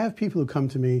 I have people who come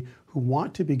to me who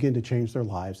want to begin to change their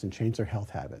lives and change their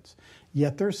health habits,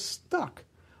 yet they're stuck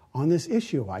on this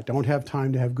issue. I don't have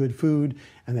time to have good food,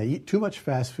 and they eat too much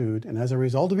fast food, and as a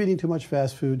result of eating too much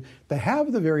fast food, they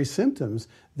have the very symptoms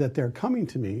that they're coming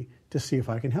to me to see if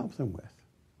I can help them with.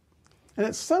 And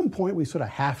at some point, we sort of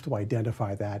have to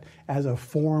identify that as a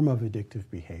form of addictive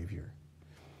behavior.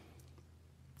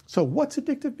 So what's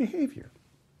addictive behavior?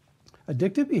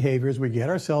 Addictive behavior is we get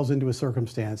ourselves into a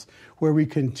circumstance where we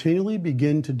continually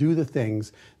begin to do the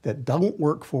things that don't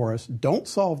work for us, don't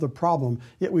solve the problem,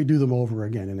 yet we do them over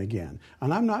again and again.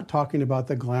 And I'm not talking about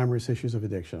the glamorous issues of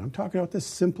addiction. I'm talking about the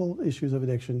simple issues of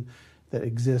addiction that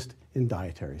exist in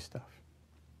dietary stuff.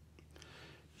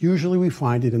 Usually we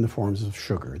find it in the forms of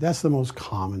sugar. That's the most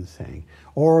common thing.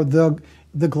 Or the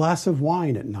glass of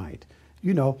wine at night.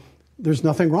 You know, there's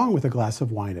nothing wrong with a glass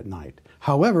of wine at night.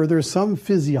 However, there's some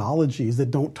physiologies that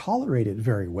don't tolerate it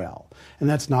very well. And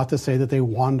that's not to say that they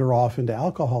wander off into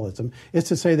alcoholism. It's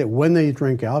to say that when they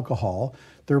drink alcohol,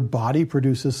 their body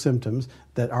produces symptoms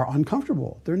that are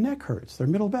uncomfortable. Their neck hurts, their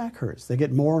middle back hurts. They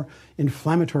get more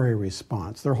inflammatory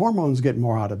response. Their hormones get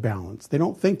more out of balance. They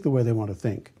don't think the way they want to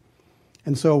think.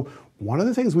 And so one of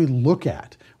the things we look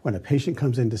at when a patient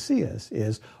comes in to see us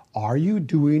is, are you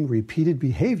doing repeated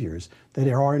behaviors that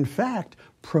are in fact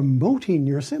promoting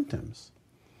your symptoms?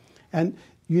 And,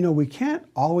 you know, we can't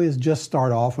always just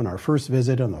start off on our first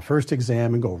visit, on the first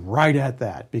exam, and go right at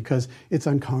that because it's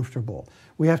uncomfortable.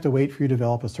 We have to wait for you to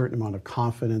develop a certain amount of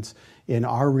confidence in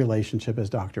our relationship as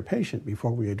doctor-patient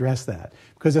before we address that.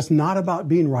 Because it's not about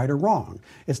being right or wrong.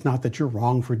 It's not that you're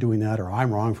wrong for doing that or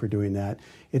I'm wrong for doing that.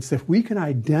 It's if we can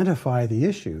identify the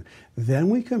issue, then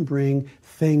we can bring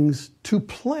things to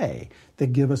play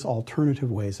that give us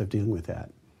alternative ways of dealing with that.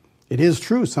 It is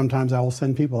true, sometimes I will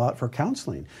send people out for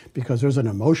counseling because there's an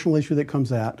emotional issue that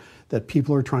comes out that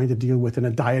people are trying to deal with in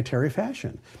a dietary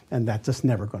fashion, and that's just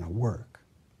never going to work.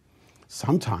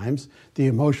 Sometimes the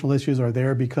emotional issues are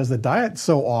there because the diet's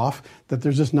so off that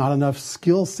there's just not enough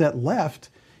skill set left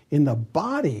in the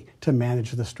body to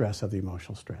manage the stress of the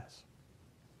emotional stress.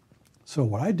 So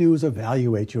what I do is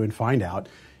evaluate you and find out,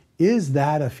 is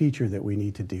that a feature that we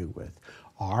need to deal with?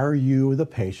 Are you, the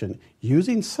patient,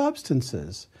 using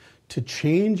substances to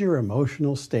change your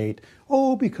emotional state,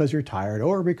 because you're tired,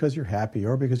 or because you're happy,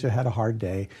 or because you had a hard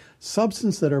day,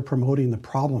 substances that are promoting the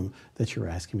problem that you're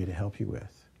asking me to help you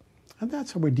with? And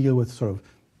that's how we deal with sort of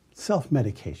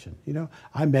self-medication. You know,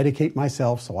 I medicate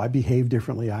myself, so I behave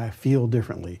differently, I feel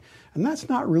differently. And that's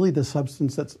not really the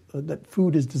substance that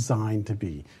food is designed to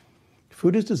be.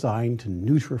 Food is designed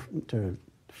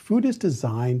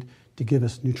to give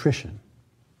us nutrition.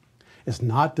 It's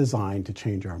not designed to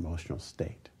change our emotional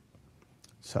state.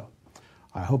 So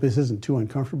I hope this isn't too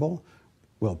uncomfortable.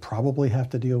 We'll probably have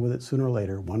to deal with it sooner or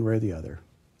later, one way or the other.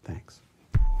 Thanks.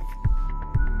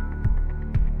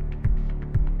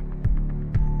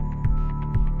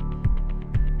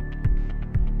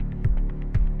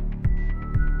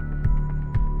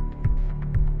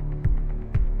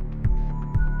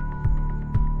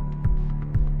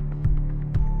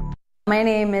 My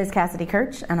name is Cassidy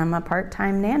Kirch, and I'm a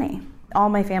part-time nanny. All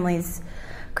my family's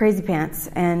crazy pants,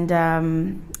 and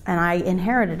I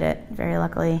inherited it, very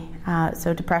luckily.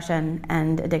 So depression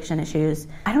and addiction issues.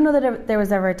 I don't know that there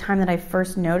was ever a time that I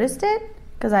first noticed it,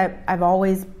 because I've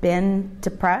always been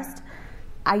depressed.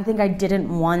 I think I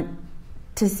didn't want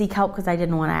to seek help because I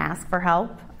didn't want to ask for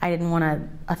help. I didn't want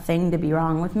a thing to be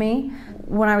wrong with me.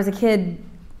 When I was a kid,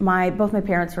 both my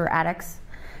parents were addicts,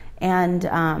 and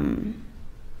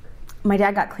my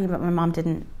dad got clean, but my mom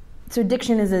didn't. So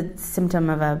addiction is a symptom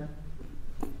of a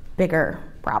bigger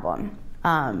problem.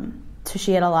 So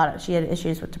she had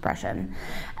issues with depression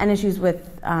and issues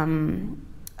with bipolar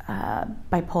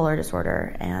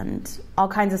disorder and all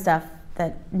kinds of stuff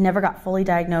that never got fully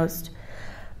diagnosed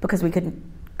because we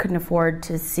couldn't afford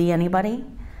to see anybody.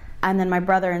 And then my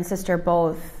brother and sister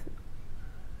both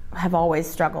have always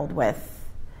struggled with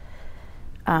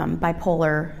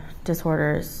bipolar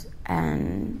disorders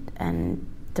and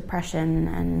depression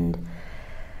and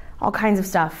all kinds of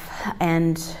stuff,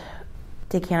 and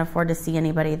they can't afford to see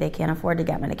anybody, they can't afford to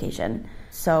get medication,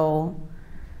 so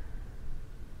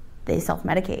they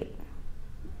self-medicate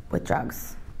with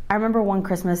drugs. I remember one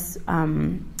Christmas,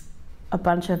 a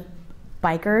bunch of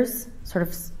bikers sort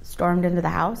of stormed into the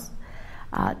house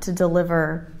to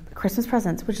deliver Christmas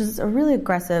presents, which is a really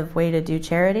aggressive way to do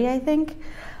charity, I think,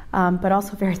 but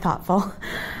also very thoughtful.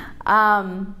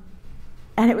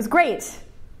 And it was great.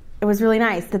 It was really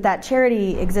nice that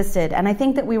charity existed. And I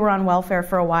think that we were on welfare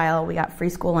for a while. We got free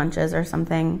school lunches or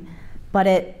something. But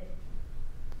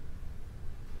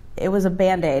it was a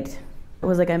Band-Aid. It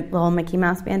was like a little Mickey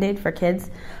Mouse Band-Aid for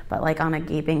kids, but like on a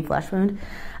gaping flesh wound,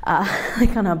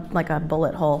 like on a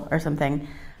bullet hole or something.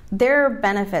 There are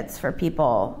benefits for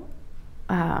people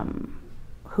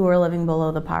who are living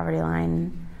below the poverty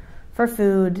line for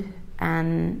food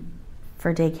and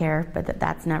for daycare, but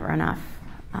that's never enough.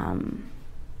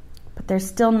 But there's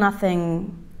still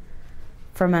nothing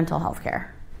for mental health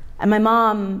care. And my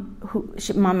mom,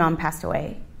 my mom passed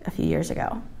away a few years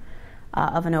ago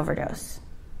of an overdose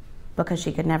because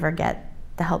she could never get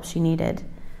the help she needed.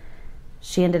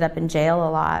 She ended up in jail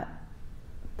a lot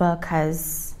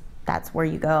because that's where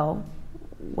you go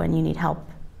when you need help.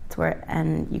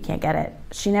 And you can't get it.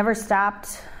 She never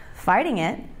stopped fighting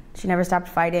it. She never stopped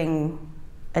fighting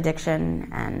addiction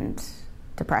and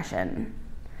depression.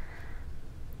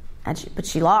 But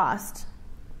she lost.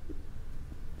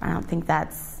 I don't think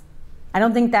that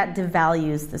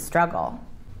devalues the struggle.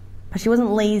 But she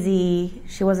wasn't lazy.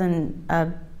 She wasn't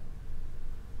a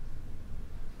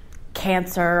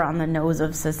cancer on the nose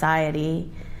of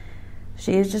society.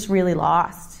 She was just really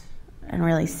lost and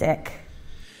really sick.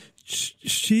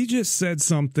 She just said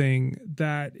something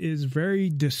that is very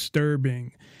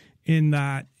disturbing in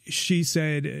that she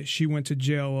said she went to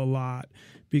jail a lot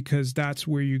because that's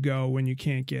where you go when you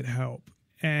can't get help.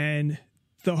 And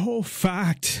the whole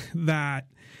fact that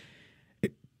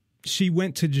she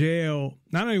went to jail,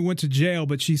 not only went to jail,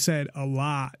 but she said a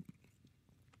lot.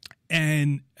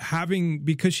 And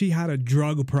because she had a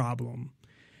drug problem.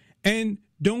 And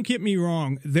don't get me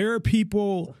wrong, there are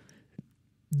people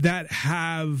that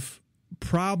have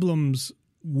problems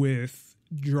with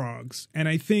drugs. And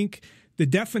I think the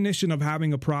definition of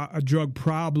having a drug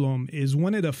problem is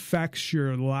when it affects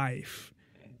your life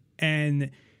and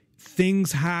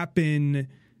things happen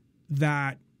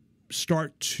that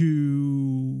start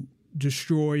to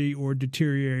destroy or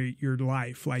deteriorate your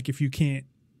life. Like if you can't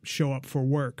show up for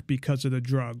work because of the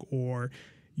drug, or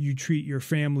you treat your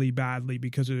family badly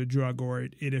because of the drug, or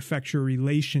it affects your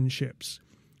relationships.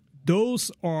 Those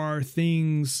are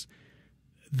things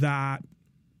that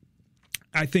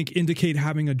I think indicate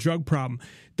having a drug problem.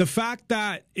 The fact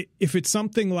that if it's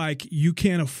something like you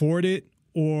can't afford it,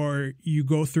 or you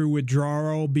go through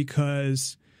withdrawal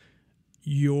because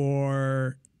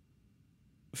you're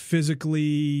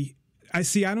physically, I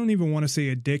don't even want to say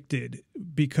addicted,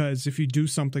 because if you do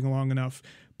something long enough,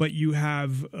 but you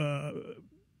have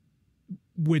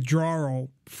withdrawal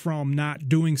from not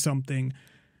doing something,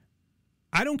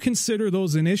 I don't consider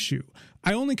those an issue.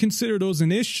 I only consider those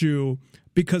an issue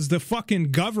because the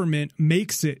fucking government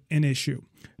makes it an issue.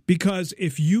 Because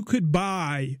if you could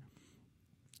buy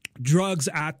drugs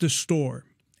at the store,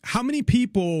 how many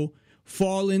people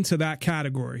fall into that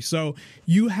category. So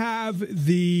you have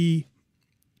the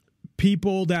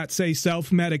people that say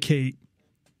self-medicate,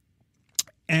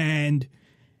 and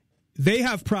they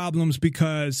have problems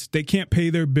because they can't pay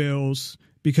their bills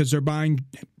because they're buying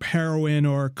heroin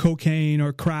or cocaine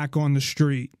or crack on the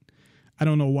street. I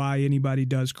don't know why anybody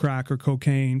does crack or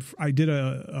cocaine. I did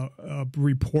a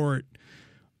report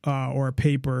or a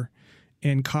paper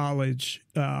in college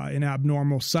in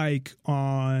abnormal psych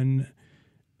on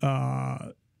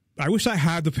I wish I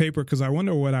had the paper because I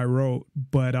wonder what I wrote,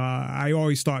 but I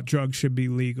always thought drugs should be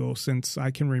legal since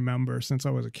I can remember, since I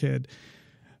was a kid,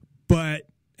 but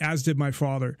as did my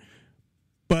father.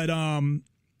 But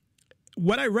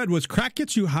what I read was crack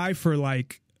gets you high for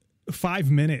like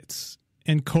 5 minutes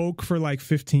and coke for like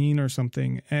 15 or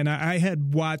something. And I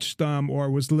had watched or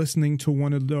was listening to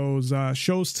one of those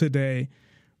shows today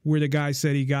where the guy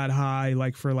said he got high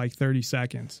like for like 30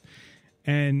 seconds.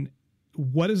 And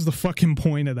what is the fucking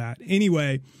point of that?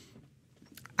 Anyway,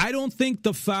 I don't think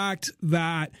the fact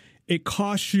that it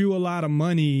costs you a lot of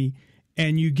money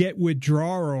and you get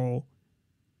withdrawal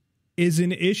is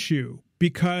an issue,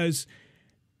 because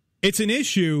it's an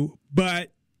issue,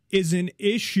 but is an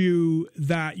issue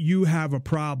that you have a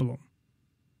problem.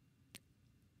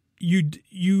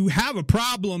 You have a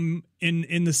problem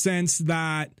in the sense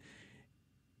that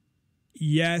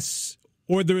yes,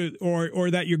 or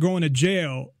that you're going to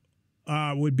jail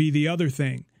would be the other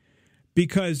thing,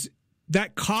 because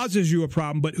that causes you a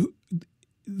problem. But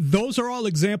those are all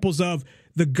examples of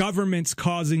the government's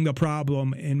causing the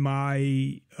problem, in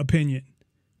my opinion,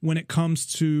 when it comes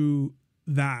to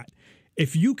that.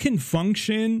 If you can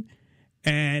function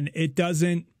and it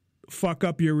doesn't fuck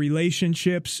up your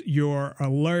relationships, you're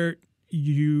alert,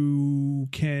 you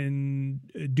can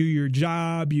do your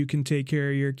job, you can take care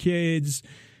of your kids,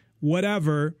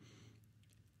 whatever,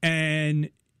 and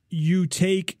you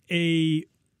take a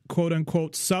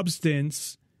quote-unquote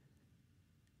substance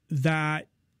that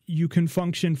you can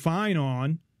function fine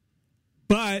on,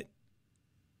 but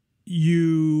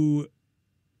you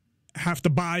have to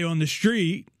buy on the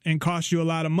street and cost you a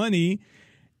lot of money,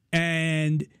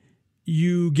 and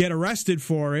you get arrested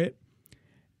for it,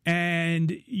 and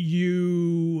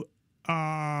you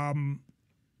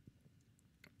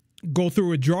go through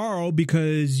withdrawal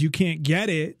because you can't get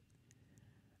it.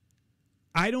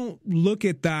 I don't look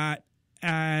at that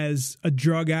as a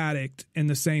drug addict in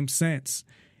the same sense.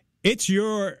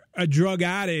 You're a drug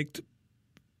addict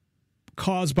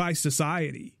caused by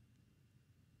society,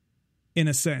 in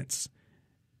a sense.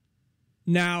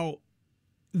 Now,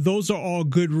 those are all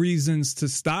good reasons to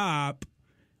stop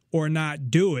or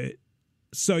not do it.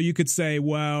 So you could say,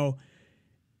 well,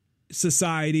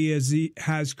 society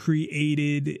has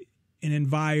created an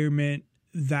environment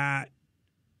that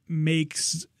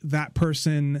makes that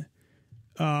person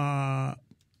a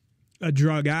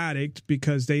drug addict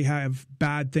because they have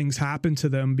bad things happen to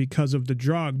them because of the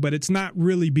drug, but it's not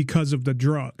really because of the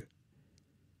drug.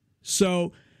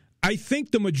 So I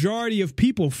think the majority of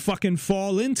people fucking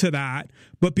fall into that,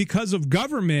 but because of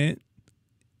government,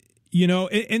 you know,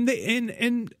 and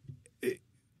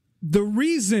the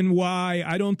reason why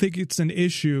I don't think it's an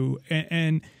issue,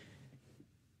 and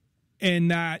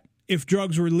that if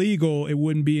drugs were legal, it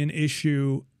wouldn't be an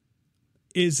issue,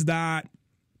 is that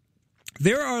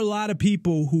there are a lot of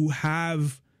people who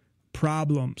have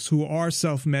problems, who are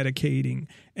self-medicating,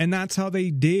 and that's how they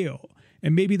deal.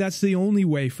 And maybe that's the only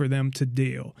way for them to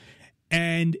deal.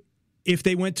 And if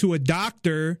they went to a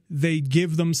doctor, they'd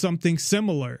give them something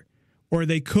similar, or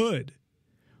they could,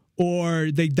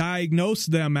 or they diagnose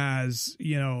them as,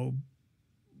 you know,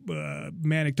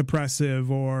 manic depressive,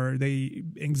 or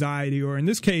anxiety, or in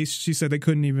this case, she said they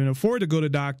couldn't even afford to go to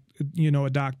a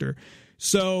doctor.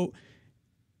 So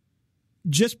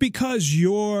just because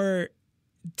you're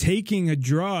taking a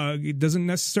drug, it doesn't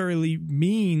necessarily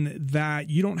mean that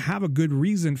you don't have a good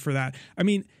reason for that. I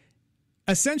mean,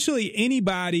 essentially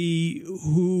anybody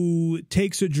who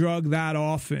takes a drug that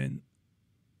often,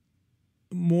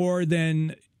 more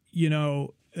than, you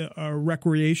know, a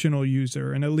recreational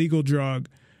user, an illegal drug,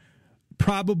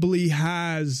 probably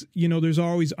has, you know, there's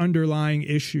always underlying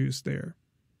issues there.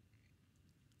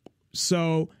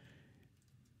 So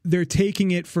they're taking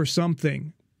it for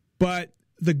something. But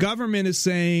the government is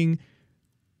saying,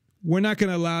 we're not going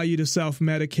to allow you to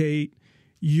self-medicate.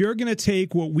 You're going to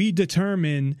take what we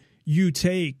determine you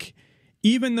take,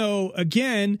 even though,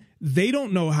 again, they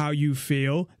don't know how you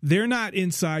feel. They're not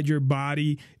inside your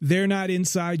body. They're not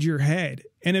inside your head.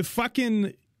 And if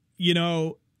fucking, you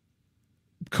know,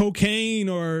 cocaine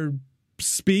or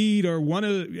speed or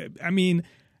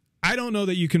I don't know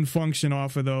that you can function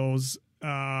off of those.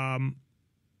 I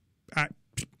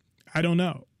I don't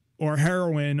know, or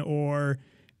heroin or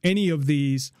any of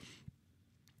these.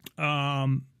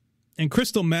 And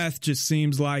crystal meth just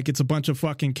seems like it's a bunch of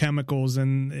fucking chemicals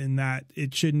and that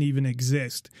it shouldn't even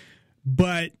exist.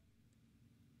 But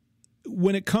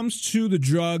when it comes to the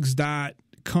drugs that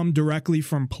come directly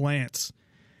from plants,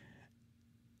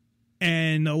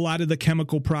 and a lot of the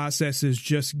chemical process is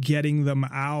just getting them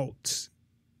out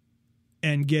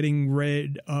and getting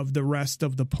rid of the rest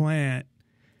of the plant.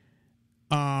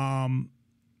 I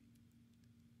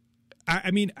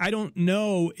mean, I don't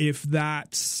know if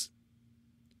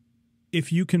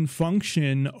you can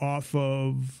function off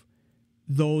of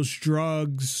those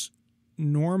drugs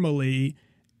normally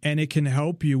and it can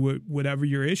help you with whatever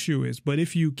your issue is. But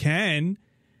if you can,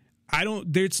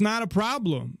 it's not a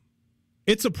problem.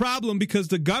 It's a problem because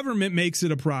the government makes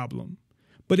it a problem.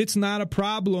 But it's not a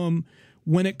problem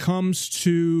when it comes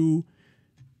to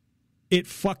it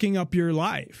fucking up your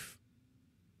life.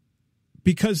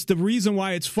 Because the reason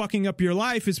why it's fucking up your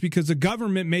life is because the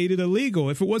government made it illegal.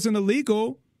 If it wasn't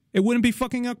illegal, it wouldn't be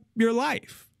fucking up your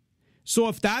life. So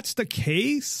if that's the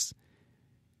case,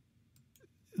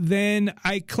 then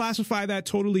I classify that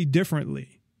totally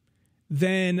differently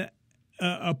than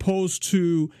opposed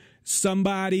to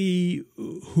somebody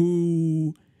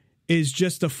who is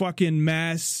just a fucking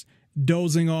mess,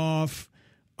 dozing off,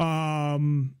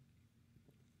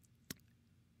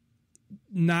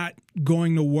 not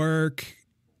going to work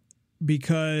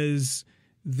because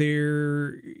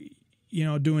they're,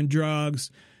 doing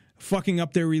drugs, fucking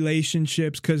up their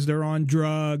relationships because they're on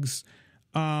drugs,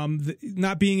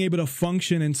 not being able to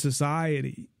function in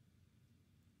society.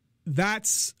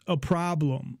 That's a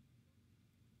problem.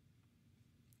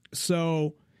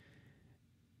 So,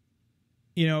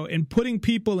 and putting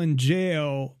people in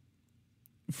jail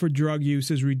for drug use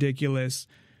is ridiculous.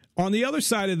 On the other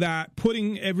side of that,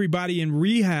 putting everybody in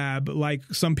rehab like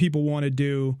some people want to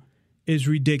do is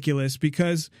ridiculous,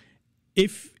 because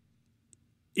if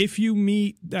you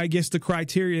meet, I guess, the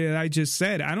criteria that I just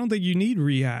said, I don't think you need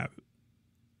rehab.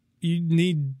 You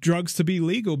need drugs to be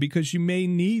legal because you may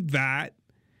need that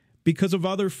because of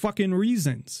other fucking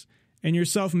reasons. And you're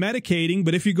self-medicating,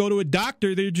 but if you go to a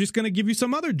doctor, they're just going to give you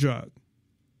some other drug.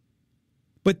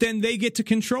 But then they get to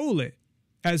control it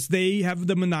as they have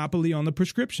the monopoly on the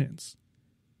prescriptions.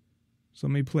 So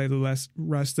let me play the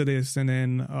rest of this and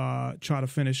then try to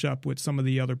finish up with some of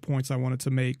the other points I wanted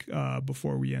to make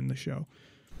before we end the show.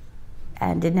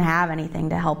 And didn't have anything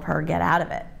to help her get out of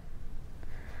it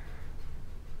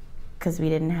because we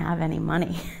didn't have any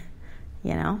money,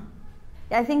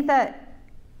 I think that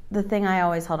the thing I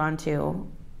always held on to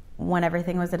when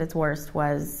everything was at its worst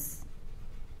was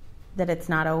that it's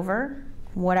not over.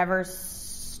 Whatever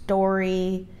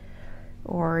story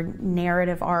or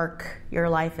narrative arc your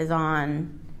life is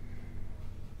on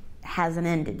hasn't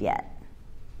ended yet.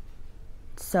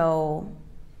 So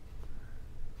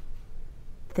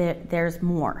there's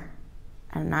more.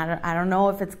 And I don't know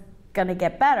if it's going to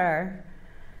get better.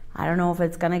 I don't know if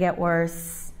it's going to get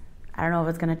worse. I don't know if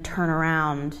it's going to turn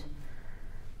around.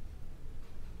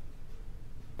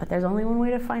 But there's only one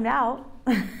way to find out.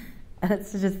 And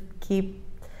it's to just keep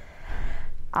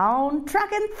on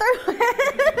trucking through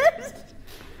it.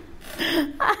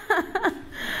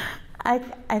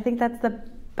 I think that's the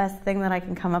best thing that I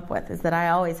can come up with, is that I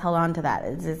always held on to that.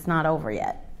 It's not over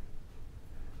yet.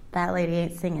 That lady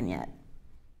ain't singing yet.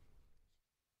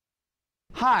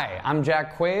 Hi, I'm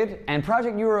Jack Quaid, and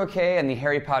Project You Are Okay and the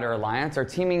Harry Potter Alliance are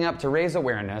teaming up to raise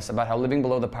awareness about how living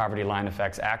below the poverty line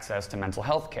affects access to mental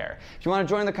health care. If you want to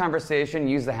join the conversation,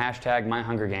 use the hashtag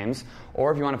MyHungerGames,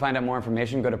 or if you want to find out more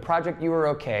information, go to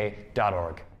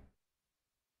projectyouareokay.org.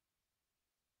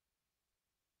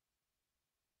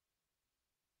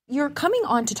 You're coming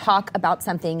on to talk about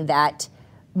something that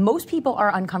most people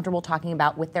are uncomfortable talking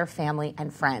about with their family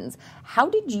and friends. How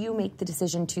did you make the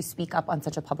decision to speak up on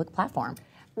such a public platform?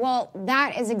 Well,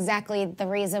 that is exactly the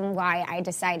reason why I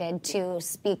decided to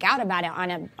speak out about it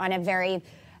on a very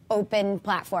open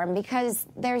platform, because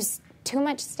there's too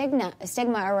much stigma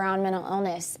around mental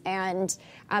illness, and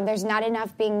there's not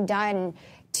enough being done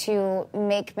to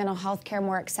make mental health care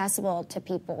more accessible to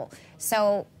people.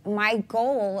 So my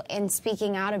goal in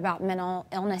speaking out about mental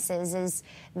illnesses is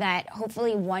that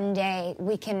hopefully one day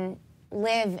we can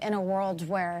live in a world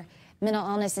where mental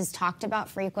illness is talked about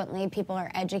frequently, people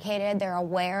are educated, they're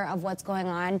aware of what's going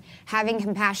on, having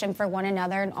compassion for one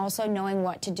another, and also knowing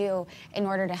what to do in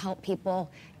order to help people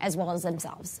as well as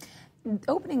themselves.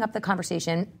 opening up the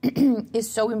conversation is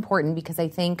so important because I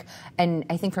think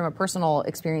from a personal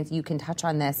experience, you can touch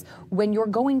on this. When you're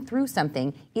going through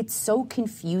something, it's so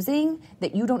confusing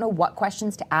that you don't know what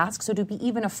questions to ask. So to be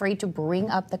even afraid to bring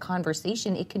up the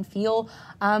conversation, it can feel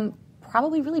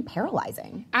probably really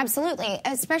paralyzing. Absolutely,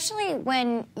 especially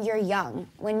when you're young,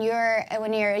 when you're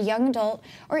a young adult,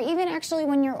 or even actually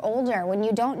when you're older, when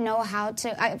you don't know how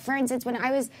to. For instance, when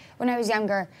I was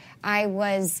younger, I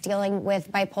was dealing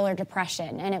with bipolar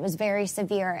depression, and it was very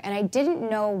severe, and I didn't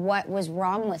know what was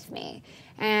wrong with me.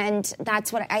 And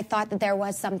that's what I thought, that there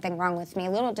was something wrong with me.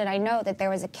 Little did I know that there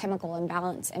was a chemical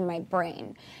imbalance in my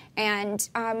brain, and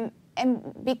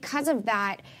because of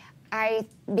that.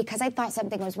 Because I thought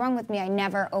something was wrong with me, I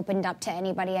never opened up to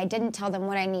anybody. I didn't tell them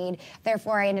what I need.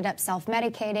 Therefore, I ended up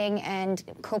self-medicating and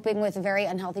coping with very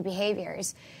unhealthy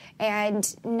behaviors.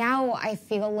 And now I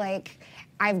feel like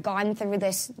I've gone through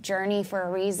this journey for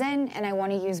a reason, and I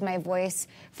want to use my voice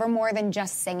for more than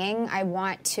just singing. I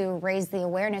want to raise the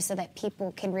awareness so that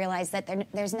people can realize that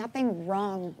there's nothing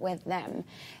wrong with them,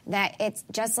 that it's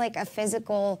just like a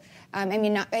physical,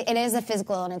 it is a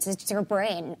physical illness, it's your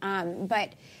brain,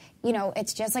 but you know,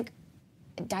 it's just like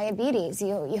diabetes.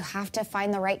 You have to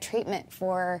find the right treatment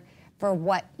for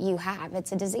what you have.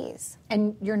 It's a disease.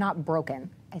 And you're not broken.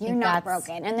 You're not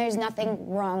broken, and there's nothing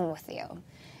wrong with you.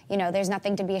 You know, there's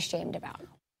nothing to be ashamed about.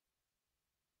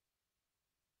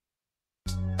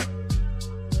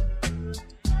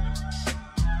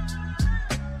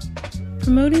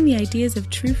 Promoting the ideas of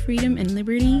true freedom and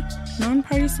liberty,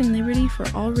 nonpartisan liberty for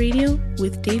all radio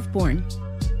with Dave Bourne.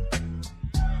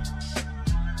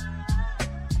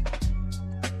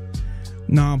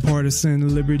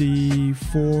 Nonpartisan liberty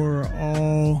for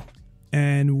all,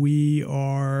 and we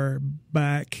are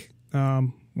back.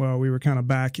 Well, we were kind of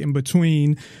back in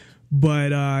between,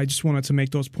 but I just wanted to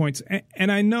make those points.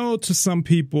 And I know to some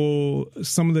people,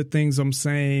 some of the things I'm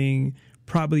saying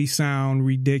probably sound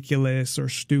ridiculous or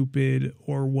stupid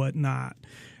or whatnot,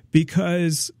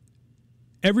 because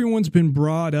everyone's been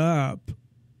brought up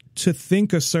to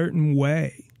think a certain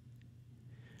way,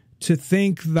 to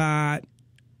think that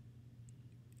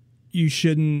you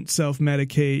shouldn't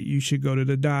self-medicate, you should go to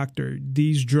the doctor.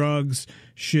 These drugs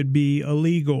should be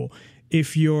illegal.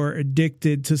 If you're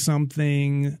addicted to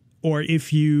something, or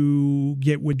if you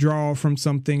get withdrawal from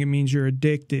something, it means you're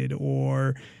addicted,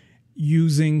 or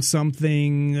using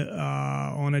something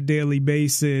on a daily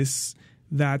basis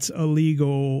that's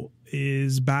illegal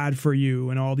is bad for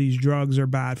you, and all these drugs are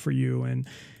bad for you. And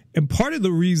part of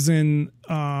the reason,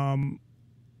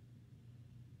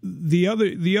 the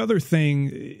other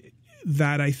thing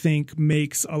that I think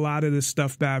makes a lot of this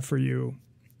stuff bad for you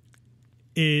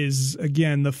is,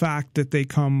 again, the fact that they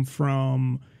come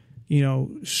from,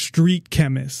 street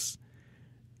chemists,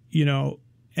 and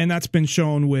that's been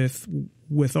shown with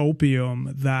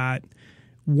opium, that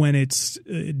when it's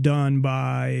done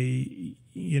by,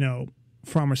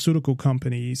 pharmaceutical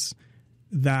companies,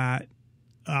 that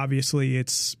obviously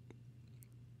it's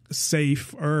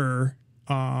safer,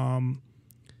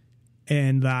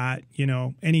 and that,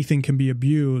 anything can be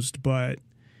abused, but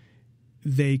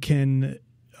they can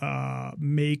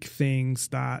make things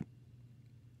that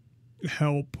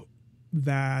help,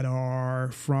 that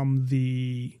are from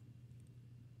the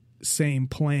same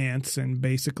plants and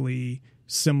basically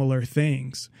similar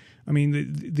things. I mean,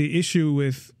 the issue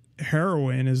with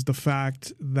heroin is the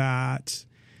fact that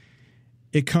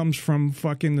it comes from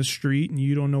fucking the street and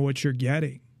you don't know what you're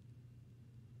getting.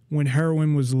 When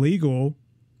heroin was legal,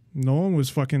 no one was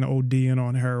fucking ODing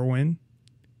on heroin.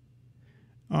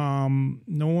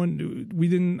 We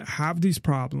didn't have these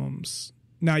problems.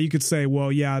 Now you could say,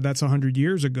 well, yeah, that's 100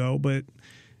 years ago, but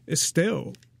it's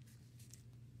still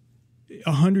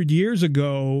 100 years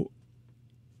ago.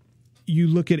 You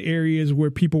look at areas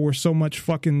where people were so much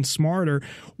fucking smarter.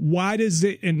 Why does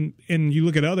it, and you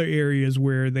look at other areas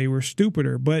where they were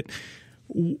stupider, but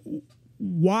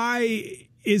why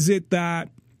is it that,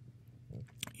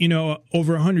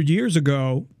 over 100 years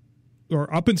ago,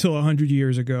 or up until 100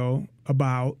 years ago,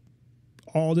 about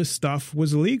all this stuff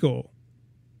was legal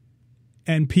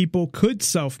and people could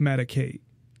self-medicate?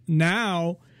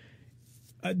 Now,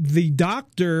 the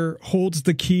doctor holds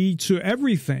the key to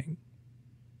everything.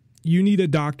 You need a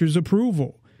doctor's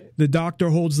approval. The doctor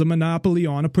holds the monopoly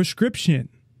on a prescription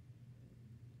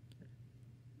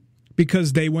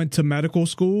because they went to medical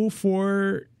school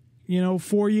for,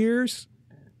 4 years.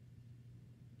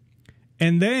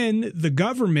 And then the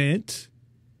government,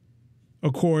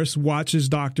 of course, watches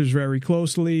doctors very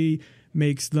closely,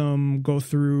 makes them go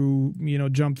through,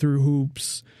 jump through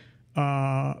hoops,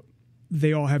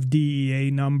 They all have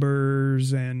DEA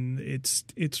numbers, and it's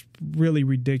really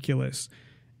ridiculous.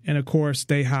 And of course,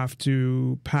 they have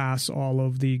to pass all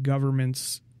of the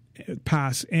government's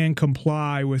pass and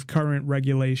comply with current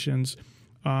regulations.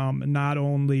 Not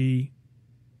only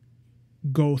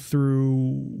go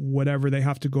through whatever they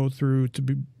have to go through to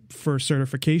be for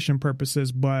certification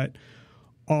purposes, but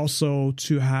also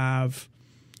to have,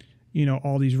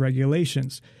 all these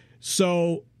regulations.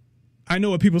 So I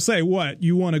know what people say. What,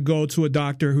 you want to go to a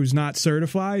doctor who's not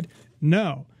certified?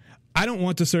 No, I don't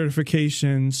want the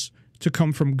certifications to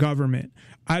come from government.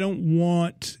 I don't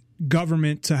want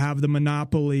government to have the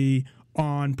monopoly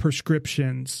on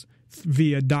prescriptions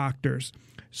via doctors.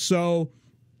 So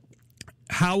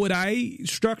how would I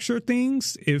structure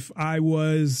things if I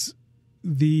was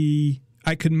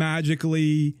I could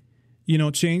magically,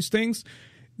 change things?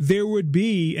 There would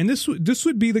be, and this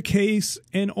would be the case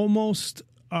in almost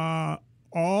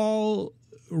all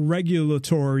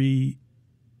regulatory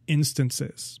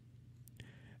instances.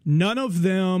 None of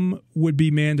them would be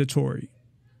mandatory,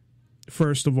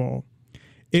 first of all.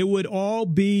 It would all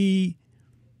be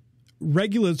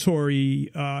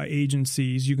regulatory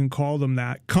agencies, you can call them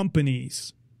that,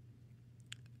 companies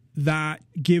that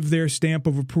give their stamp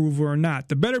of approval or not.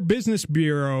 The Better Business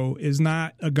Bureau is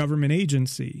not a government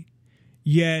agency,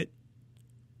 yet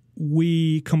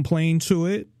we complain to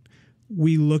it.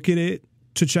 We look at it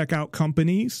to check out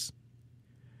companies,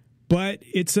 but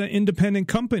it's an independent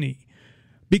company.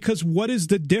 Because what is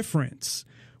the difference?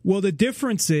 Well, the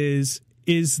difference is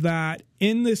that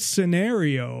in this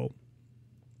scenario,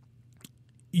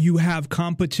 you have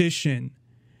competition.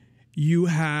 You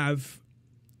have,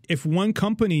 if one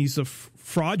company's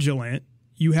fraudulent,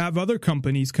 you have other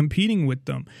companies competing with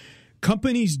them.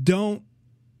 Companies don't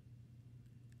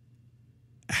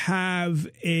have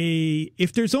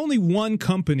if there's only one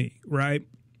company, right?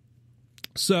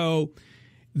 So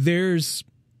there's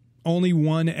only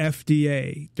one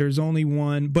FDA. There's only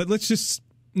one, but let's just,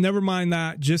 never mind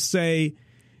that. Just say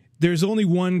there's only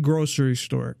one grocery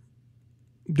store.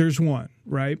 There's one,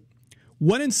 right?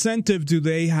 What incentive do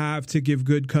they have to give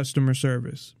good customer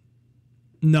service?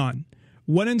 None.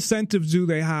 What incentive do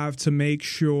they have to make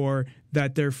sure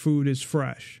that their food is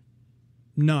fresh?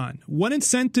 None. What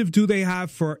incentive do they have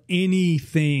for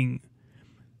anything?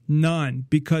 None,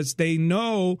 because they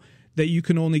know that you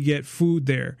can only get food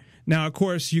there. Now, of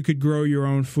course, you could grow your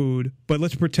own food, but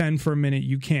let's pretend for a minute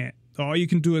you can't. All you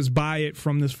can do is buy it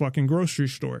from this fucking grocery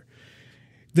store.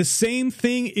 The same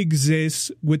thing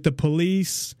exists with the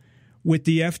police, with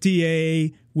the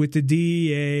FDA, with the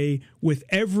DEA, with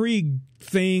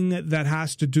everything that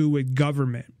has to do with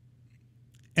government.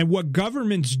 And what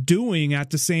government's doing at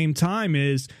the same time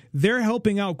is they're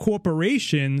helping out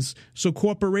corporations so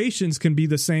corporations can be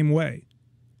the same way.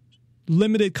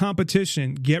 Limited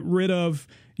competition, get rid of,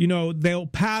 they'll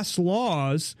pass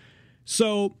laws.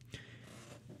 So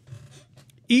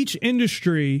each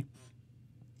industry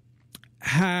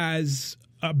has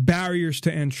barriers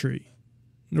to entry,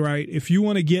 right? If you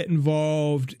want to get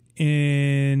involved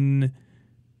in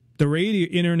the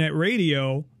internet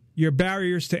radio, your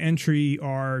barriers to entry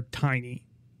are tiny.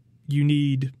 You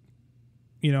need,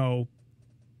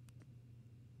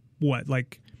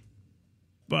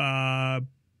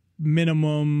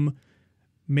 minimum,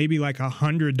 maybe like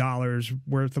 $100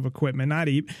 worth of equipment. Not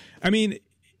even,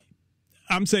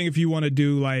 I'm saying if you want to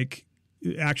do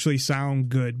actually sound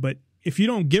good, but if you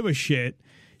don't give a shit,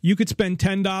 you could spend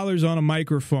 $10 on a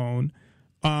microphone,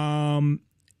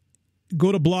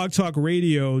 go to Blog Talk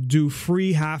Radio, do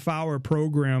free half-hour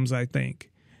programs, I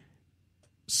think.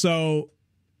 So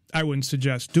I wouldn't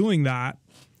suggest doing that.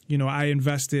 I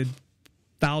invested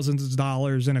thousands of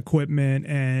dollars in equipment,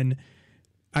 and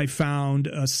I found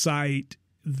a site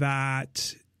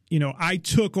that, I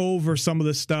took over some of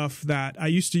the stuff that I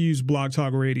used to use Blog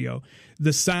Talk Radio.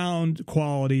 The sound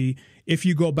quality, if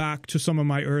you go back to some of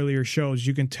my earlier shows,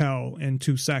 you can tell in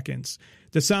 2 seconds.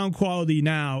 The sound quality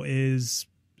now it's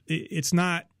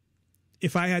not,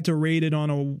 if I had to rate it on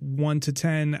a 1 to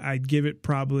 10, I'd give it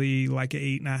probably like an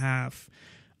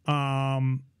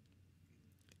 8.5.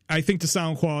 I think the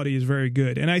sound quality is very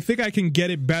good. And I think I can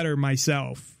get it better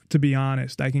myself, to be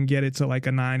honest. I can get it to like a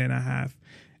 9.5.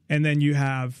 And then you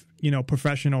have,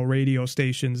 professional radio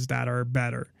stations that are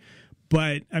better.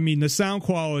 But the sound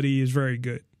quality is very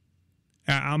good.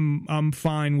 I'm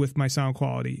fine with my sound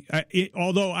quality.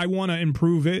 Although I want to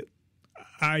improve it,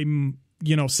 I'm,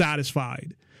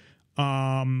 satisfied. But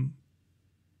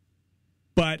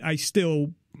I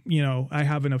still, I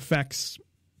have an effects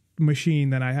machine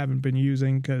that I haven't been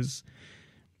using because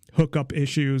hookup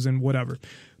issues and whatever.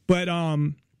 But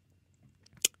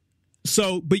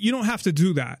So, but you don't have to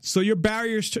do that. So your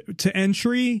barriers to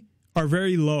entry are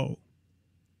very low.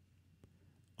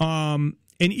 And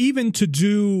even to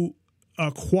do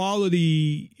a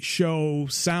quality show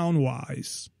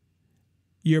sound-wise,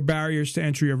 your barriers to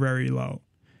entry are very low.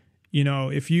 You know,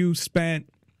 if you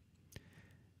spent,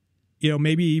 you know,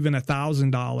 maybe even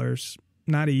 $1,000,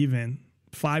 not even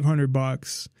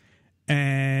 $500,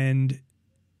 and,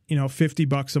 you know,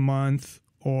 $50 a month,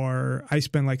 or I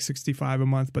spend like $65 a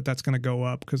month, but that's going to go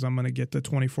up because I'm going to get the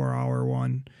 24-hour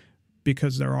one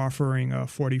because they're offering a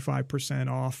 45%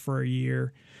 off for a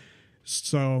year.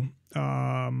 So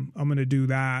I'm going to do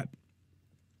that.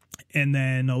 And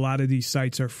then a lot of these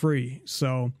sites are free.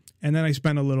 So, and then I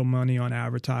spend a little money on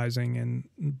advertising, and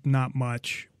not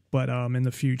much, but in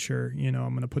the future, you know,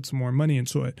 I'm going to put some more money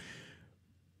into it.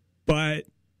 But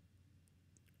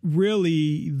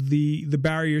really, the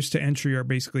barriers to entry are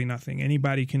basically nothing.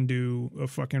 Anybody can do a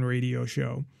fucking radio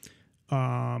show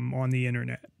on the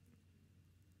internet.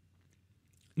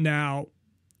 Now,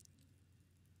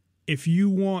 if you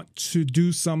want to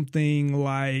do something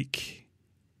like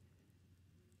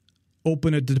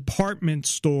open a department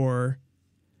store,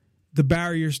 the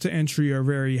barriers to entry are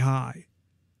very high.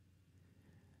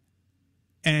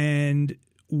 And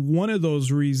one of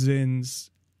those reasons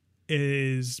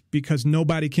is because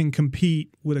nobody can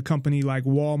compete with a company like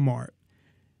Walmart.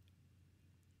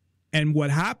 And what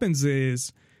happens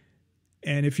is,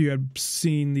 and if you have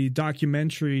seen the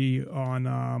documentary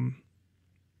on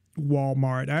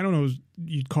Walmart, I don't know if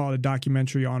you'd call it a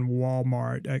documentary on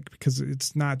Walmart, because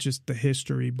it's not just the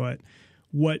history, but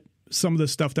what some of the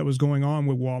stuff that was going on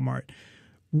with Walmart.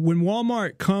 When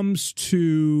Walmart comes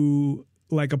to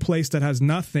like a place that has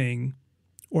nothing,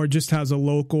 or just has a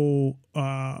local,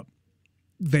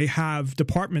 they have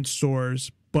department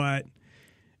stores, but,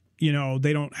 you know,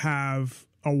 they don't have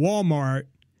a Walmart,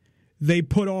 they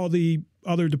put all the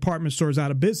other department stores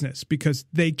out of business because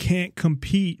they can't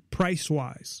compete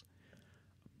price-wise.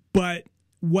 But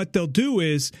what they'll do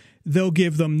is they'll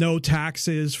give them no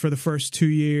taxes for the first 2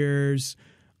 years.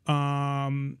 All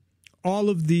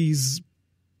of these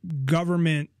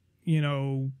government, you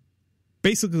know,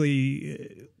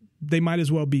 basically they might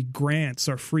as well be grants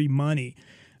or free money.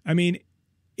 I mean,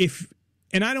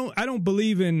 I don't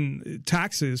believe in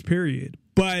taxes, period.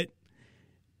 But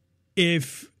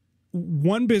if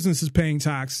one business is paying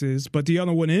taxes, but the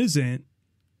other one isn't,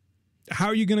 how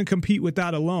are you going to compete with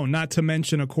that alone? Not to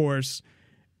mention, of course,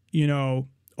 you know,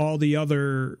 all the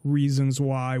other reasons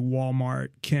why Walmart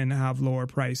can have lower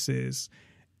prices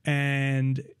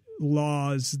and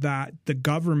laws that the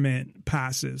government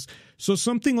passes. So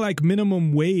something like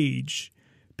minimum wage,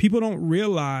 people don't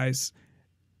realize,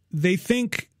 they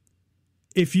think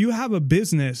if you have a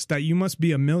business that you must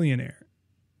be a millionaire.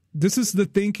 This is the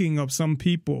thinking of some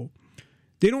people.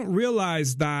 They don't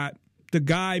realize that the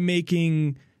guy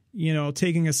making, you know,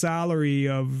 taking a salary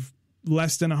of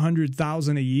less than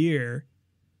 $100,000 a year,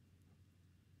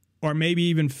 or maybe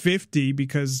even 50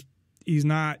 because he's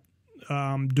not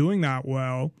doing that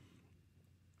well,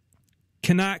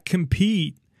 cannot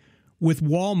compete with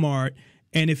Walmart.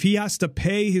 And if he has to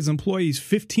pay his employees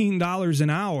 $15 an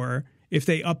hour, if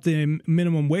they up the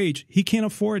minimum wage, he can't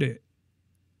afford it.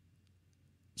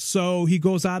 So he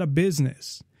goes out of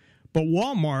business. But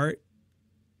Walmart,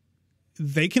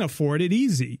 they can afford it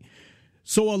easy.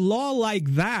 So a law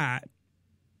like that,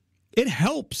 it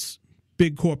helps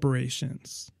big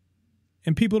corporations.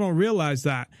 And people don't realize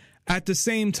that. At the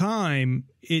same time,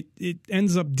 it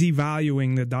ends up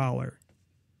devaluing the dollar.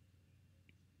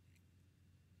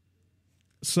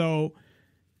 So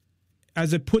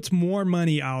as it puts more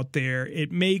money out there,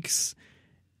 it makes,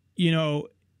 you know,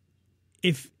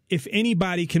 if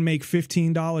anybody can make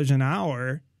 $15 an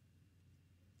hour,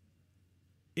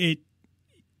 it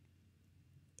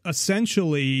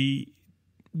essentially,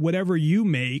 whatever you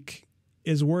make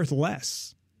is worth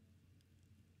less.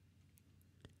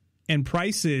 And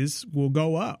prices will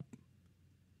go up.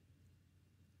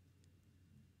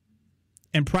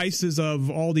 And prices of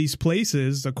all these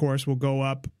places, of course, will go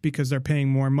up because they're paying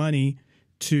more money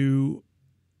to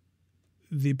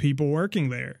the people working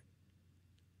there.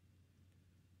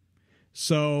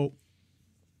 So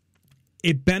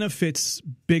it benefits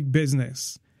big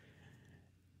business.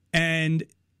 And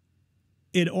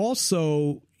it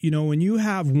also, you know, when you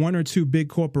have one or two big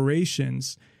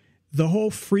corporations, the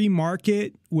whole free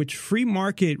market, which free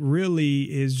market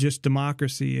really is just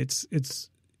democracy. It's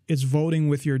voting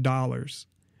with your dollars.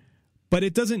 But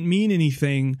it doesn't mean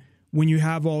anything when you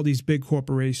have all these big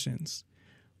corporations.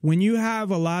 When you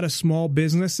have a lot of small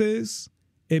businesses,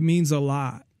 it means a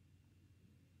lot.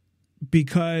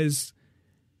 Because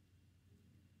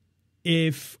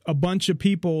if a bunch of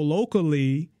people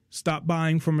locally stop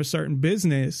buying from a certain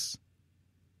business,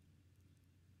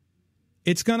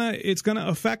 it's gonna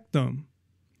affect them.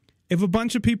 If a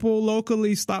bunch of people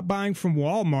locally stop buying from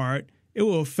Walmart, it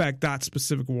will affect that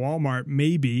specific Walmart,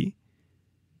 maybe.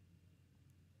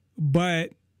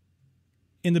 But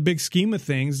in the big scheme of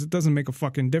things, it doesn't make a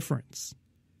fucking difference.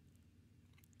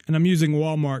 And I'm using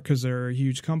Walmart because they're a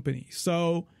huge company.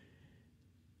 So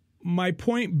my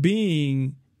point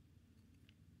being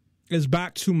is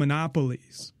back to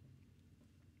monopolies.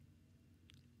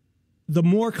 The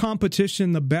more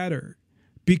competition, the better,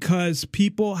 because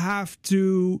people have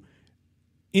to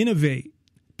innovate.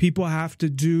 People have to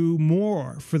do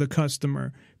more for the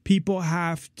customer. People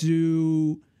have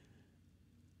to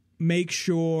make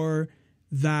sure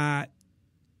that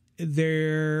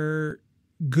they're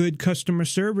good customer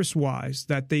service wise,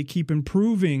 that they keep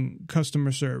improving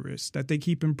customer service, that they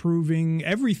keep improving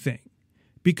everything,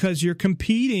 because you're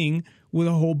competing with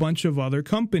a whole bunch of other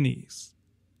companies.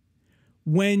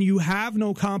 When you have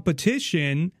no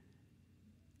competition,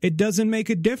 it doesn't make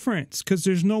a difference because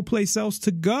there's no place else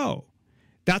to go.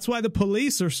 That's why the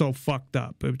police are so fucked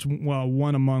up. It's, well,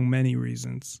 one among many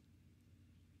reasons.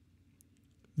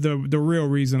 The real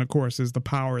reason, of course, is the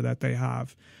power that they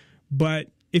have. But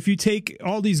if you take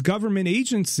all these government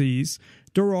agencies,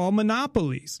 they're all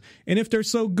monopolies. And if they're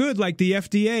so good, like the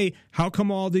FDA, how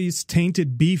come all these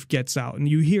tainted beef gets out? And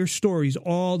you hear stories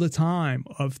all the time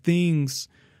of things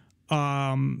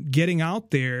getting out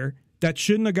there that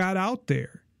shouldn't have got out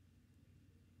there,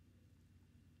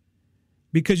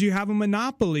 because you have a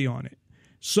monopoly on it.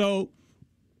 So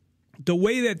the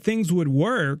way that things would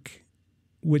work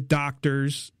with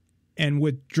doctors and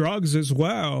with drugs as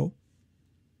well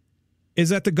is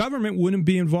that the government wouldn't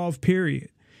be involved, period.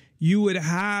 You would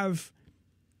have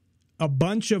a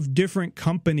bunch of different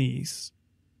companies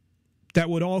that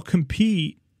would all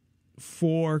compete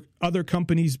for other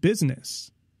companies'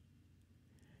 business.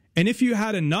 And if you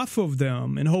had enough of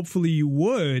them, and hopefully you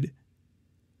would,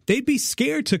 they'd be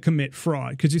scared to commit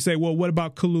fraud, because you say, well, what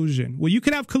about collusion? Well, you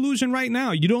could have collusion right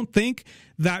now. You don't think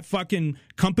that fucking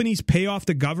companies pay off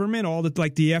the government, all the,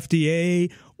 like the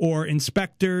FDA or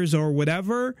inspectors or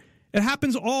whatever? It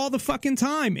happens all the fucking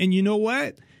time. And you know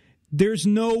what? There's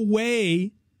no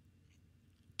way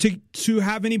to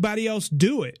have anybody else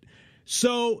do it.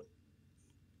 So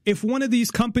if one of these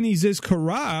companies is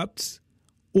corrupt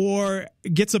or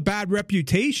gets a bad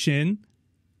reputation,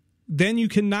 then you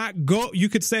cannot go. You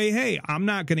could say, hey, I'm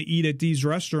not going to eat at these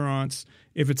restaurants,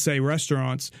 if it's, say,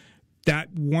 restaurants that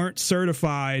weren't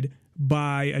certified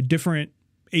by a different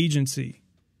agency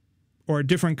or a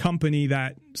different company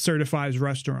that certifies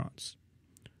restaurants.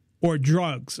 Or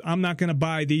drugs. I'm not going to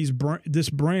buy this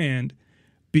brand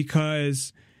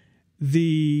because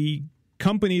the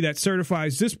company that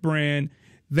certifies this brand,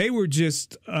 they were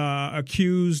just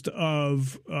accused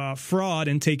of fraud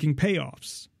and taking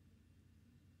payoffs.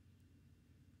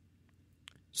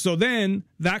 So then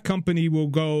that company will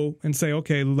go and say,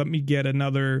 okay, let me get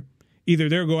another, either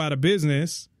they'll go out of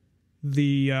business,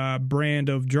 the brand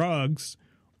of drugs,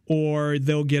 or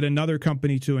they'll get another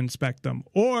company to inspect them.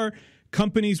 Or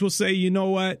companies will say, you know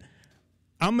what,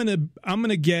 I'm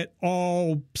gonna get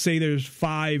all, say there's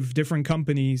 5 different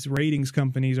companies, ratings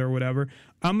companies or whatever.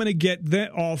 I'm gonna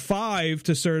get all 5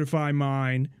 to certify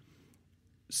mine,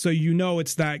 so you know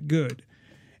it's that good.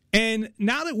 And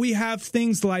now that we have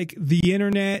things like the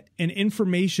internet and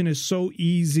information is so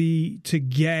easy to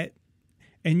get,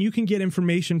 and you can get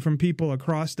information from people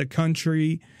across the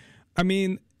country, I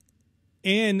mean,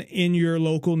 and in your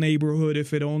local neighborhood,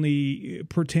 if it only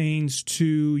pertains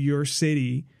to your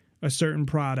city, a certain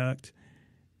product,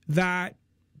 that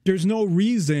there's no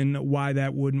reason why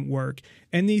that wouldn't work.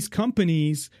 And these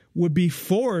companies would be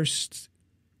forced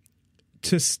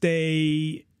to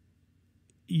stay,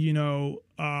 you know,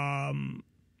 on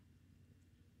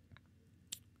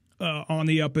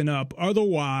the up and up.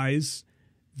 Otherwise,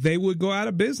 they would go out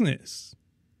of business.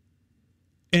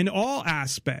 In all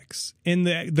aspects, in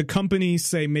the companies,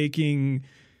 say, making,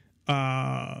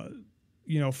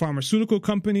 pharmaceutical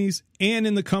companies, and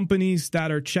in the companies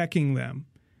that are checking them.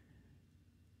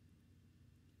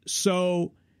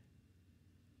 So,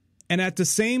 and at the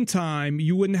same time,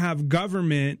 you wouldn't have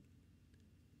government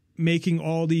making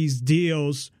all these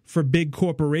deals for big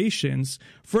corporations.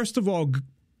 First of all,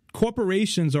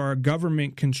 corporations are a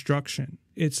government construction.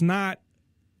 It's not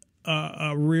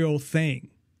a real thing.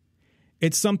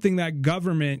 It's something that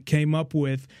government came up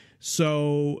with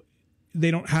so they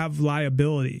don't have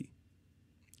liability.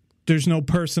 There's no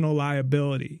personal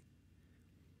liability.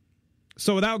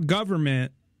 So without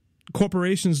government,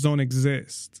 corporations don't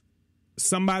exist.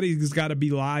 somebody's got to be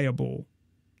liable.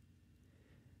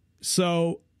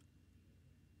 So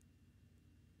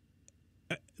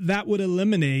that would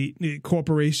eliminate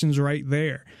corporations right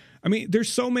there. I mean,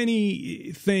 there's so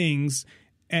many things,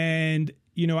 and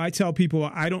I tell people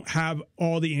I don't have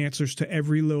all the answers to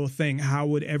every little thing. How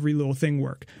would every little thing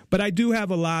work? But I do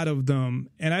have a lot of them,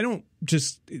 and I don't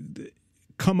just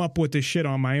come up with this shit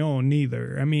on my own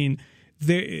neither. I mean,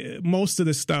 most of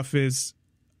the stuff is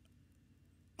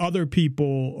other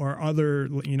people or other,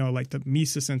 like the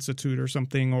Mises Institute or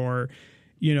something, or,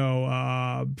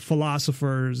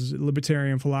 philosophers,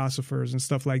 libertarian philosophers and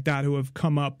stuff like that who have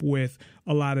come up with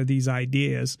a lot of these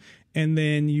ideas. And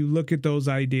then you look at those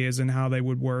ideas and how they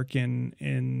would work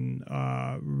in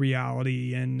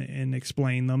reality and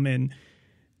explain them. And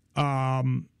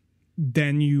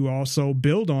then you also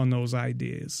build on those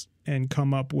ideas and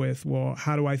come up with, well,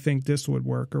 how do I think this would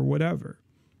work or whatever.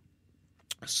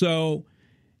 So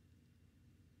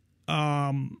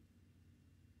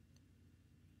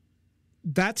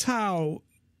that's how,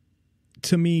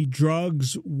 to me,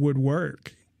 drugs would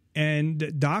work,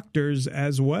 and doctors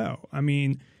as well. I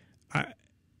mean,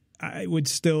 I would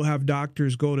still have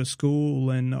doctors go to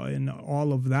school and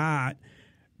all of that,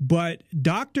 but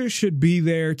doctors should be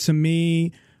there, to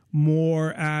me,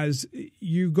 more as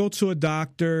you go to a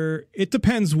doctor. It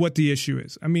depends what the issue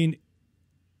is. I mean,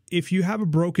 if you have a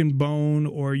broken bone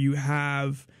or you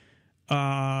have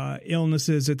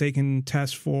illnesses that they can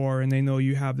test for and they know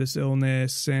you have this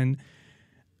illness, and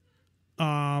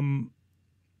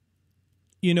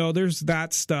there's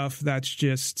that stuff that's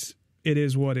just, it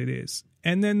is what it is.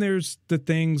 And then there's the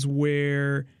things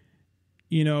where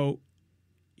you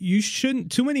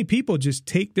shouldn't, too many people just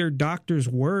take their doctor's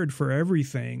word for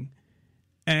everything,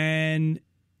 and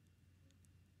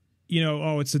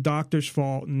it's the doctor's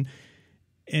fault, and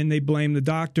they blame the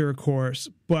doctor, of course.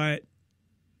 But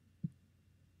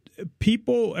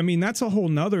people, I mean, that's a whole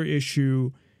nother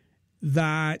issue,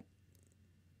 that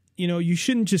you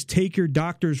shouldn't just take your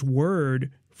doctor's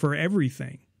word for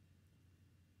everything.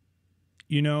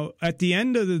 At the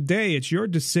end of the day, it's your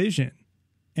decision.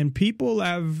 And people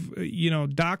have,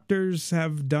 doctors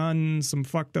have done some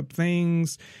fucked up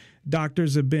things.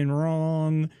 Doctors have been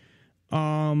wrong.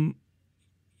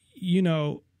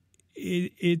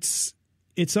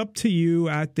 It's up to you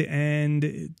at the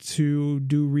end to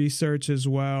do research as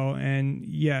well. And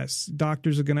yes,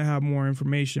 doctors are going to have more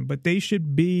information, but they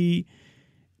should be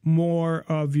more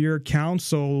of your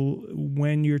counsel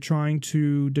when you're trying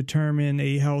to determine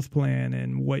a health plan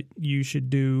and what you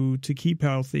should do to keep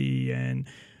healthy. And,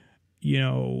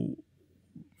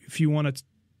 if you want to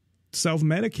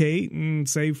self-medicate and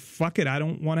say, fuck it, I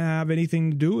don't want to have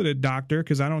anything to do with a doctor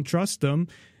because I don't trust them,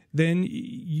 then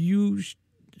you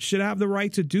should have the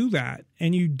right to do that.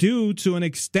 And you do to an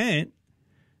extent,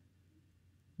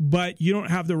 but you don't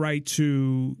have the right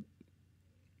to,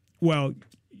 well,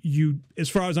 as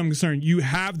far as I'm concerned, you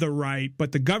have the right,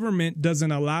 but the government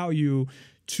doesn't allow you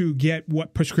to get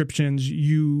what prescriptions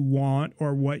you want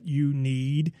or what you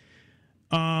need.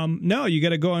 No, you got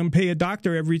to go and pay a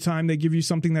doctor every time they give you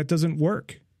something that doesn't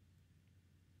work.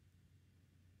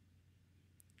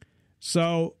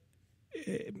 So,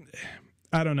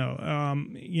 I don't know,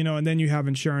 and then you have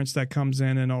insurance that comes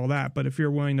in and all that. But if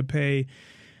you're willing to pay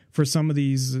for some of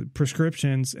these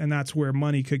prescriptions, and that's where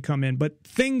money could come in. But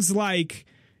things like,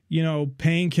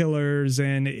 painkillers,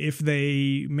 and if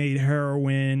they made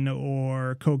heroin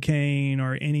or cocaine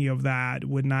or any of that,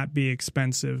 would not be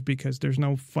expensive because there's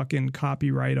no fucking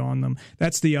copyright on them.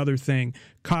 That's the other thing.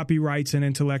 Copyrights and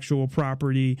intellectual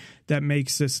property that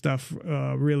makes this stuff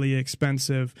really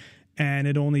expensive, and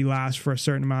it only lasts for a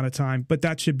certain amount of time. But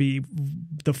that should be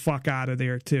the fuck out of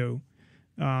there too.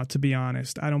 To be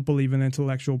honest, I don't believe in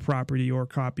intellectual property or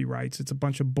copyrights. It's a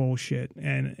bunch of bullshit,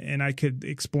 and I could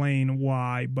explain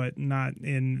why, but not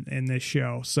in this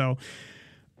show. So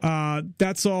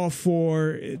that's all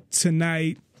for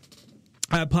tonight.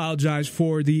 I apologize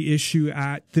for the issue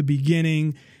at the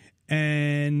beginning,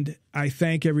 and I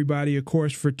thank everybody, of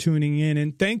course, for tuning in.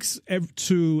 And thanks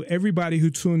to everybody who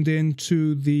tuned in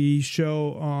to the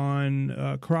show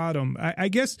on Kratom. I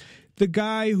guess the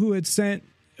guy who had sent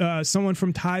someone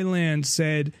from Thailand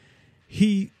said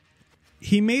he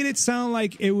made it sound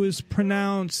like it was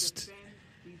pronounced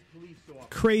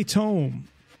Kratom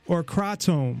or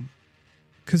Kratom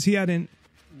because he had an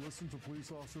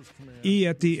E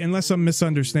at the, unless I'm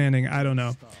misunderstanding, I don't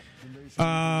know.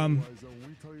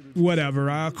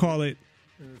 Whatever, I'll call it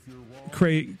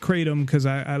Kratom because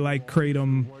I like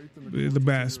Kratom the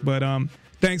best. But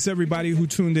thanks everybody who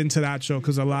tuned into that show,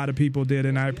 because a lot of people did,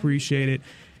 and I appreciate it.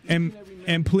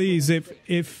 And please,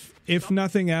 if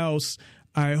nothing else,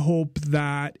 I hope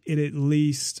that it at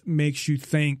least makes you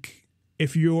think,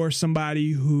 if you're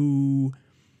somebody who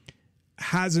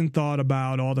hasn't thought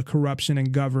about all the corruption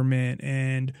in government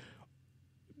and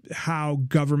how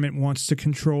government wants to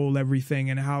control everything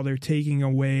and how they're taking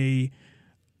away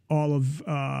all of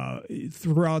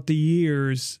throughout the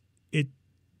years,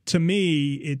 to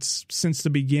me, it's since the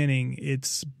beginning,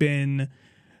 it's been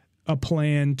a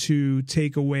plan to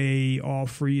take away all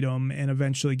freedom and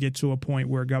eventually get to a point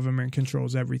where government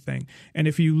controls everything. And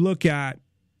if you look at,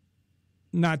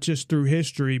 not just through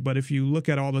history, but if you look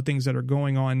at all the things that are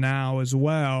going on now as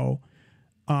well,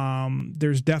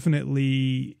 there's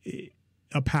definitely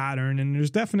a pattern and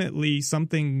there's definitely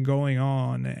something going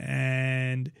on.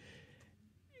 And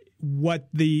what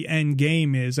the end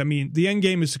game is, I mean, the end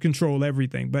game is to control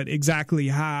everything, but exactly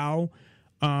how,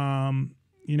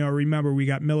 remember, we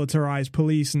got militarized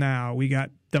police now. We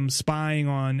got them spying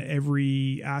on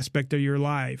every aspect of your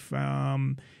life. I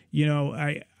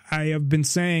have been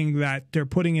saying that they're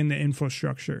putting in the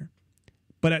infrastructure,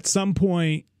 but at some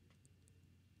point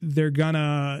they're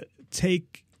gonna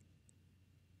take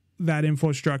that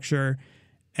infrastructure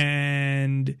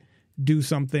and do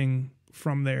something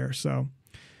from there. So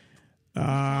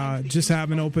just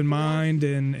have an open mind,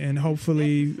 and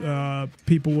hopefully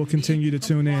people will continue to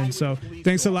tune in. So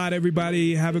thanks a lot,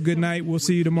 everybody. Have a good night. We'll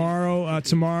see you tomorrow.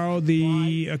 Tomorrow,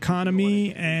 the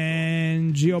economy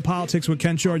and geopolitics with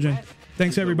Ken Shorjan.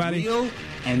 Thanks, everybody. Real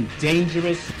and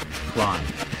dangerous crime.